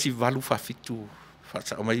 Tasi valu whawhitu,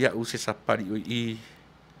 whasa o mai au se sapari o i.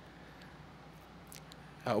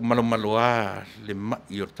 A o malomaloa le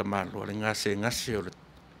mai o ta maloa, le ngase o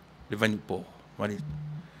le vanipo.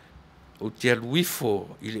 O te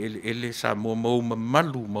aluifo i le ele Samoa mau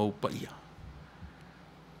malu mau paia.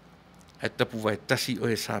 E tapu vai tasi o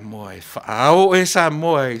e Samoa, e whaao o e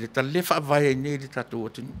Samoa, i le ta le whaavai e nei le tatou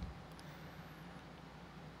atunu.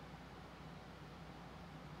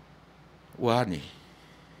 Uane,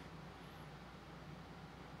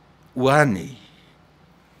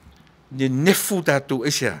 ne nefu tatou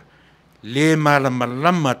esea, le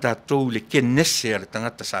malama tatou le kenese a le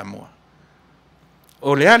tangata Samoa.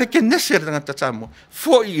 O le ale kenese a le tangata Samoa,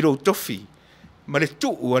 fo i rou tofi, ma le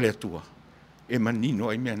tuu a le atua, e manino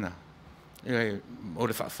ai mea na. O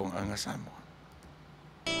le whaafonga anga Samoa.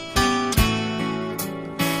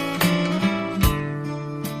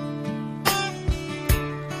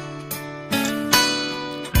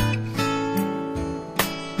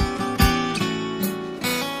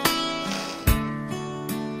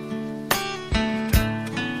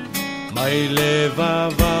 Mai le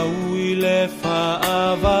vavau i le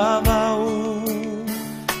whaavavau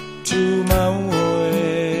tu mau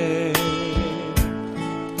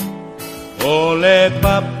o le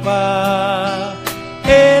papa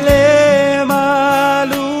e le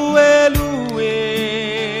malue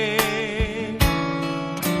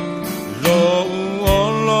lo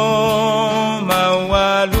uolo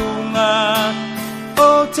maualunga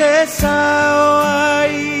o te sao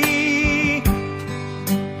ai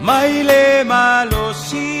mai le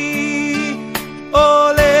malosi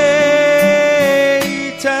o le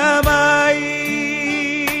itamai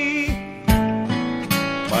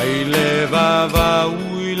mai le vavau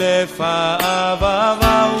i le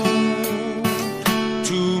whaavavau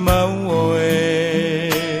tu mau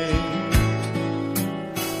oe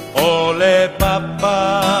o le papa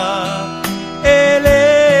e le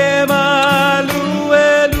malue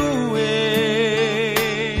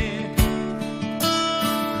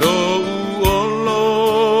lo uolo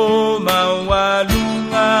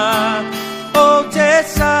maualunga o te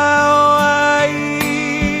sao ai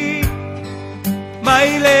mai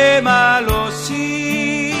le malosi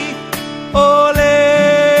o le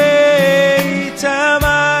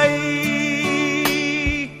itamai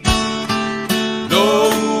lo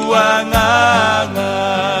uanganga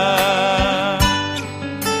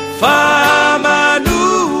whamanuma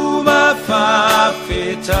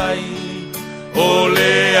whawhetai o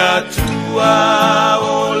le atua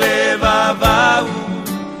o le vavau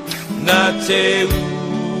na te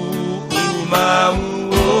umau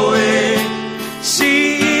oe si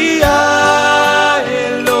ia e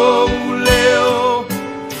lo leo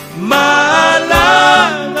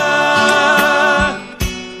malanga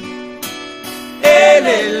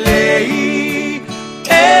elelei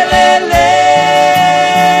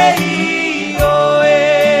oe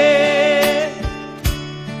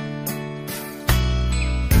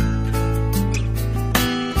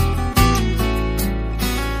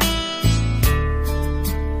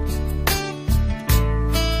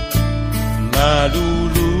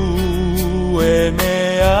malulu e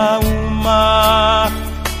mea uma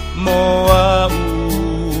moau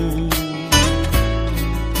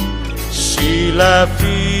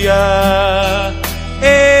silafia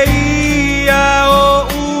e ia o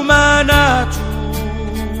umanatu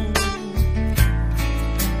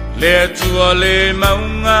le tua le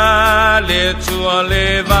maunga le tua le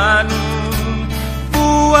vanu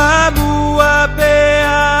bua pe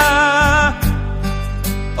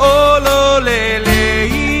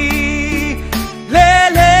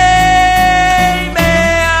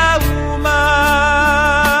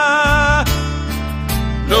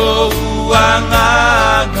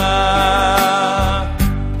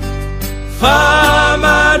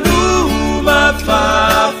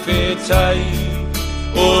whawhetai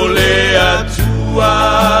o le atua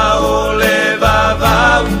o le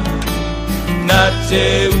vavau na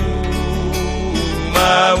te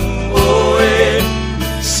mau oe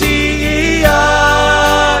si ia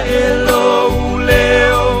e lou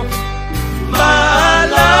leo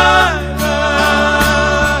malanga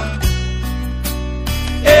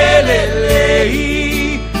elelei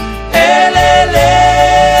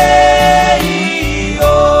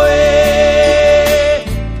oe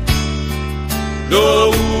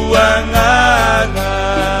lou anganga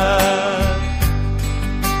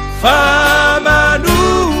famanu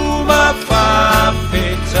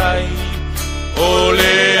mafafetai o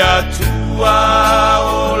le atua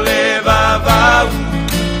o le vavau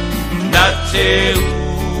na te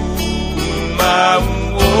mau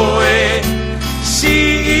oe si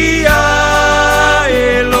ia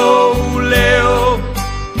e lou leo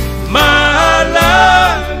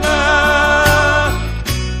malanga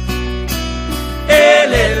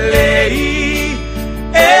elelei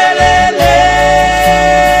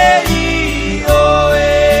oe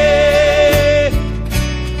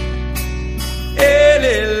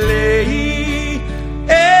elelei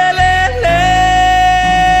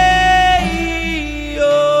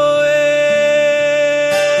oe.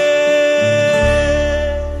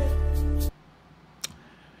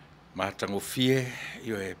 Matangofie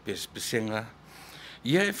io e pespesenga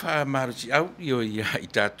ia e wha maruti au io ia i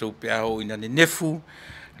tātou pe ao ina ne nefu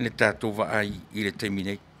le tātou wa ai i le taimi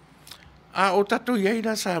nei. A o tātou iai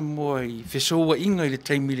la sa mua i whesoua inga i le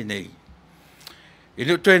taimi le nei. E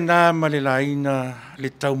leo toe nā ma le laina le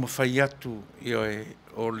tau mawhai atu io e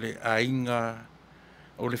o le ainga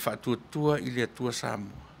o le whātua i le atua sa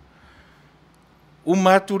mua.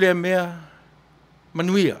 Umatu le mea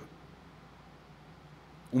Manuia.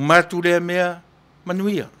 Umatu le mea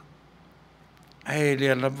Manuia. Ai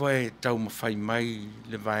le lava e tau mawhai mai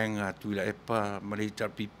le vaenga Tuilaepa ma le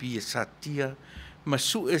pipi e satia ma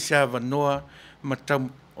su e sa vanoa ma tau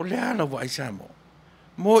o le ala wa isa mo.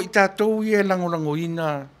 Mo i tātou i e langolango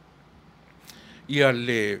ina ia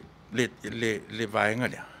le vaenga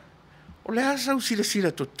lea. O le asau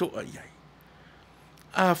sila to toa iai.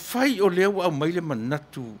 A fai o lea au mai le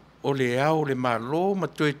manatu o le au le malo ma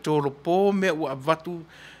toe tolo po me ua avatu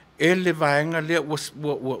e le vaenga lea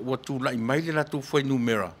ua tu lai mai le latu foi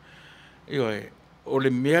numera. Ioe, o le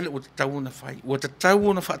mea le ua tatau na fai. Ua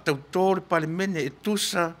tatau na whaatau tō le pale mene e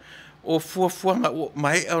tusa o fuafuanga o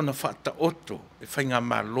mai au na whaata oto. E whai ngā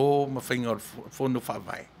malo ma whai ngā whono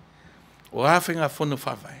whawai. O a whai ngā whono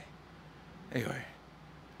whawai. Ioe.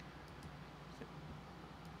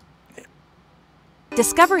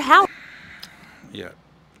 Discover how. Yeah,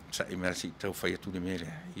 sa e mea si tau whai atu le mele.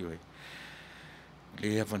 Ioe.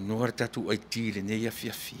 Le ava noa tatu ai ti le nei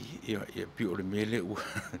afiafi. Ia pi o le mele ua.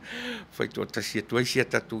 Whai toa tasi atu ai sia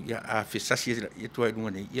tatu. Ia a whesasi ia tua e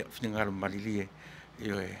lunga nei. Ia whingaro malilie.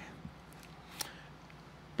 Ioe.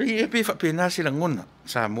 Pe e pe whapena se la ngona.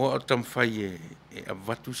 Sa moa o tam whai e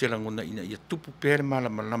avatu se la ngona ina. Ia tupu pere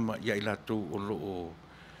malama lama. Ia ila tu o lo o.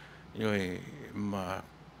 Ioe ma.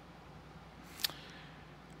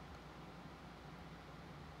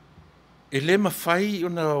 E le mawhai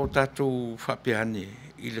ona o tātou whapeane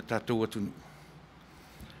i le tātou atunu.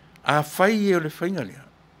 A whai e o le whainga lea.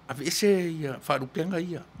 A ese ia wharupenga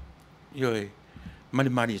ia. Ioe,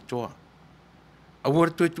 mani e toa. A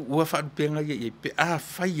wara toi tu ua wharupenga ia i pe a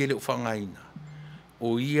whai e le o whangaina.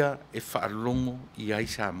 O ia e whaalongo i ai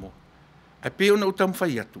Samo. A pe ona o tam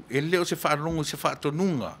whai atu. E leo se whaalongo se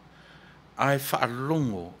whaatonunga. A e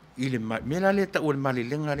whaalongo i le mai. Mela le ta o le mali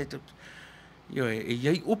lenga le ta. Ioe, e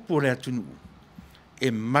iai upo le Taunu'u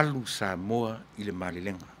e malu Samoa i le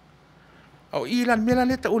malilenga. Au i lan mela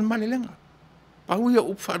leta o le malilenga. Pau ia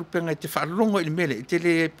upo whaarupenga e te whaalongo i le mele. E te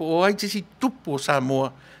le po o ai te si tupo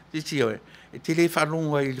Samoa. Te si oe. E te le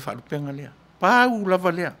whaalongo i le whaarupenga lea. Pau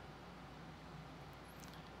lava lea.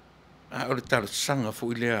 A o le talo sanga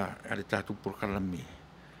fo i lea a le tātou porkalame.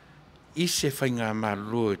 I se whainga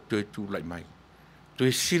malo e toi tū lai mai.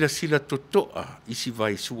 Toi sila totoa i si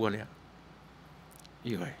vai sua lea.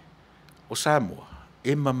 Ioe, o Samoa,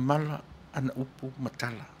 e mamala ana upu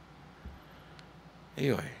matala.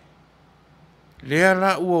 Ioe, lea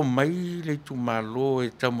la ua mai le tu malo e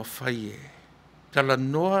tau mawhai e. Tala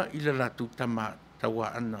noa i le latu tama tawa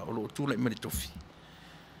ana o lo tūlai mani tofi.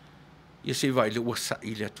 Ia se vai le ua sa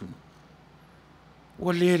i le atunu.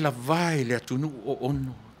 Ua le la vai le atunu o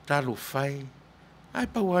ono, talo fai. Ai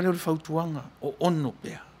pau ale o le fautuanga, o ono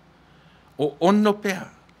pea. O ono pea.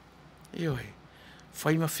 Ioe.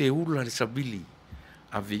 Fai ma feula le sabili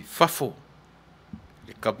a vi fafo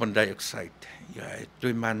le carbon dioxide ia e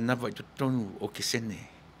toi manava i tonu o kesene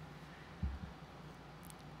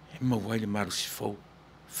mawai le maru si fau.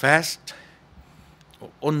 Fast,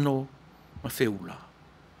 o ono, ma feula.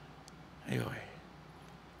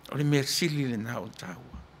 O le mea sili le na o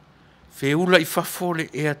taua. Feula I fafole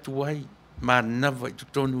e atuai, ma nava I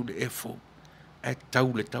tutonu le efo. E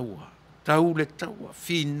tau le taua. Tau le taua.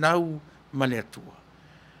 Finau ma le atua.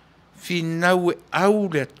 Finau e au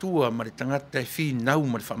le atua ma le tangata e finau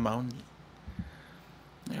ma le whamaoni.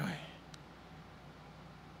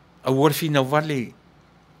 Au ora finau vale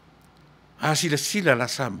a sila la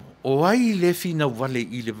samo. O ai le finau vale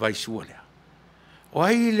I le vaisua lea. O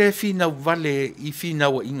ai le finau vale I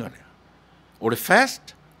finau inga lea. O le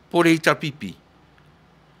fast, po le ita pipi.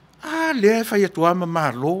 A le fai atuama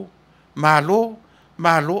malo,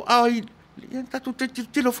 ai, tatu te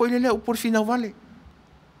tilo foi le lea upo le finau vale.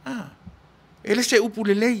 Ele se upu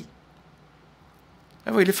le lei.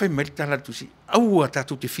 Awa ele fai merita la tusi. Aua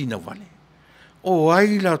tatu te finau vale. O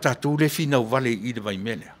ai la tatu le finau vale I le vai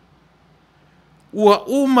melea. Ua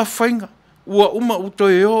uma whainga, ua uma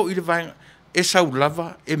utoeo I le vainga, e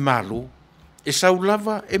saulava e malo, e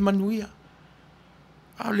saulava e manuia.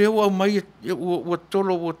 A leo au mai, ua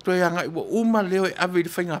tolo, ua toeanga, ua uma leo e ave I le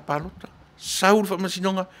whainga palota. Saul wha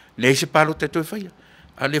masinonga, le se palota e toe whaia.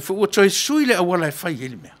 A le fu ua toe sui le awala e whai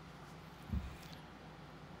ele mea.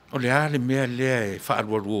 O le a le mea lea e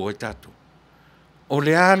whaaruarua o e tato. O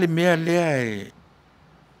le a le mea lea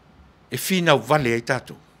e finau vale e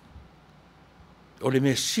tato. O le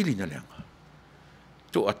mea sili na leanga.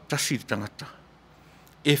 To a tasi le tangata.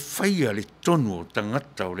 E whaia le tonu o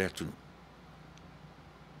tangata o le atunu.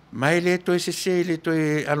 Mai le to e se le to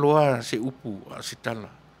e aloa se upu a se tala.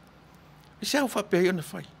 E se au whapea iona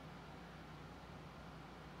whai.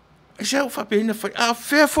 E se au whapea iona whai. A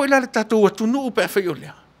whea fwoi la le tatou atunu pe a whai o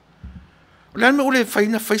lea. O le ame o le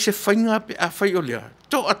whaina whai se whainga pe a whai o lea.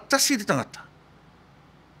 To a tasi le tangata.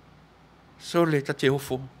 So le tate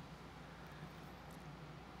ofo.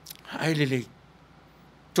 Ai lei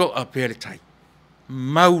to a pere tai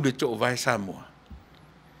mau le to vai Samoa.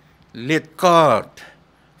 Let God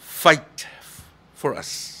fight for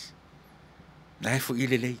us. Nai fo I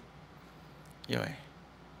lei yoi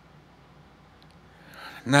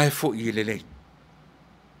nai fo I lei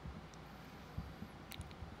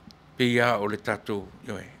pia o le tato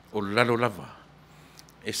yoi o lalo lava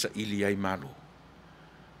esa ili ai malo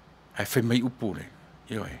ai fe mai upure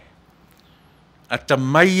yoi ata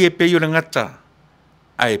mai e peio le ngata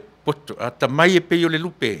ai poto ata mai e peio le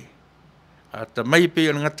lupe ata mai e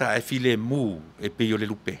peio le ngata ai file mu e peio le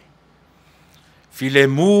lupe file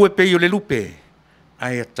mu e peio le lupe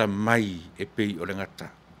ai ata mai e peio le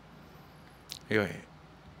ngata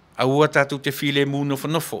au ata tu te file mu no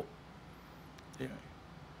nofo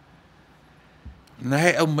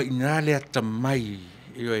nai au mai nale ata mai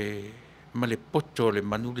ma le poto le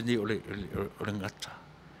manu le o le ngata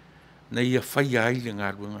na ia whaia ai le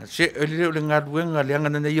ngāruenga. Se ele o le ngāruenga le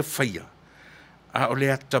angana na ia whaia. A o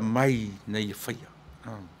le ata mai na ia whaia.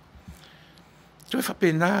 Toi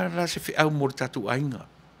whapena la se whi au mori tatu ainga.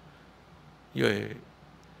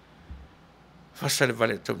 Fasa le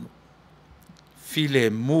Vale Taunu'u. File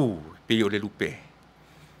mu pe o le lupe.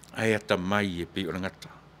 Ai ata mai e pe o le ngata.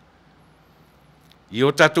 I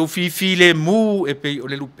o tatou file mu e pe o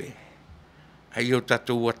le lupe. Ai o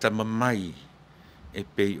tatou ata mamai e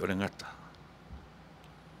pei o le ngata.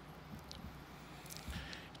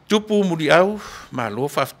 Tupu muri au, ma lo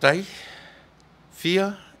whaftai,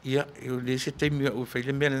 fia, ia, e o le se teimi o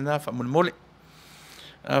whaile mea na wha mole mole.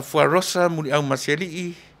 Fuarosa muri au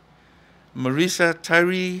Marceli, Marisa,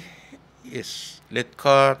 Tyree, yes, let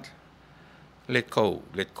God, let go,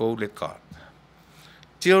 let go, let God.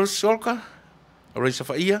 Tio Solka, a reisa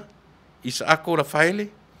whaia, isa ako la whaile,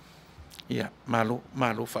 ia, ma lo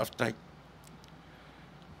whaftai.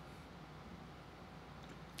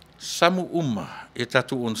 Samu uma e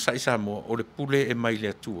tatu on sai Samoa o le pule e mai le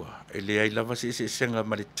atua e le ai lava se senga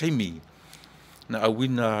ma le taimi na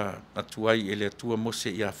awina atuai e le atua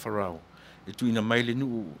mose ia farao e tu ina mai le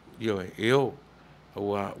nu e o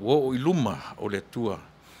awa wo o iluma o le atua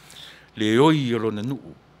le oi o lona nu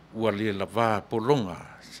ua le lava polonga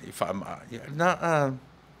se whaama na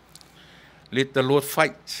let the Lord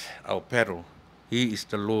fight our battle. He is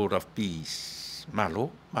the Lord of peace.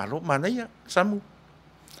 Malo manaya Samu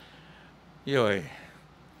Yoi,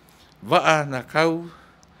 waa na kau,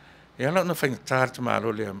 e ala na whainga tāra ta mālo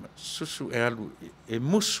lea, susu e alu, e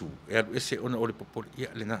musu, e alu ese ona ole popori, ia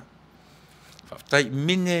le nā. Whaftai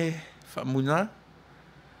mine whamuna,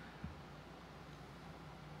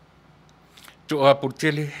 to a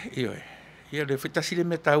portele, ia le whaitasi le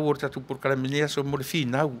me tau ora tatu por karaminea, so mo le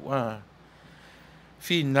whinau,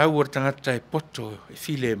 fi nau o tangata e poto, e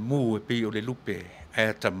file mu e pe o le lupe, ai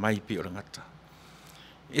ata mai pe o ngata.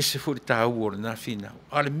 E se furi ta au o na fi nau.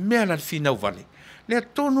 Ale mea la fi nau vale. Lea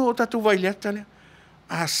tono o tatu vai leata lea.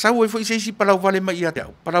 A sau e fo i seisi palau vale mai ia te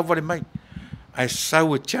au. Palau vale mai. Ai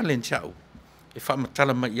sau e challenge au. E wha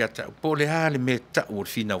matala mai ia te au. Po le hale me ta o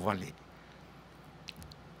fi nau vale.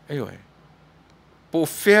 Eyo e. Po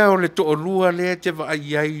fea o le to o lua lea te va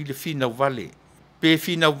ai le fi nau vale. Pe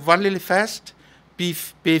fi nau vale le fast.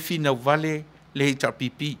 Pe fi nau vale le hita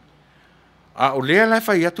pipi. A o lea lai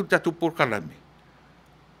fai atu tatu por kalame.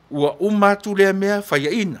 Ua umatu lea mea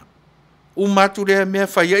whaiaina. Umatu lea mea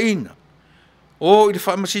whaiaina. O i le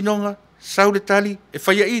whaamasinonga, sau le tali e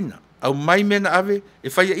whaiaina. Au mai mea na ave e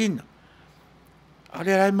whaiaina. A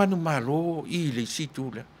lea rai manu malo i le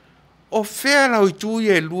situ lea. O whea lau i tui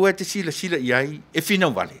e lua te sila iai e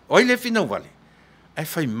whinau vale. O i le whinau vale. Ai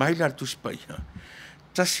whai mai la tu spai.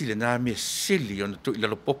 Tasi le nā mea sili o na tu i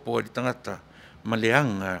lalo popo e tangata. Ma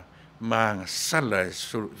leanga, ma ngā sala e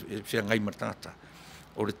whia ngai ma tangata.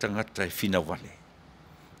 O le tangata e whinau vale.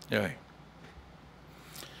 Ioi.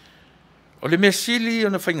 O le mea sili o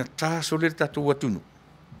na whaingata so le tatu watunu.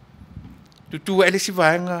 Tutua ele si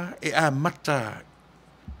vaenga e a mata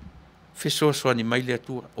fesoasoani mai le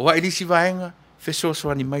atua. O a ele si vaenga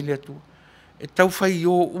fesoasoani mai le atua. E tau whai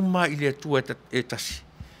o uma i le atua e tasi.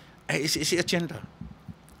 E se agenda.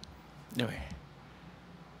 Ioi.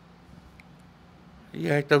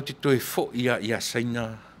 Ia e tau te toe fo ia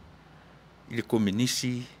saina i le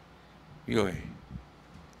komenisi. Ioi.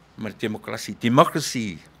 Ma le democracy.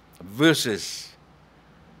 Democracy versus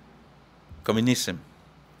communism.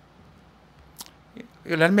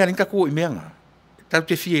 Ia lan mea rinka kua i meanga. Tau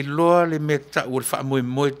te fie loa le mea ta ua le wha moe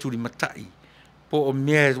moe turi matai. Po o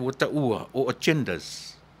mea ua ta ua o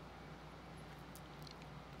agendas.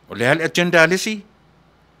 O le ale agenda alesi,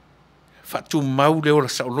 wha tu mau le ora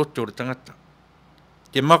sa o loto o le tangata.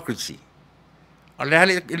 Democracy. O le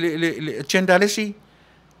ale le agenda alesi,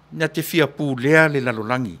 na te fia pu lea le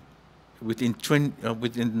lalolangi. Within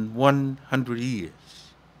 100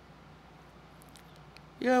 years.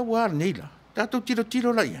 Ia wā neila. Tātou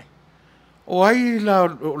tiro la iai. O ai la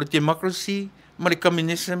o le democracy, ma le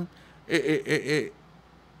communism, e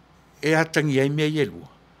atangi ai mea ielua.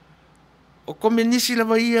 O komenisi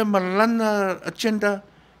la ia ma lana agenda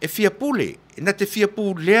e fia pule. E na te fia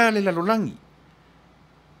pu lea le lalolangi.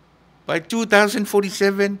 By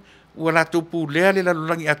 2047, ua lato pu lea le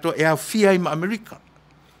lalolangi ato e au fia ima Amerika.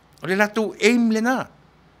 O le lato aim le nā.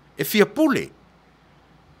 E fia pule.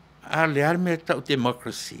 A le ale mea tau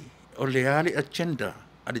democracy. O le ale agenda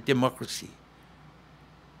a le democracy.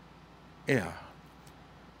 Ea.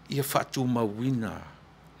 Ia whatu mawina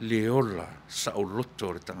le ola sa o loto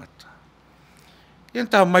o le tangata. Ia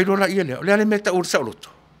tau mairola ia lea. O le ale mea tau o sa o loto.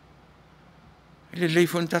 E le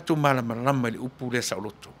leifo tatu malama le upu le sa o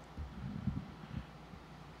loto.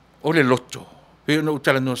 O le loto. Pe ona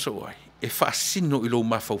utala no so ai. E whaasino i lo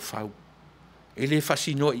mawhauwhau. E le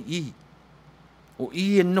whaasino i. O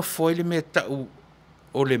i e nofo ele me tau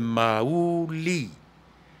o le mauli.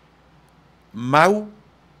 Mau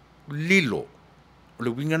lilo. O le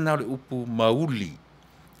winga na o le upu mauli.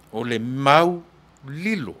 O le mau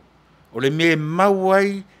lilo. O le me mau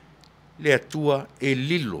ai le atua e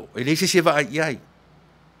lilo. E le se va ai.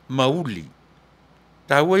 Mauli.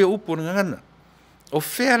 Tau e upu na ngana. O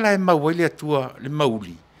fea la e mau ai le atua le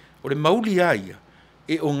mauli. O le mauli aia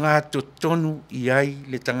e o ngā tonu i ai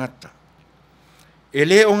le tangata. E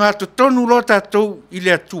le o ngā tonu lo tātou i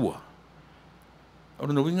le atua. O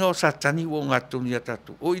no winga o satani o ngā tonu i a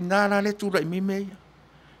tātou. O i nā la le tūra i mimea.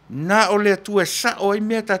 Nā o le atua e sa o i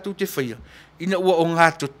mea tātou te whaia. Ina ua o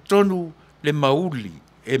ngā tonu le mauli.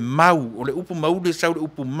 E mau, o le upu mauli sau le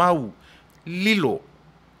upu mau. Lilo.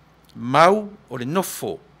 Mau o le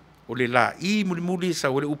nofo. O le la i muli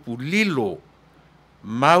sau le upu lilo.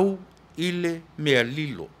 Mau ile mea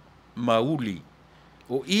lilo. Mauli.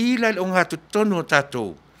 O ila o ngā tonu o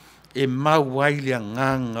tātou. E mau ai le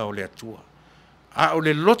nganga o le atua. A o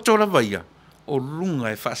le loto la vaia. O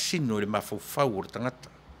lunga e whaasino le mawhauwhau o le tangata.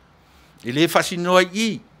 E le whaasino ai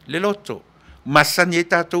i le loto. Masani e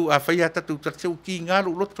tātou a whaia tātou tātou ki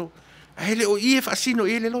ngālo loto. A hele o i e whaasino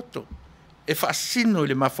e le loto. E whaasino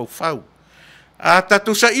le mawhauwhau. A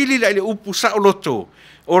tātou sa ili la le upu sa o loto.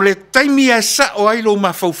 O le taimi e sa o ailo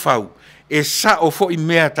mawhauwhau. E sa o fo i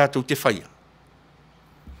mea tātou te whaia.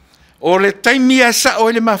 O le taimi e sa o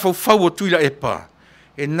ele mawhauwhau o Tuilaepa.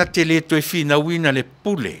 E na te le toi whina wina le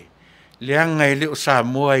pule. Le anga e le o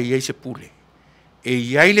Samoa i eise pule. E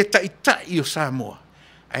iai le tai o Samoa.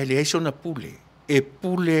 Ai le eise ona pule. E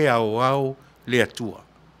pule au le atua.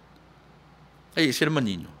 Ei, se le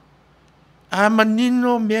manino. A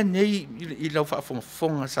manino mea nei I lau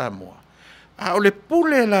whaafonga Samoa. A o le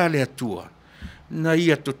pule la le atua. Na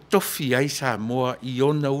ia to tofi ai Samoa I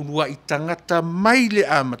ona urua I tangata mai le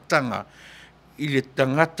amatanga I le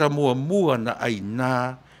tangata mua na ai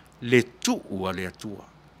nā le tuu a le atua.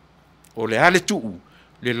 O le ale tuu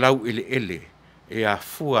le lau ele e a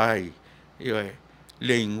fua ai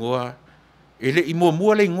le ingoa ele I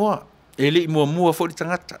mua le ingoa ele I mua fo le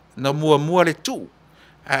tangata na mua le tuu.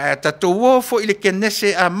 Tato wo fo I le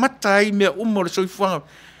kenese a matai mea umo le soifuanga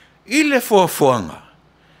I le fuanga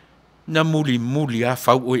na muli a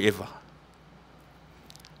fau oe eva.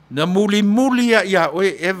 Na muli a ia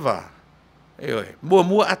oe eva.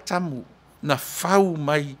 Mua atamu na fau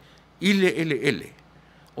mai ele.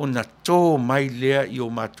 O na tō mai lea I o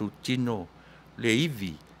mātou tino le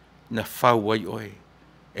ivi na fau ai oe.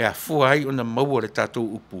 E a fua ai o na maua le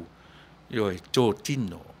tātou upu. Tō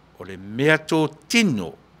tino. O le mea tō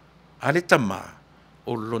tino a le tama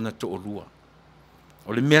o lona tō olua.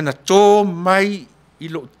 O le mea na tō mai I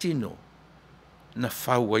lo tino na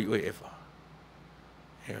fau ai oe eva.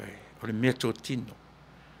 O le mea tō tino.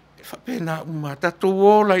 E whapena uma tatou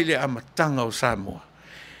ola I le amatanga o Samoa.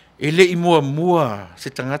 Ele I mua se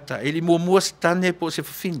tangata. Ele I mua se tane po se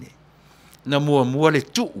whawhine. Na mua le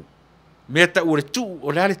tuu. Mea ta ua le tuu,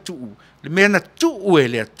 o le ale tuu. Le mea na tuu e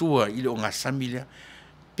le atua I le o ngā samilea.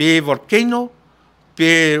 Pe volcano,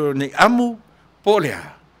 pe ne amu, po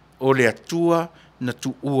lea. O le atua na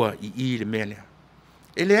tuua I le mea lea.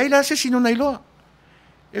 E le aila se sino nei loa.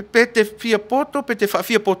 E pe te fia poto, pe te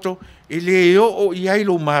whawhia poto, e le o I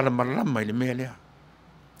ailo malama I le mea lea.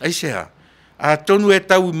 Aisea, a tonu e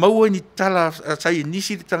tau maua ni tala sai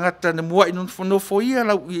nisi le tangata na mua I nonofo ia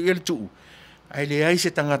lau I le tuu. Ai le ai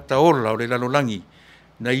se tangata ola o le lalolangi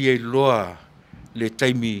na ia I loa le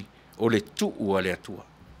taimi o le tuu a le atua.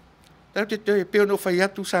 Tau te peo no whai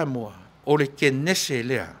atu Samoa o le kenese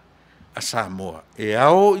lea a Samoa. E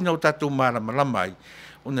ao I nau tātou malama ai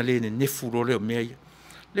o na le ne nefu ro leo mea ia.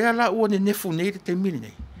 Lea la ua ne nefu nei le te mili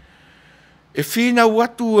nei. E whina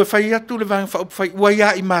watu e whai atu le vang whai ua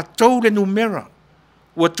ia I mātou le numera.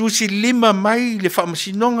 Ua tusi 5 mai le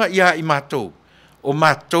whamasinonga ia I mātou. O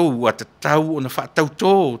mātou a te tau o na whaatau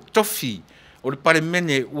tō, tofi, o le pare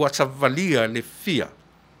mene ua savalia le fia.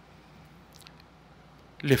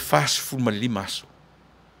 Le fast food ma 5 aso.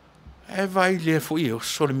 E vai le fo I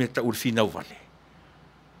oso le mea ta ur finau Vale.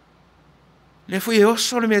 Le fo I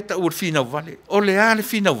oso le mea ta ur finau Vale. O le a le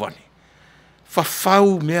finau Vale.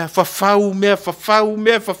 Fafau mea.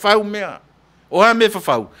 O a mea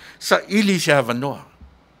fafau. Sa ili se avanoa.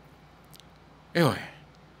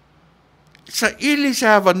 Sa ili se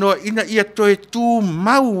avanoa ina ia toe tu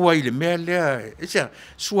mau ai le mea lea. E sea,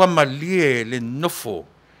 sua malie le nofo.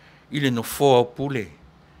 I le nofo au pule.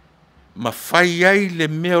 Ma fai ai le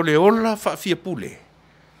mea o le ola whaafia pule.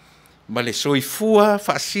 Ma le soifua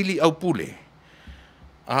whaasili au pule.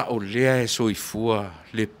 A o lea e soifua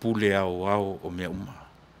le pule au o mea uma.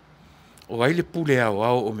 O ai le pule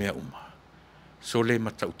au o mea uma. So le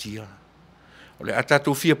matautia. O le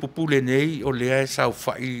atatu fia pupule nei o lea e sau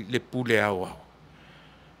whai le pule au.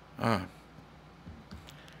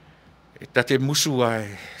 E tate musu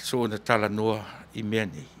ai so na tala noa I mea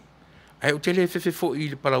nei. Ai o tele fefe fo I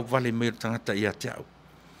le palau Vale mai o tangata I a te au.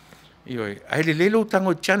 Ai le lelo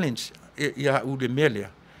tango challenge I a u le mea lea.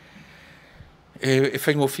 E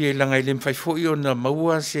whaingofia I langa I le mwhai fo I o na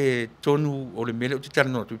maua se tonu o le mea lea o te tala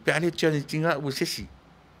noa. Pe ale challenge tinga ua sesi.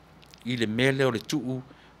 I le mea lea o le tuu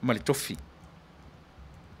ma le tofi.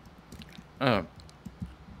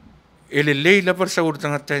 E le lei lava sa ora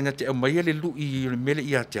tangata ina te au mai le lu I le mea lea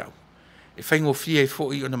I a te au. E whaingofia I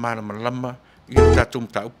fo I o na marama lama I o tātou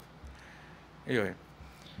mtaupu.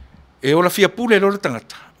 E ola fia pule lo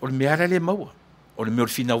tangata o le mea le maua o le mea o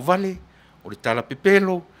le finau Vale o le tala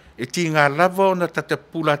pepelo e tinga lava o na tata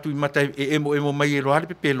pula tu I mata e emo mai e lo ale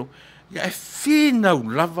pepelo ia e finau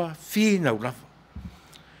lava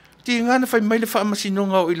tinga na fai mai le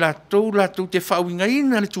whaamasinonga o I lātou te whaawinga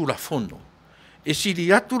ina le tūla fono e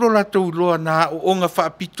siri atu lo lātou loa na o onga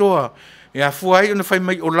whaapitoa e a fuai o na fai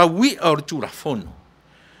mai o laui o le tūla fono.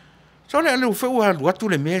 So le ale ufeu alu atu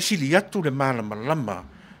le mea sili atu le malama.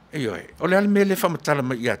 O le ale mea le whamatala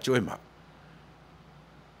mai I atu e ma.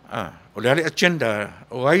 O le ale agenda,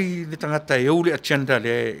 o ai le tangata e au le agenda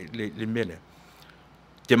le mea le.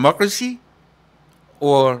 Democracy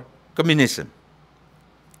or communism.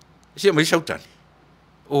 Sia mai sautali.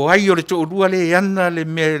 O ai o le to rua le ana le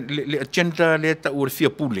agenda le ta o le fia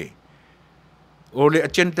pule. O le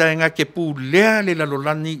agenda nga ke pulea le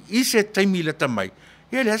lalolani I se taimi le tamai.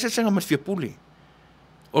 Ia le asa sanga mafia pule.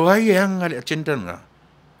 O ai e anga le agenda nga.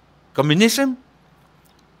 Communism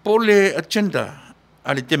pole agenda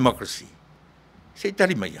ale democracy. Se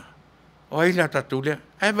tali mai ya. O ai la tatu le,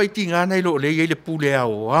 ai vai tinga nei lo le ye le pule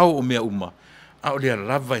au o mea uma. A o le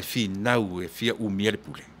lava e fi nau e fia umia le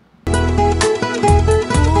pule.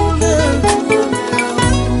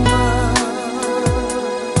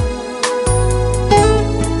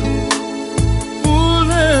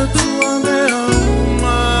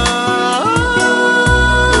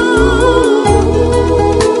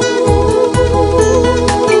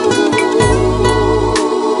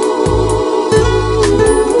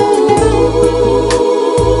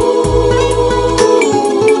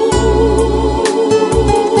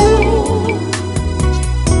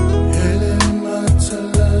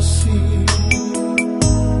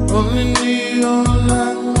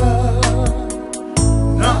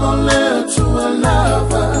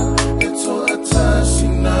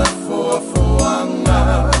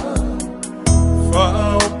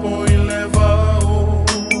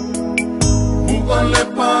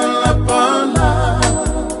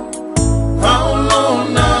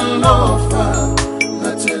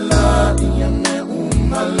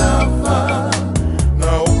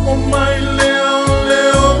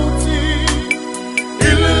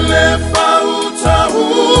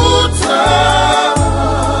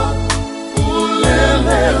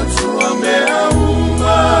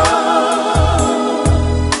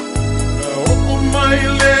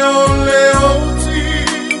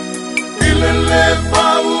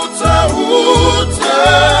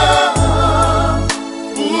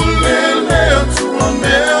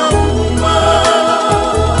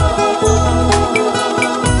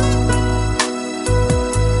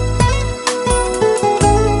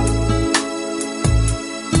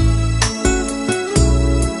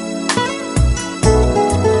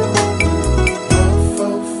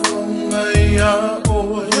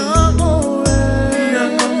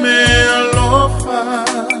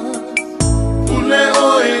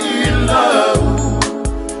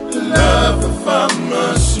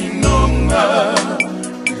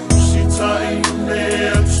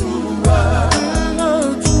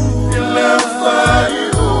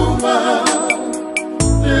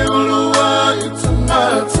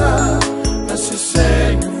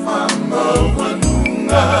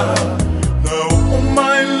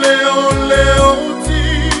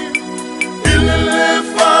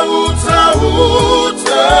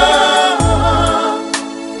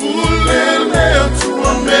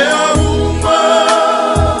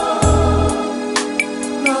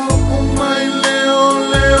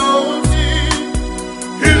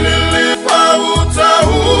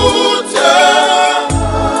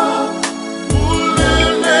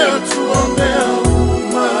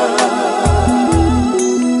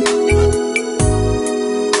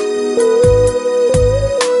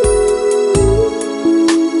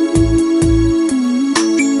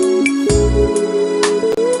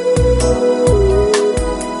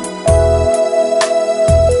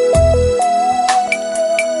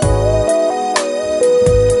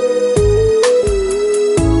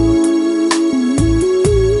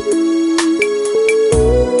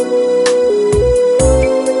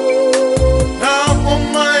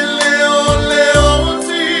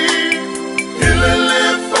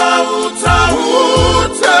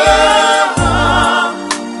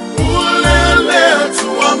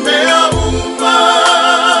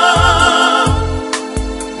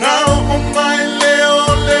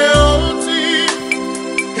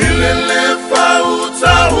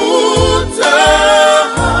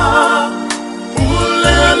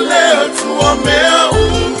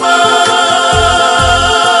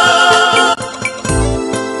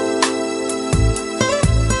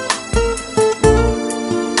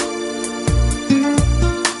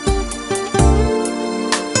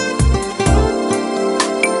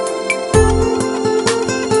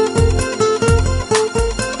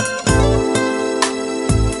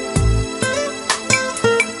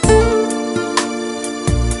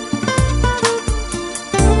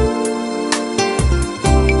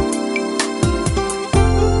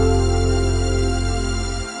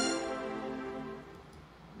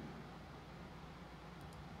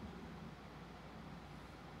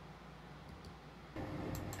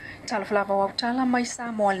 Talaflava wautala mai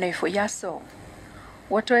sa moal nei fo yaso.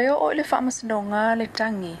 Watoeo o le whaamasnonga le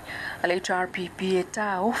tangi a le HRPP e tā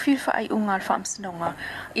o whiwha ai unga le whaamasnonga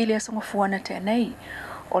i le asonga fuana tēnei.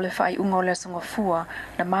 O le whai unga o le asonga fua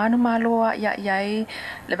na manu maloa ia iai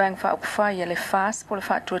le vang wha upwhai le Fasa po le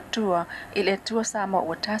wha tuatua i le tua sa mo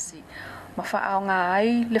watasi. Ma wha au ngā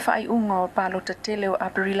ai le whai unga o palo tatele o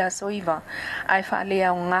Aparila Soiva ai wha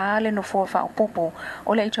lea o ngā le no fua wha upopo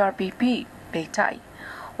o le HRPP peitai.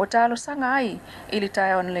 Ua talo sanga ai, ili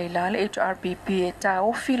tai on leila le HRPP e ta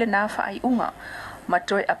o file na whaai unga, ma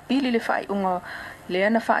toi a pili le whaai unga le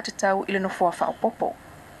ana wha te tau ili no fua whao popo.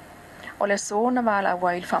 O le so na wala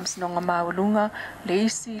wai il whamsinonga maulunga, le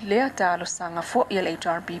isi lea talo sanga fo i le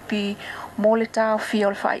HRPP, mo le tau fia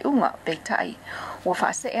o le whaai unga, peitai. Ua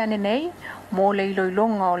whaase e ane nei, mo le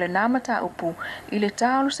iloilonga o le namata upu, i le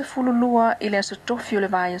talo se fululua i le aso tofi o le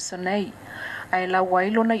vaya so nei. Ai la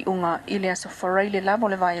wailo nei unga i le aso wharai le lava o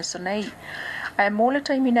le vaya so nei. Ai mo le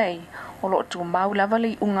taimi nei, o lo tu mau lava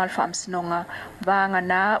le unga al whamsinonga, vanga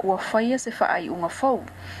na ua whaia se whaai unga fau.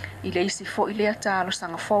 I le isi fo i le atalo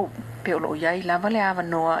sanga fau, pe o lo iai lava le awa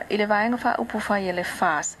noa, i le vaenga wha upu whaia le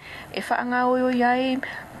fas, e wha anga o iai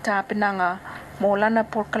ta penanga mo lana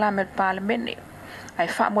porkalame parlemene. Ai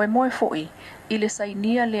wha moe foi, i le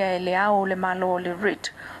sainia lea e le ao le malo le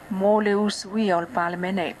writ, mo le usuia o le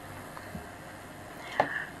parlemene.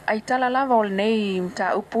 Ai tala lava o le nei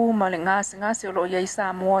ta upu ma le ngase o lo iai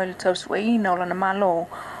sa moe le tausueina o lana malo,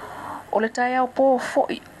 o le tai au po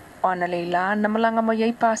foi, o ana leila na malanga ma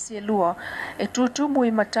iai pasi e lua, e tutu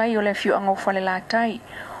mui matai o le fiu anga ufale la tai,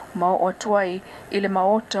 ma o tuai i le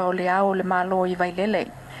maota o le ao le malo i vailele.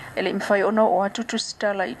 Ele mwhai ono o atutu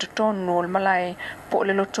stala i tutonu o le malai po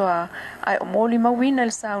le lotoa, ai o moli mawina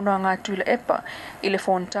le sauna ngā Tuilaepa i le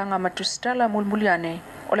fontanga ma tu stala mulmuliane,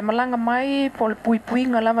 o le malanga mai po le pui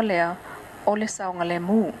ngā lava lea o le saunga le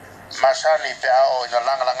mu. Masani pe ao ina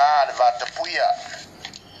langa le vata puia,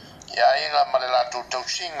 ia inga ma le latu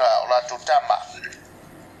tausinga o latu tama.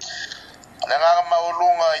 Le nganga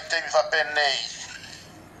maulunga i teimi whapenei,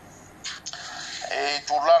 e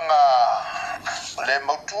tulanga le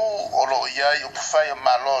mautu o lo iai upufai o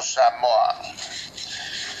malo Samoa.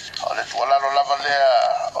 O le tualalo lava lea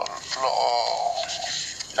o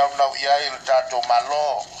lo nau iai le tato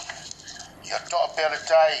malo. Ia toa pea le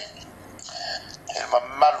tai. E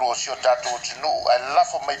mamalu o sio tato o Taunu'u. Ai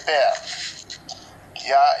lafo mai pea.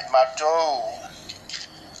 Ia i matou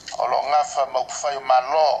o lo ngafa ma upufai o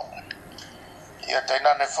malo. Ia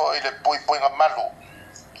tainane fo i le pui nga malu.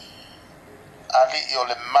 Ali i o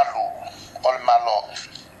le malu. O le malo,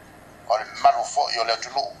 o le malu fo i o le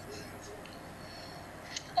Taunu'u.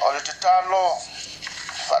 O le te talo,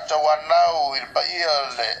 whatawanau i le paia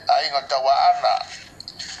le ainga tawaana,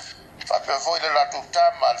 whapea fo i le latu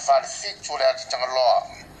tama, le whale fitu le ati tangaloa.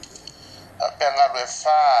 Pea ngaru e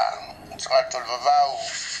wha, tangatu le vavau,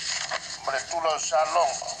 ma le tula o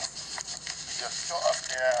salonga, ia toa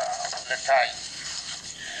pea le tai.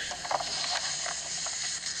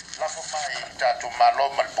 Lafo mai tatu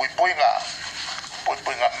malo mal puipuinga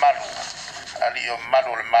malu ali o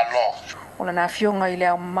malu le malo O la nafionga i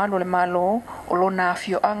lea o malu le malo o lo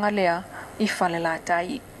nafio anga lea i whale la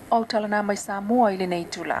tai o tala na mai Samoa i le nei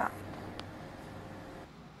tula.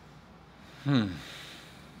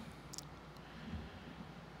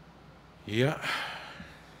 Ia.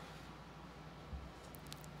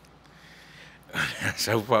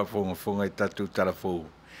 Sau whaafonga i tatu talafou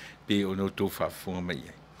pe o no tō whaafonga mai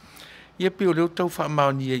ai. Ia pe o leo tau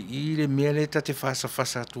whaamaoni i le mea le tate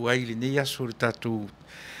fasa atu ai le nei aso le tatu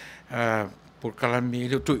por kalame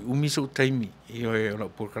leo toi umisa o taimi i o e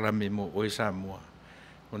por kalame mo o e Samoa.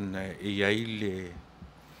 Ona e ai le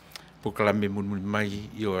por kalame munmuni mai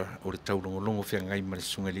i o le tau longolongo whea ngai ma le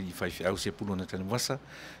sunga le i whaifi au se pulo na tani wasa.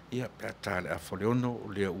 Ia pe ata le a whaleono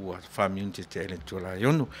o lea ua whaamiunte te ele tuala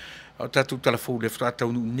iono. O tatu talafou le whata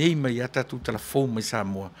Taunu'u nei mai a tatu talafou mai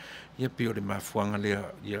Samoa. Ia pe o le mafuanga lea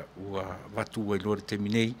ia ua watu ua ilo le temi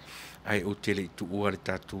nei ai o tele i tu ua le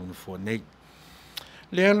tatu unufua nei.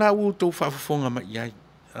 Lea la ua tau whaafafonga mai ai.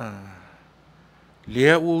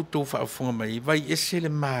 Lea ua tau whaafafonga mai vai ese le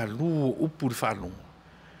malu o upu le whaalonga.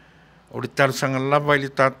 O le talusanga lava i le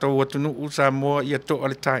tātou o Taunu'u Samoa ia toa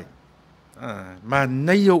le tai. Ma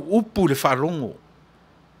nei o upu le whaalongo.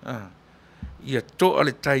 Ia toa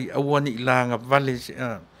le tai awani i langa vale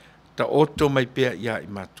ta oto mai pea ia i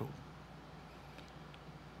mato.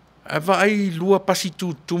 Ava ai lua pasi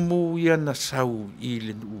tu tumu ia na sau i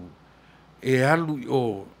le nuu. E alu i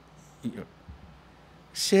o.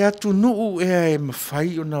 Se atu nuu e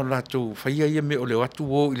mawhai o nao lato. Whaia ia me o le atu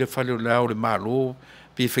o i le whale o lao le malo.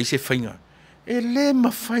 Pe whai se whainga. E le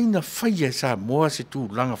mawhai na whaia sa moa se tu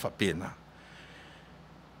langa whapena.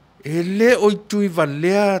 E le oi tui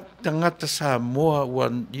valea tangata sa moa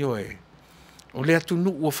wan ioe. O le atu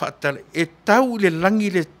nuu o whaatale. E tau le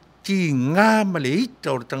langi le ti ngā ma le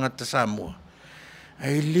ita o le tangata Samoa.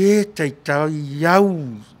 Ai le tai tau iau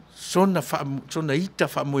sona ita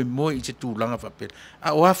wha moe i se tūlanga whapea.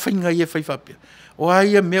 A o a whainga ia whai whapea. O a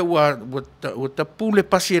ia mea ua ta pule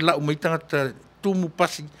pasi e lau mai tangata tumu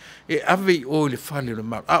pasi e ave o le fale le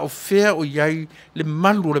malo a o fea o iai le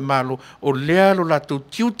malu le malo o lea lo latou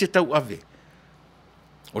tiu te tau ave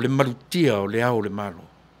o le malutia o le ao le malo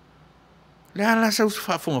le ala sa usa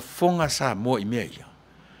whaafonga sa moa i mea ia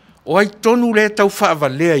o ai tonu le tau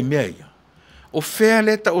whaavalea i mea ia o fea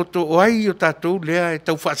le ta oto o ai o tatou lea e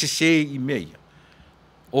tau whaasese i mea ia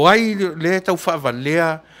o ai le tau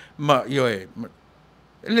whaavalea ma io e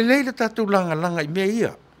le leile tatou langa i mea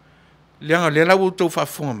ia leanga le lau o tau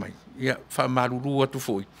whaafonga mai ia whaamaruru atu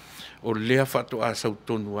foi o lea whaato a sau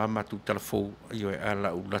tonu a matu talafou io e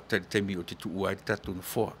ala u lata i temi o te tuu ai tatou na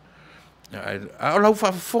foa a o lau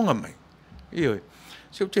whaafonga mai io e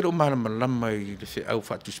se o te lo malama i le fe au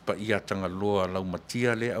whaatuspa i atanga loa lau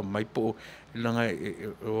matia le au mai po langa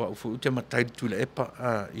o fu te matai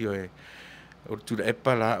Tuilaepa io e o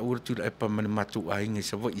Tuilaepa la o Tuilaepa man matu ai ngai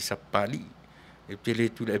sa vo i sa pali e te le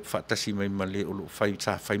Tuilaepa fatasi mai male o lo fai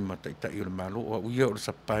sa fai mata i ta i o le malo o ia o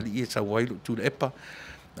sa pali e sa wai lo Tuilaepa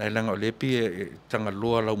ai langa o le pi tanga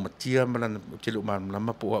loa lau matia malana o te lo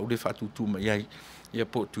malama po o le fatutu mai ai ia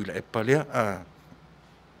po Tuilaepa le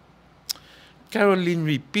Caroline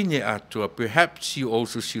Ripine atua, perhaps you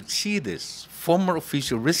also should see this. Former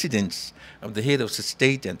official residence of the head of the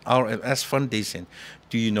state and RFS Foundation.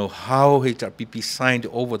 Do you know how HRPP signed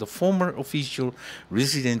over the former official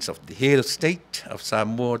residence of the head of state of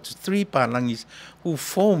Samoa to 3 Palangis who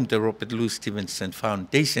formed the Robert Louis Stevenson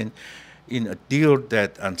Foundation in a deal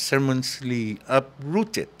that unceremoniously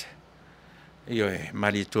uprooted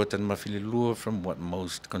Mali Tuatan Mafililua from what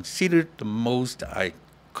most considered the most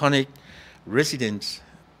iconic residence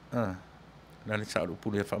and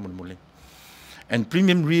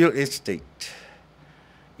premium real estate,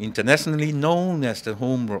 internationally known as the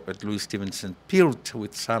home Robert Louis Stevenson built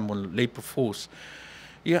with Samoan labor force.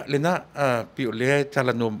 Ia lena pio le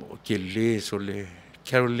tala no ke le so le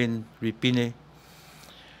Caroline Ripine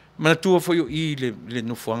mana tua fo yo I le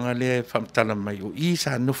no fuanga le famtala mai yo I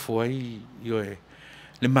sa no foi yo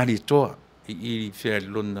le maritoa I fe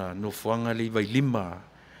lona no fuanga le vai lima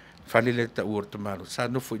fale le ta urta malo sa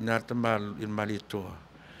no foi na ta mal in malitoa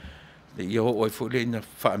le yo o foi le na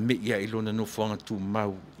fa me ia I lona no fuanga tu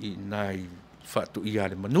mau I nai fa tu ia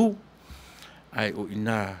le manu ai o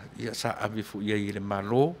ina ia sa ave fu ia le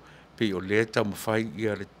malo pe o le ta mo fai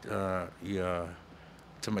ia le ia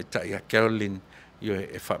tama ta ia Caroline yo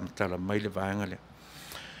e fa mtala mai le vaanga le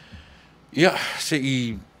ia se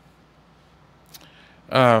I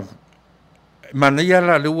Manuia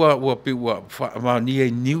la lua ua pe ua Manuia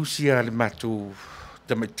news ia le matu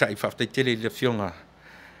tama tai fa tele le fionga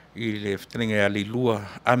I le ftringa le lua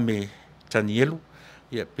ame tanielu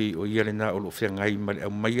ia pe o ia le na o lo fiangai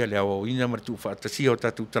mai le au ina martu fa tasi o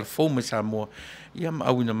tatu telefon me Samoa ia ma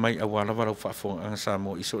au ina mai awala wala fa fonga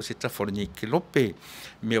Samoa iso se ta forni kilope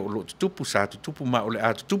me o lo tupu sa tupu ma o le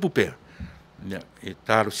atu tupu pe ia e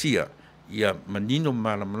tarusia ia manino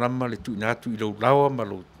malam le tu natu I lo lawa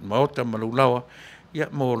malo maota malo lawa ia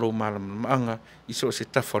mo lo malam anga iso se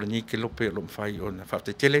ta forni kilope lo fai ona fa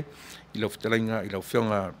tele I lo ftalinga I lo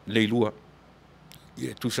fionga leilua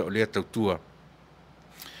ia tu sa o le tautua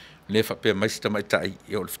le fa pe mai sta mai tai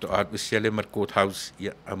ia o le fto art with le Court House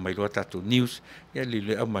ia a mai lo tatu news ia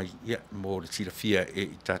le a mai ia mo le silafia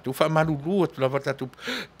e tatu fa malu lu tu lava tatu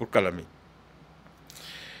por calame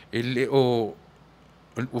ele o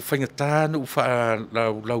whainga tāna fa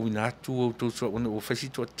lau ina atu o tō so o whaisi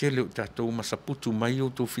tō tele o tātou masaputu mai o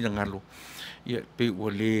tō whina ngalo. Ia pe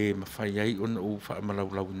ua le mawhai ai o wha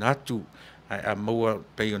malau ina atu. Ai a maua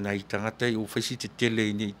pei o nai tangata o whaisi te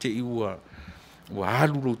tele ni te iua ua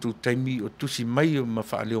halu lo tō taimi o tusi mai o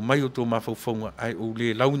mawha leo mai o tō mawhauwhaunga ai o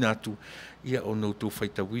le lau ina atu. Ia o no tō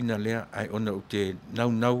whaitawina lea ai ona o te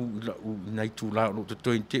nau nai tū la o tō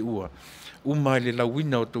toi te ua. Uma le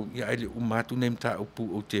lawina o tō ia ele umatu nem ta upu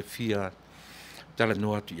o te fia tala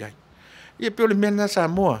no atu iai. Ia pe o le mena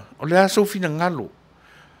Samoa, o le aso fina ngalo.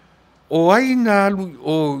 O ai na alu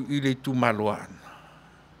o I le tu maloan.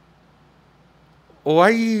 O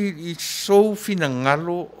ai I so fina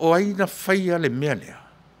ngalo, o ai na whaia le mea lea.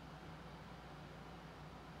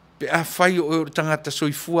 Pe a whai o tangata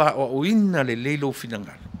soifua o ina le leilo fina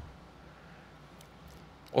ngalo.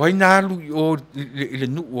 O ai nalu o le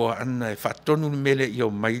nuu ana e whaatonu ni mele I o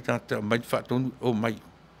mai tata mai whaatonu o mai.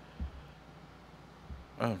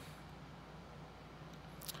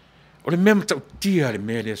 O le mea matau tia le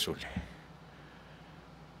mele sole.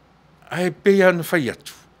 Ai pea na whai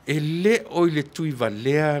atu. E le o le tui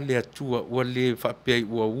valea le atua ua le whapea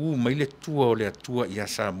ua mai le tua o le atua I a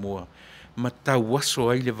Samoa. Ma tau waso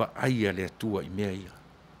ai le waaia le atua I mea ia.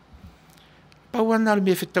 Pauana le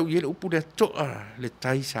mea whetau I ele upu le toa le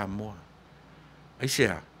tai Samoa. Ai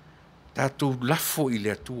sea, Tātou lafo i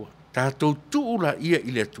le atua. Tātou tuula ia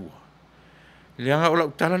i le atua. Le anga o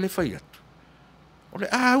lau tala le whai atu. O le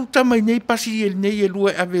utamai nei pasi nei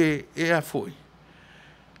lua ave e a foi.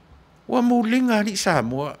 Wa mulinga li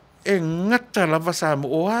Samoa e ngata lava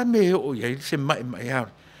Samoa o a me o ia se mai au.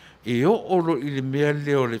 E o olo i le mea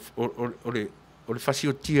le o le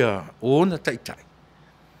fasiotia o na taitai.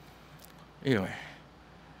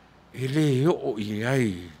 E le o i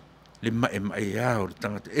ai le mai au le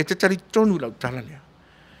tangata. E te tari tonu lau tala lea.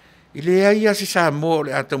 I le ai a se Samoa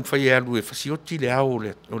le atam whai alu e fasioti le au o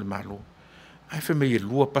le malo. Ai fe me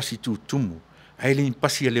lua pasi tu tumu. Ai le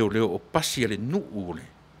pasi leo o pasi le nuu le.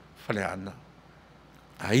 Fale ana.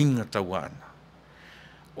 A inga tawa ana.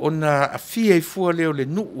 Ona a fia i fua leo le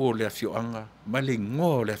nuu o le afioanga. Ma le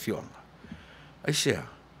ngō le afioanga. Ai sea.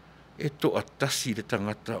 E to atasi le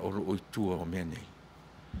tangata o lo oitua o mea nei.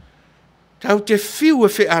 Tau te fiu e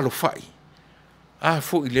fe alo fai. A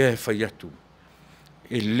fo i lea e fai atu.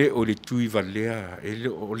 E le o le tui valea. E le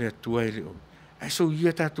o le atua e le o. Ai so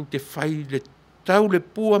ia tatu te fai le tau le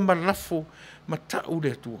pua ma lafo ma tau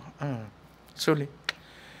le atua. Sole.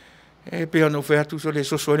 E pe ano fe atu sole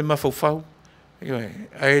so sole ma fau.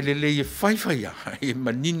 Ai le e fai ya. E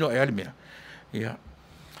manino e ale mea. Ia.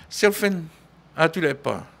 Selfen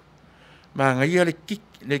Tuilaepa. Ma ngai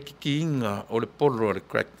le kikinga o le polo le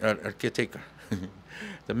caretaker.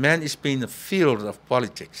 The man is in the field of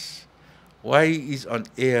politics. Why is on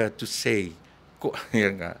air to say ko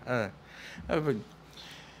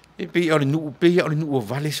e pe o nu o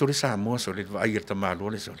Vale so le Samoa so le vai ta malo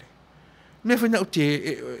le so le. Me foi na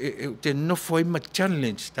te no foi ma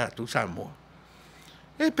challenge ta tu Samoa.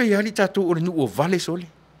 E pe ali ta tu o nu o Vale so le.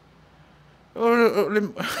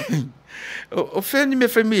 O feni me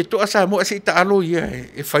foi me to a Samoa se ta alo ia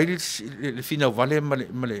e fai le fina Vale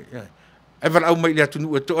male. E va au mai le tu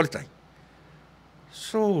nu to al tai.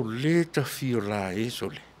 So le ta fiola e so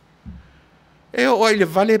le. E o ai le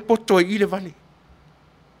Vale poto i le Vale.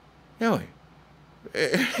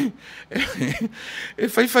 E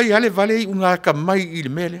fai ale Vale unga ka mai i le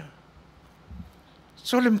mele.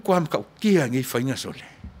 So le mkwa mka ukia ngi fainga so le.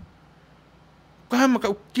 Kwa mka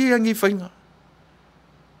ukia ngi fainga.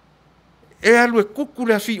 E alu e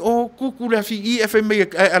kukula fi i e fai mai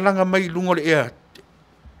alanga mai lungo le ea.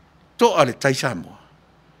 To ale tai Samoa.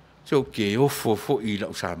 So ke ofo i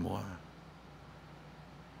la Samoa.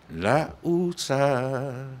 La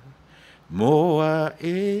Samoa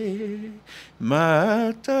e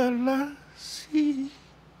matalasi.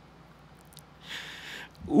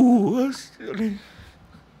 Sale.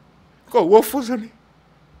 Ko ofo sale.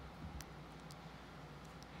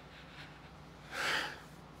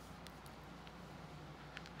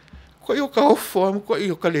 Ko yo ka ofo, ko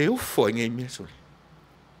yo ka le ofo ngai me sole.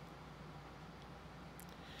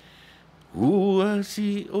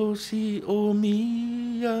 Si o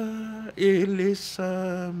mia ele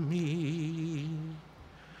sami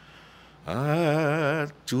a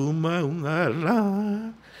tu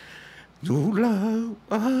maungala nula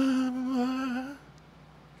ama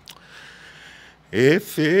e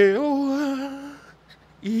feo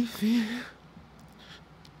i fe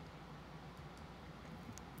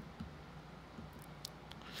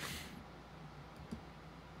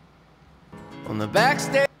On the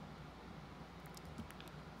backstage.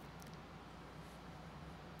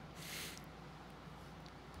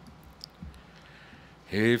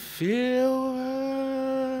 E feo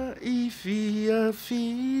i fia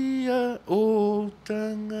o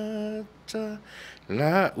tangata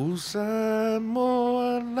la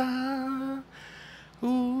Samoa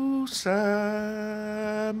Samoa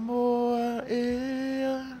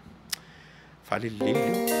ea. Fale leo.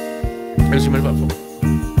 Pero si me va a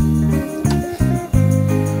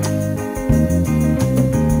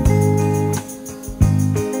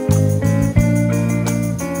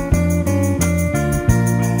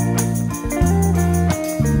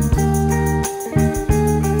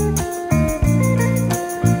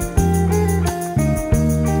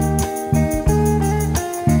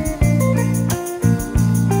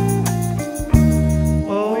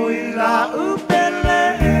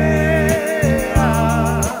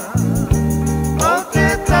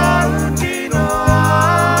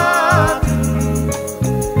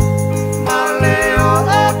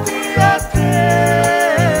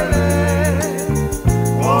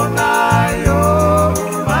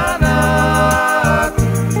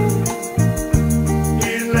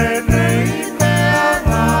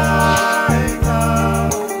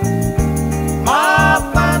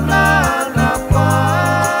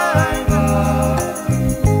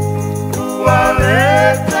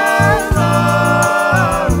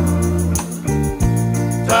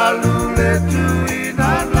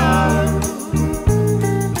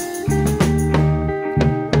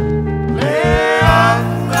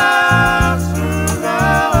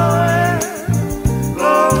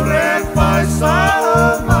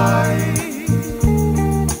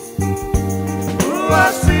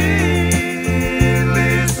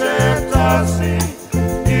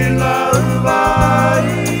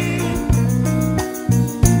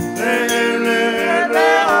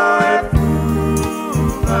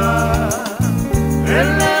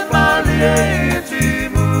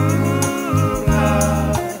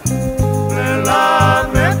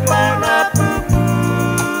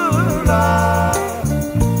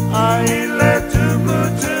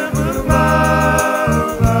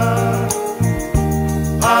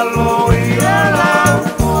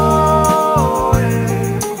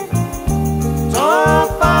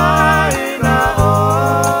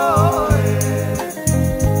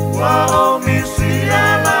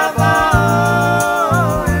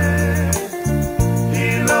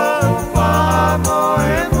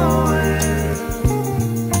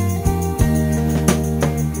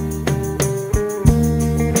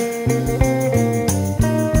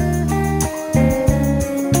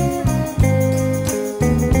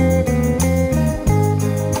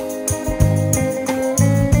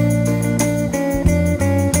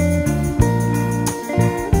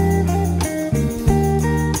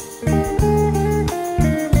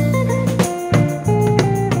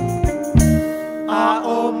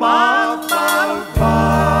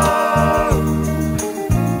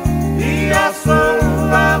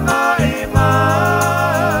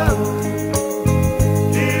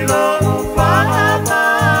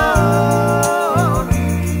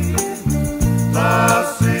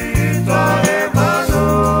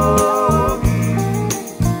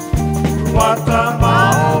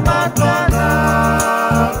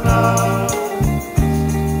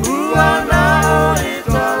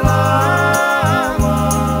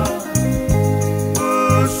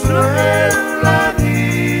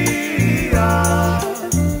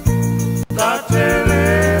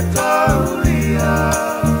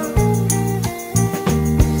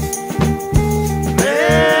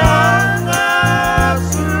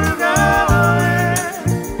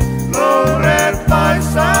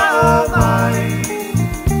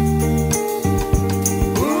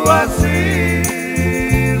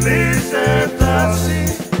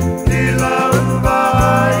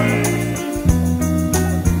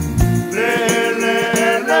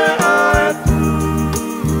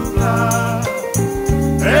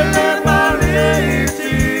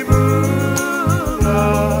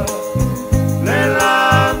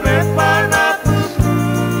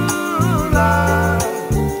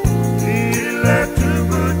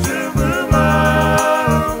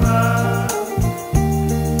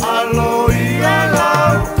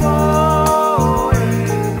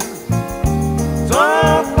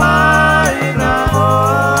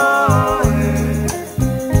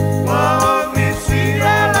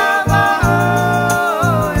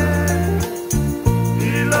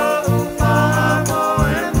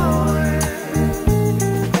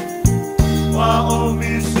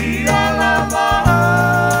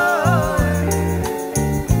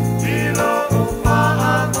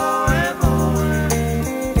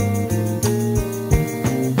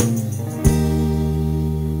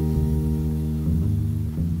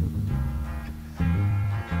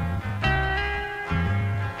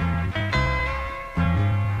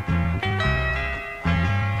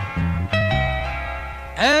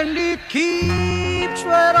And it keeps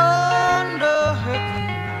right on the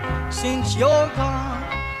hurting since you're gone.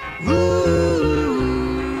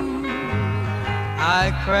 Ooh,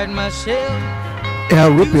 I cried myself.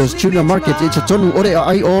 Rupios Tuna Market it's a tonu ore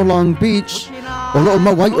ai o Long Beach. O lo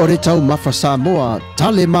mawai ore tau ma Fasa moa,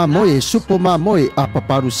 tale ma moe, supo ma moe, a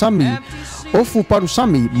paparusami. Ofu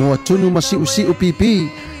parusami, moa tunu masi usi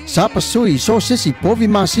upipi. Sapa sui, so sisi, povi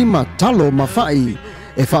masima, talo mafai.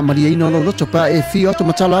 E whaamaria ino no loto pa e fi oto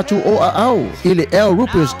matala atu o a au. Ile El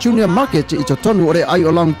Rupios Junior Market i to tonu ore ai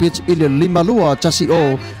o Long Beach ile limalua tasi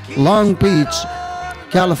o Long Beach,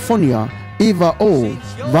 California, Iva o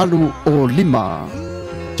Valu o Lima.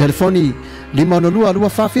 Telefoni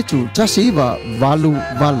 502-245 tasi Iva Valu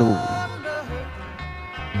Valu.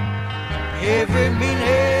 Every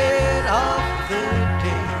minute of the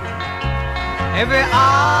day, every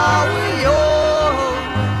hour you're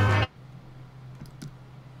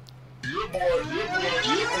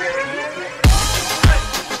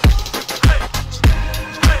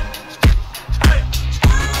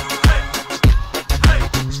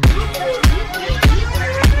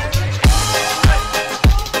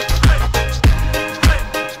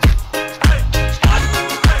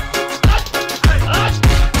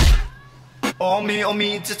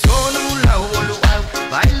Omi te tonu lau olu au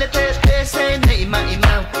Vale te se ne ima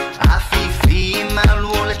imau Afifi malu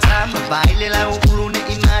ole tama Vale lau ulu ne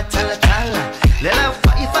ima tala tala Le lau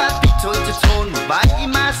fai fa pito te tonu Vai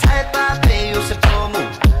ima sai pa pe o se poma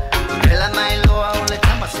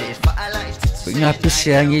ngā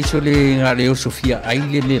pese angi so le ngā leo Sofia ai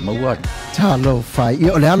le me maua. Talo fai. I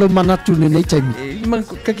o le alo manatu le nei taimi.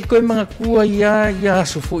 Kaki koe mga kua ia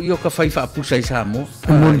sofo i o ka whai whaapusa i Samoa.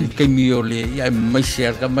 Kei mi o le ia mai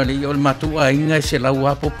sea ka male i o le matua inga e se lau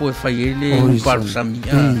apopo e whai e le uparu sami.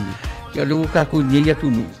 Ia le uka ku ni ia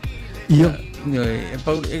Taunu'u. Ia.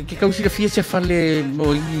 Ke kausi la fia se whale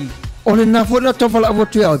mo i. O le nā fwela tau whala awa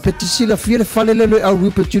tui au, peti sila fia le whale lelo au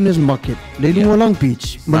Rupert Juniors Market, le lingua Long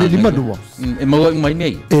Beach, ma le lima dua. E maua umai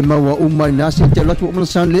mei. E maua umai nasi te latu o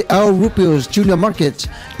malasan le au Rupert Junior Market,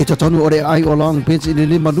 e ta tonu ore ai o Long Beach, i le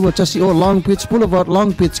lima dua tasi o Long Beach Boulevard,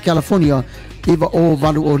 Long Beach, California, iwa o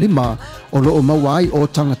valu o lima, o lo o maua ai o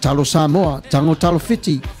tanga talo Samoa, tango talo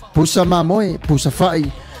fiti, pusa mamoe, pusa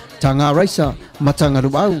fai, tanga raisa matanga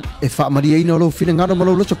rubau e fa maria ino lo fina ngaro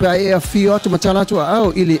malo lo pe ai fio atu matala atu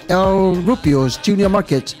au ili El Rupios Junior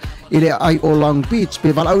Market ili ai o Long Beach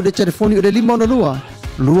pe vala au de telefoni o de limona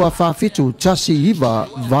lua fa fitu tasi iva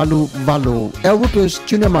valu El Rupios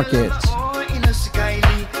Junior Market.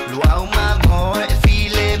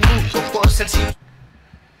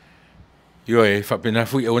 Yo e fa pena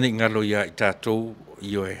fui o ni ngalo ia i tatou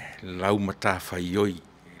yo e lau mata fa yoi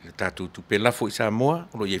tatu tu pela fo i Samoa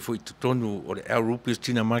o ye fo i tonu o le El Rupios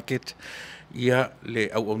Junior Market ia le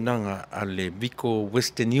au nanga a le Vico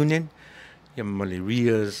Western Union ia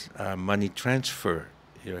Maleria's money transfer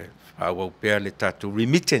ia au pea le tatu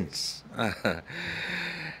remittance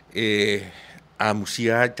e a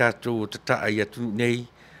musia tatu tata ia tu nei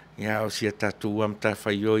ia o sia tatu am ta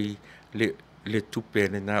faioi le tupe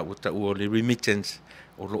le na o le remittance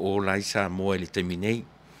o la i Samoa le terminei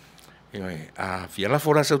a fiala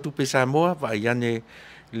fora sa tupe Samoa va iane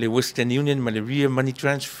le Western Union Malaria money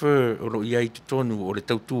transfer o lo ia i tonu o le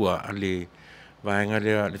tautua a le vaenga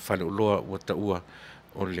le fale loa o taua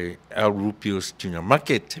o le El Rupios Junior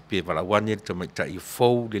Market pe vala wane te mai tai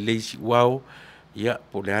fo le lazy wow ia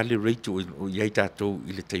po le ale rate o ia i tatou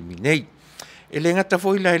i le taiminei e le ngata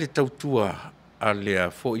fo i le tautua a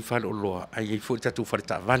le fo i fale loa ai fo i tatou fale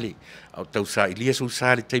ta Vale au tau sa ilia so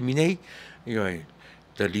sa le taiminei ia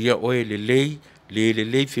talia oe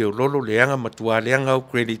le feo lolo le anga matua le anga o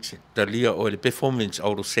credit talia oe le performance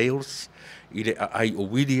auto sales ile ai o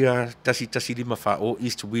Widia tasi lima fa o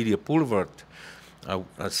East Widia Boulevard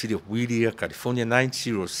City of Widia California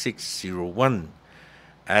 90601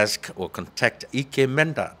 ask or contact Ike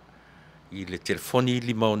Menda i le telefoni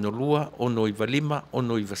lima ono lua ono iwa lima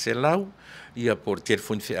ono iwa selau ia por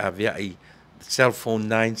telefoni fe avea i cell phone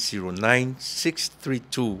 909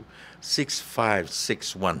 632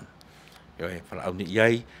 6561 e fala au ni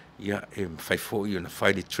iai ia e fai fo i ona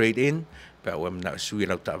fai le trade in pe au na sui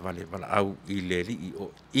lau ta Vale fala au i le li o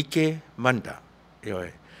Ike Manda e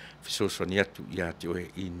fiso soni atu ia te oe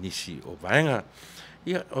i nisi o vaenga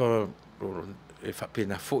ia e fa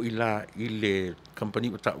pena fo i la i le company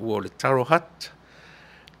o ta o le Taro Hut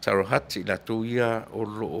i la tu ia o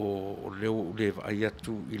leo le vai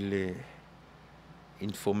atu i le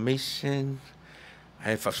information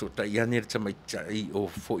ai fa so ta ia ne tama i o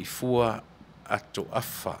fo i fua ato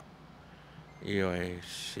afa io e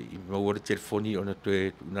si mo o telefoni ona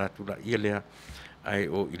te na tu la ia le ai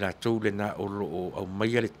o i la tu le na o au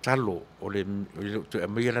mai le talo o le to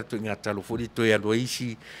mai la tu nga talo fo di to ia lo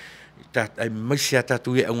isi ta ai mai sia ta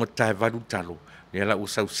tu ia un ta valu talo le la o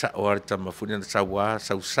sa o arta ma fu na sa o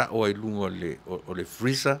ai lungo o le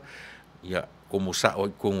freezer ia como sa o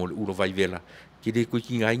con o ulo vai vela ki de ku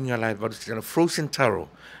ki nga la valu frozen taro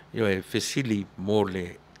io e fesili mo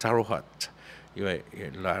le Taro Hut io e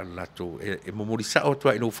la to e momori sa o to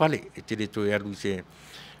ai no fale e te le to ia lu se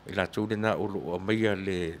la to le na o mai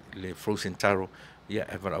le frozen taro ia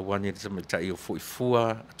e va wani se me tai o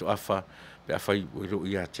fua to afa pe afa i ro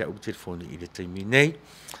ia te o telefoni i le terminei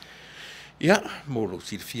ia mo lo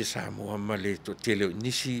Silvia Samoa ma le to tele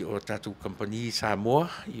nisi o tatu company Samoa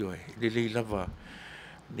io e le lava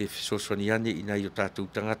le sosoniani ina io tatu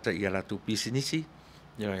tangata ia la tu pisinisi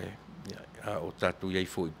ia o tatu ia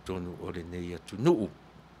fo i tonu o le nei Taunu'u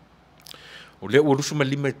o le o rusu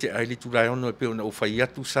malima te ai le tulai ono e pe ona o fai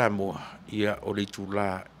atu Samoa ia o le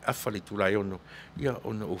tula afa le tulai ono ia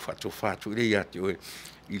ona o fatu le ia te o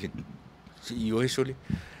i le si io e sole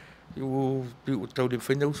o tau le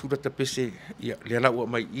whaina usura ta pese ia le ala ua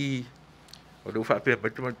mai i o le ufa pe pa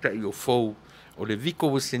te i o fou o le Vico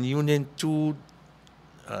Western Union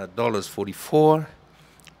 $2.44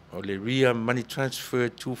 o le Ria money transfer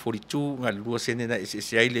 242 nga lua sene na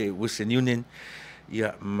SSI le Western Union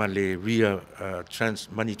ia ma le Ria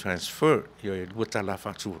money transfer ia lua tala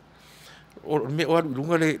fatu o me o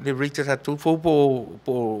lunga le rate ta tu fo po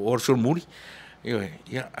or sur muri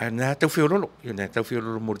ia na tau fiololo ia na tau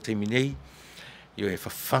fiololo mo terminei you have a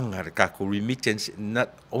fanga kako remittance, not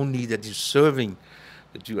only that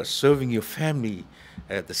you are serving your family,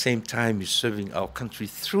 at the same time you're serving our country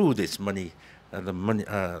through this money, the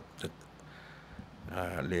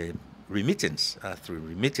remittance, through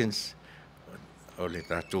remittance. O le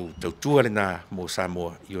tātou tautua le nā mō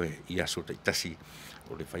Samoa i aso te tasi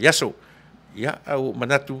o le whaiaso. Ia au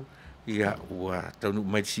manatu, ia ua Taunu'u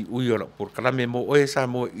mai si ui o la porkalame mo oe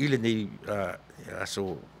Samoa i le nei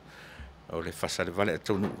aso o le Fasa le Vale a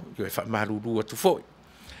Taunu'u, i e whamaruru atu foi.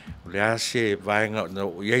 O le ase vaenga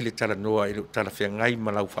o iei le tala noa i le tala whiangai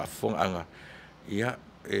malau whaafonga anga. Ia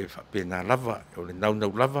e whapena lava, o le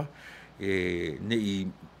naunau lava, ne i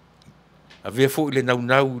a vea fo i le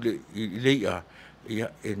naunau i le ia,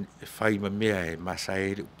 ia e whai ma mea e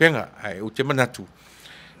masae le upenga, o te manatu,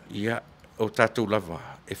 ia o tātou lava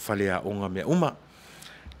e whale a onga mea uma.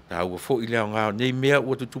 Tā ua fo i leo ngā nei mea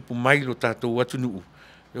ua tutupu mai lo tātou atunu'u,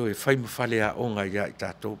 e whai ma whale a onga ia i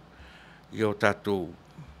tātou, ia o tātou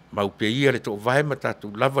maupe ia le tō vai ma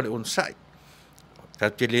tātou lava le on sai.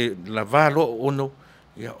 Tā te le lava lo ono,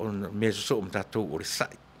 ia on mea so o tātou o le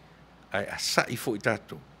sai. Ai a sai fo i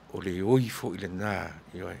tātou, o le oi fo i le nā,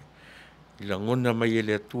 ia i la ngona mai e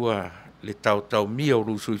le atua le tau mia o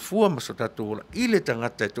rusui fua ma so tātou ola i le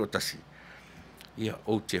tangata e tō tasi. Ia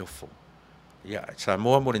o te ofo. Ia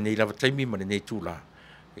Samoa mo le nei lava taimi ma le nei tūla.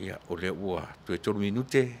 Ia o le ua tu e tolu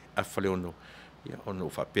minute a whale ono. Ia ono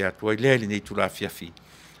whapea atua i lea le nei tūla fiafi.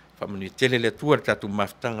 Whamanu i tele le atua le tātou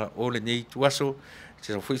maftanga o le nei tuaso.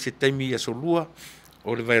 Se sa fwoi se taimi a so lua.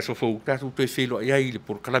 O le vai so fo tātou toi whelo ai ai le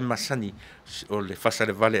porkalame masani o le Fasa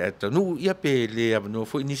le Vale a Taunu'u ia pe le avanoa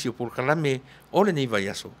fo inisi o porkalame o le nei vai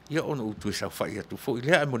aso ia ono utu e sau whai atu fo i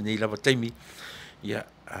lea mo le nei lava taimi ia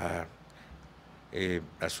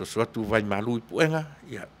aso atu vai malu i puenga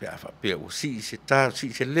ia pe a whapea o si se tā, si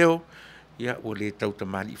se leo ia o le tau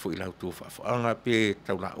tamali fo i lau tō whaafonga pe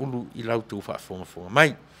tau la ulu i lau tō whaafonga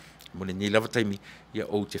mai mo le nei lava taimi ia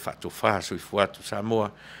o te whaato wha so i fuatu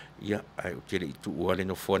Samoa ia ai o tele i tu ua le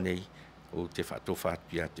no fua nei o te whaato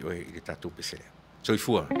whaatu ia te oe i le tātou pesere. So i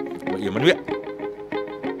fua, wa ia Manuia.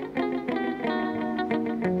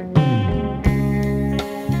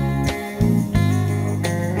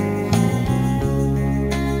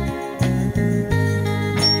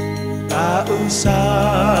 Ta'u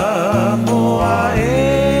Samoa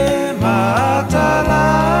e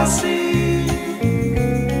matalasi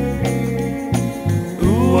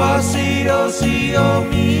Ua si o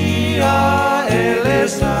mia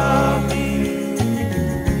elesami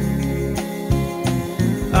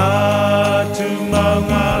Atu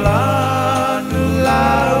mangalanu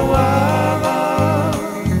lauava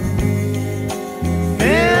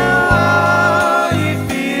Mea i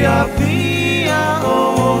pia o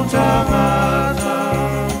tangata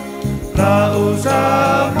Rau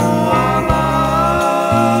Samoa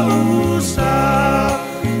lausa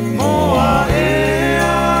Moa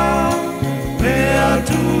ea Mea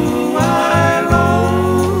tua e lau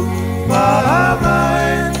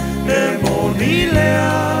Pahagai le moni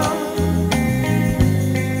lea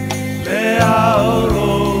Lea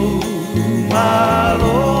oro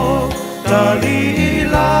malo Tali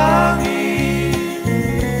ilangi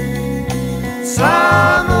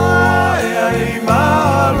Samoa e ai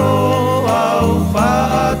malo au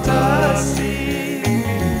whaatasi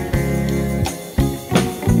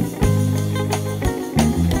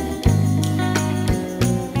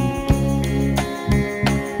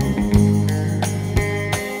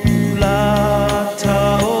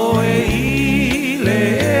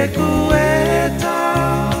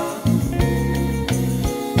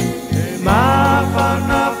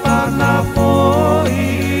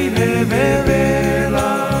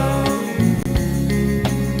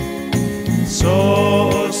So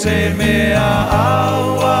se mea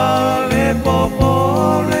awa